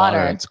his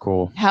daughter. It's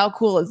cool. How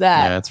cool is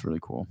that? Yeah, it's really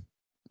cool.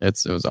 It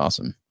was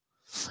awesome.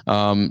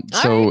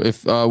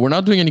 If we're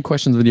not doing any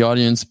questions with the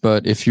audience,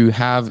 but if you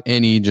have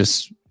any,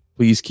 just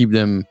please keep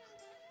them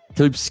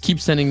keep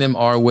sending them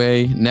our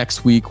way.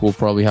 Next week, we'll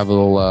probably have a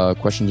little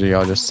questions and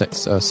just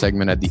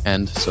segment at the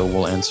end. So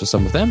we'll answer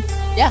some of them.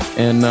 Yeah.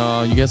 And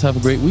you guys have a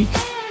great week.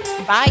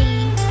 Bye.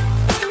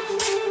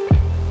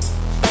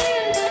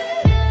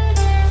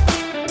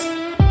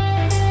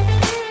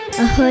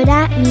 A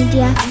Huda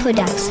Media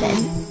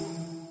Production.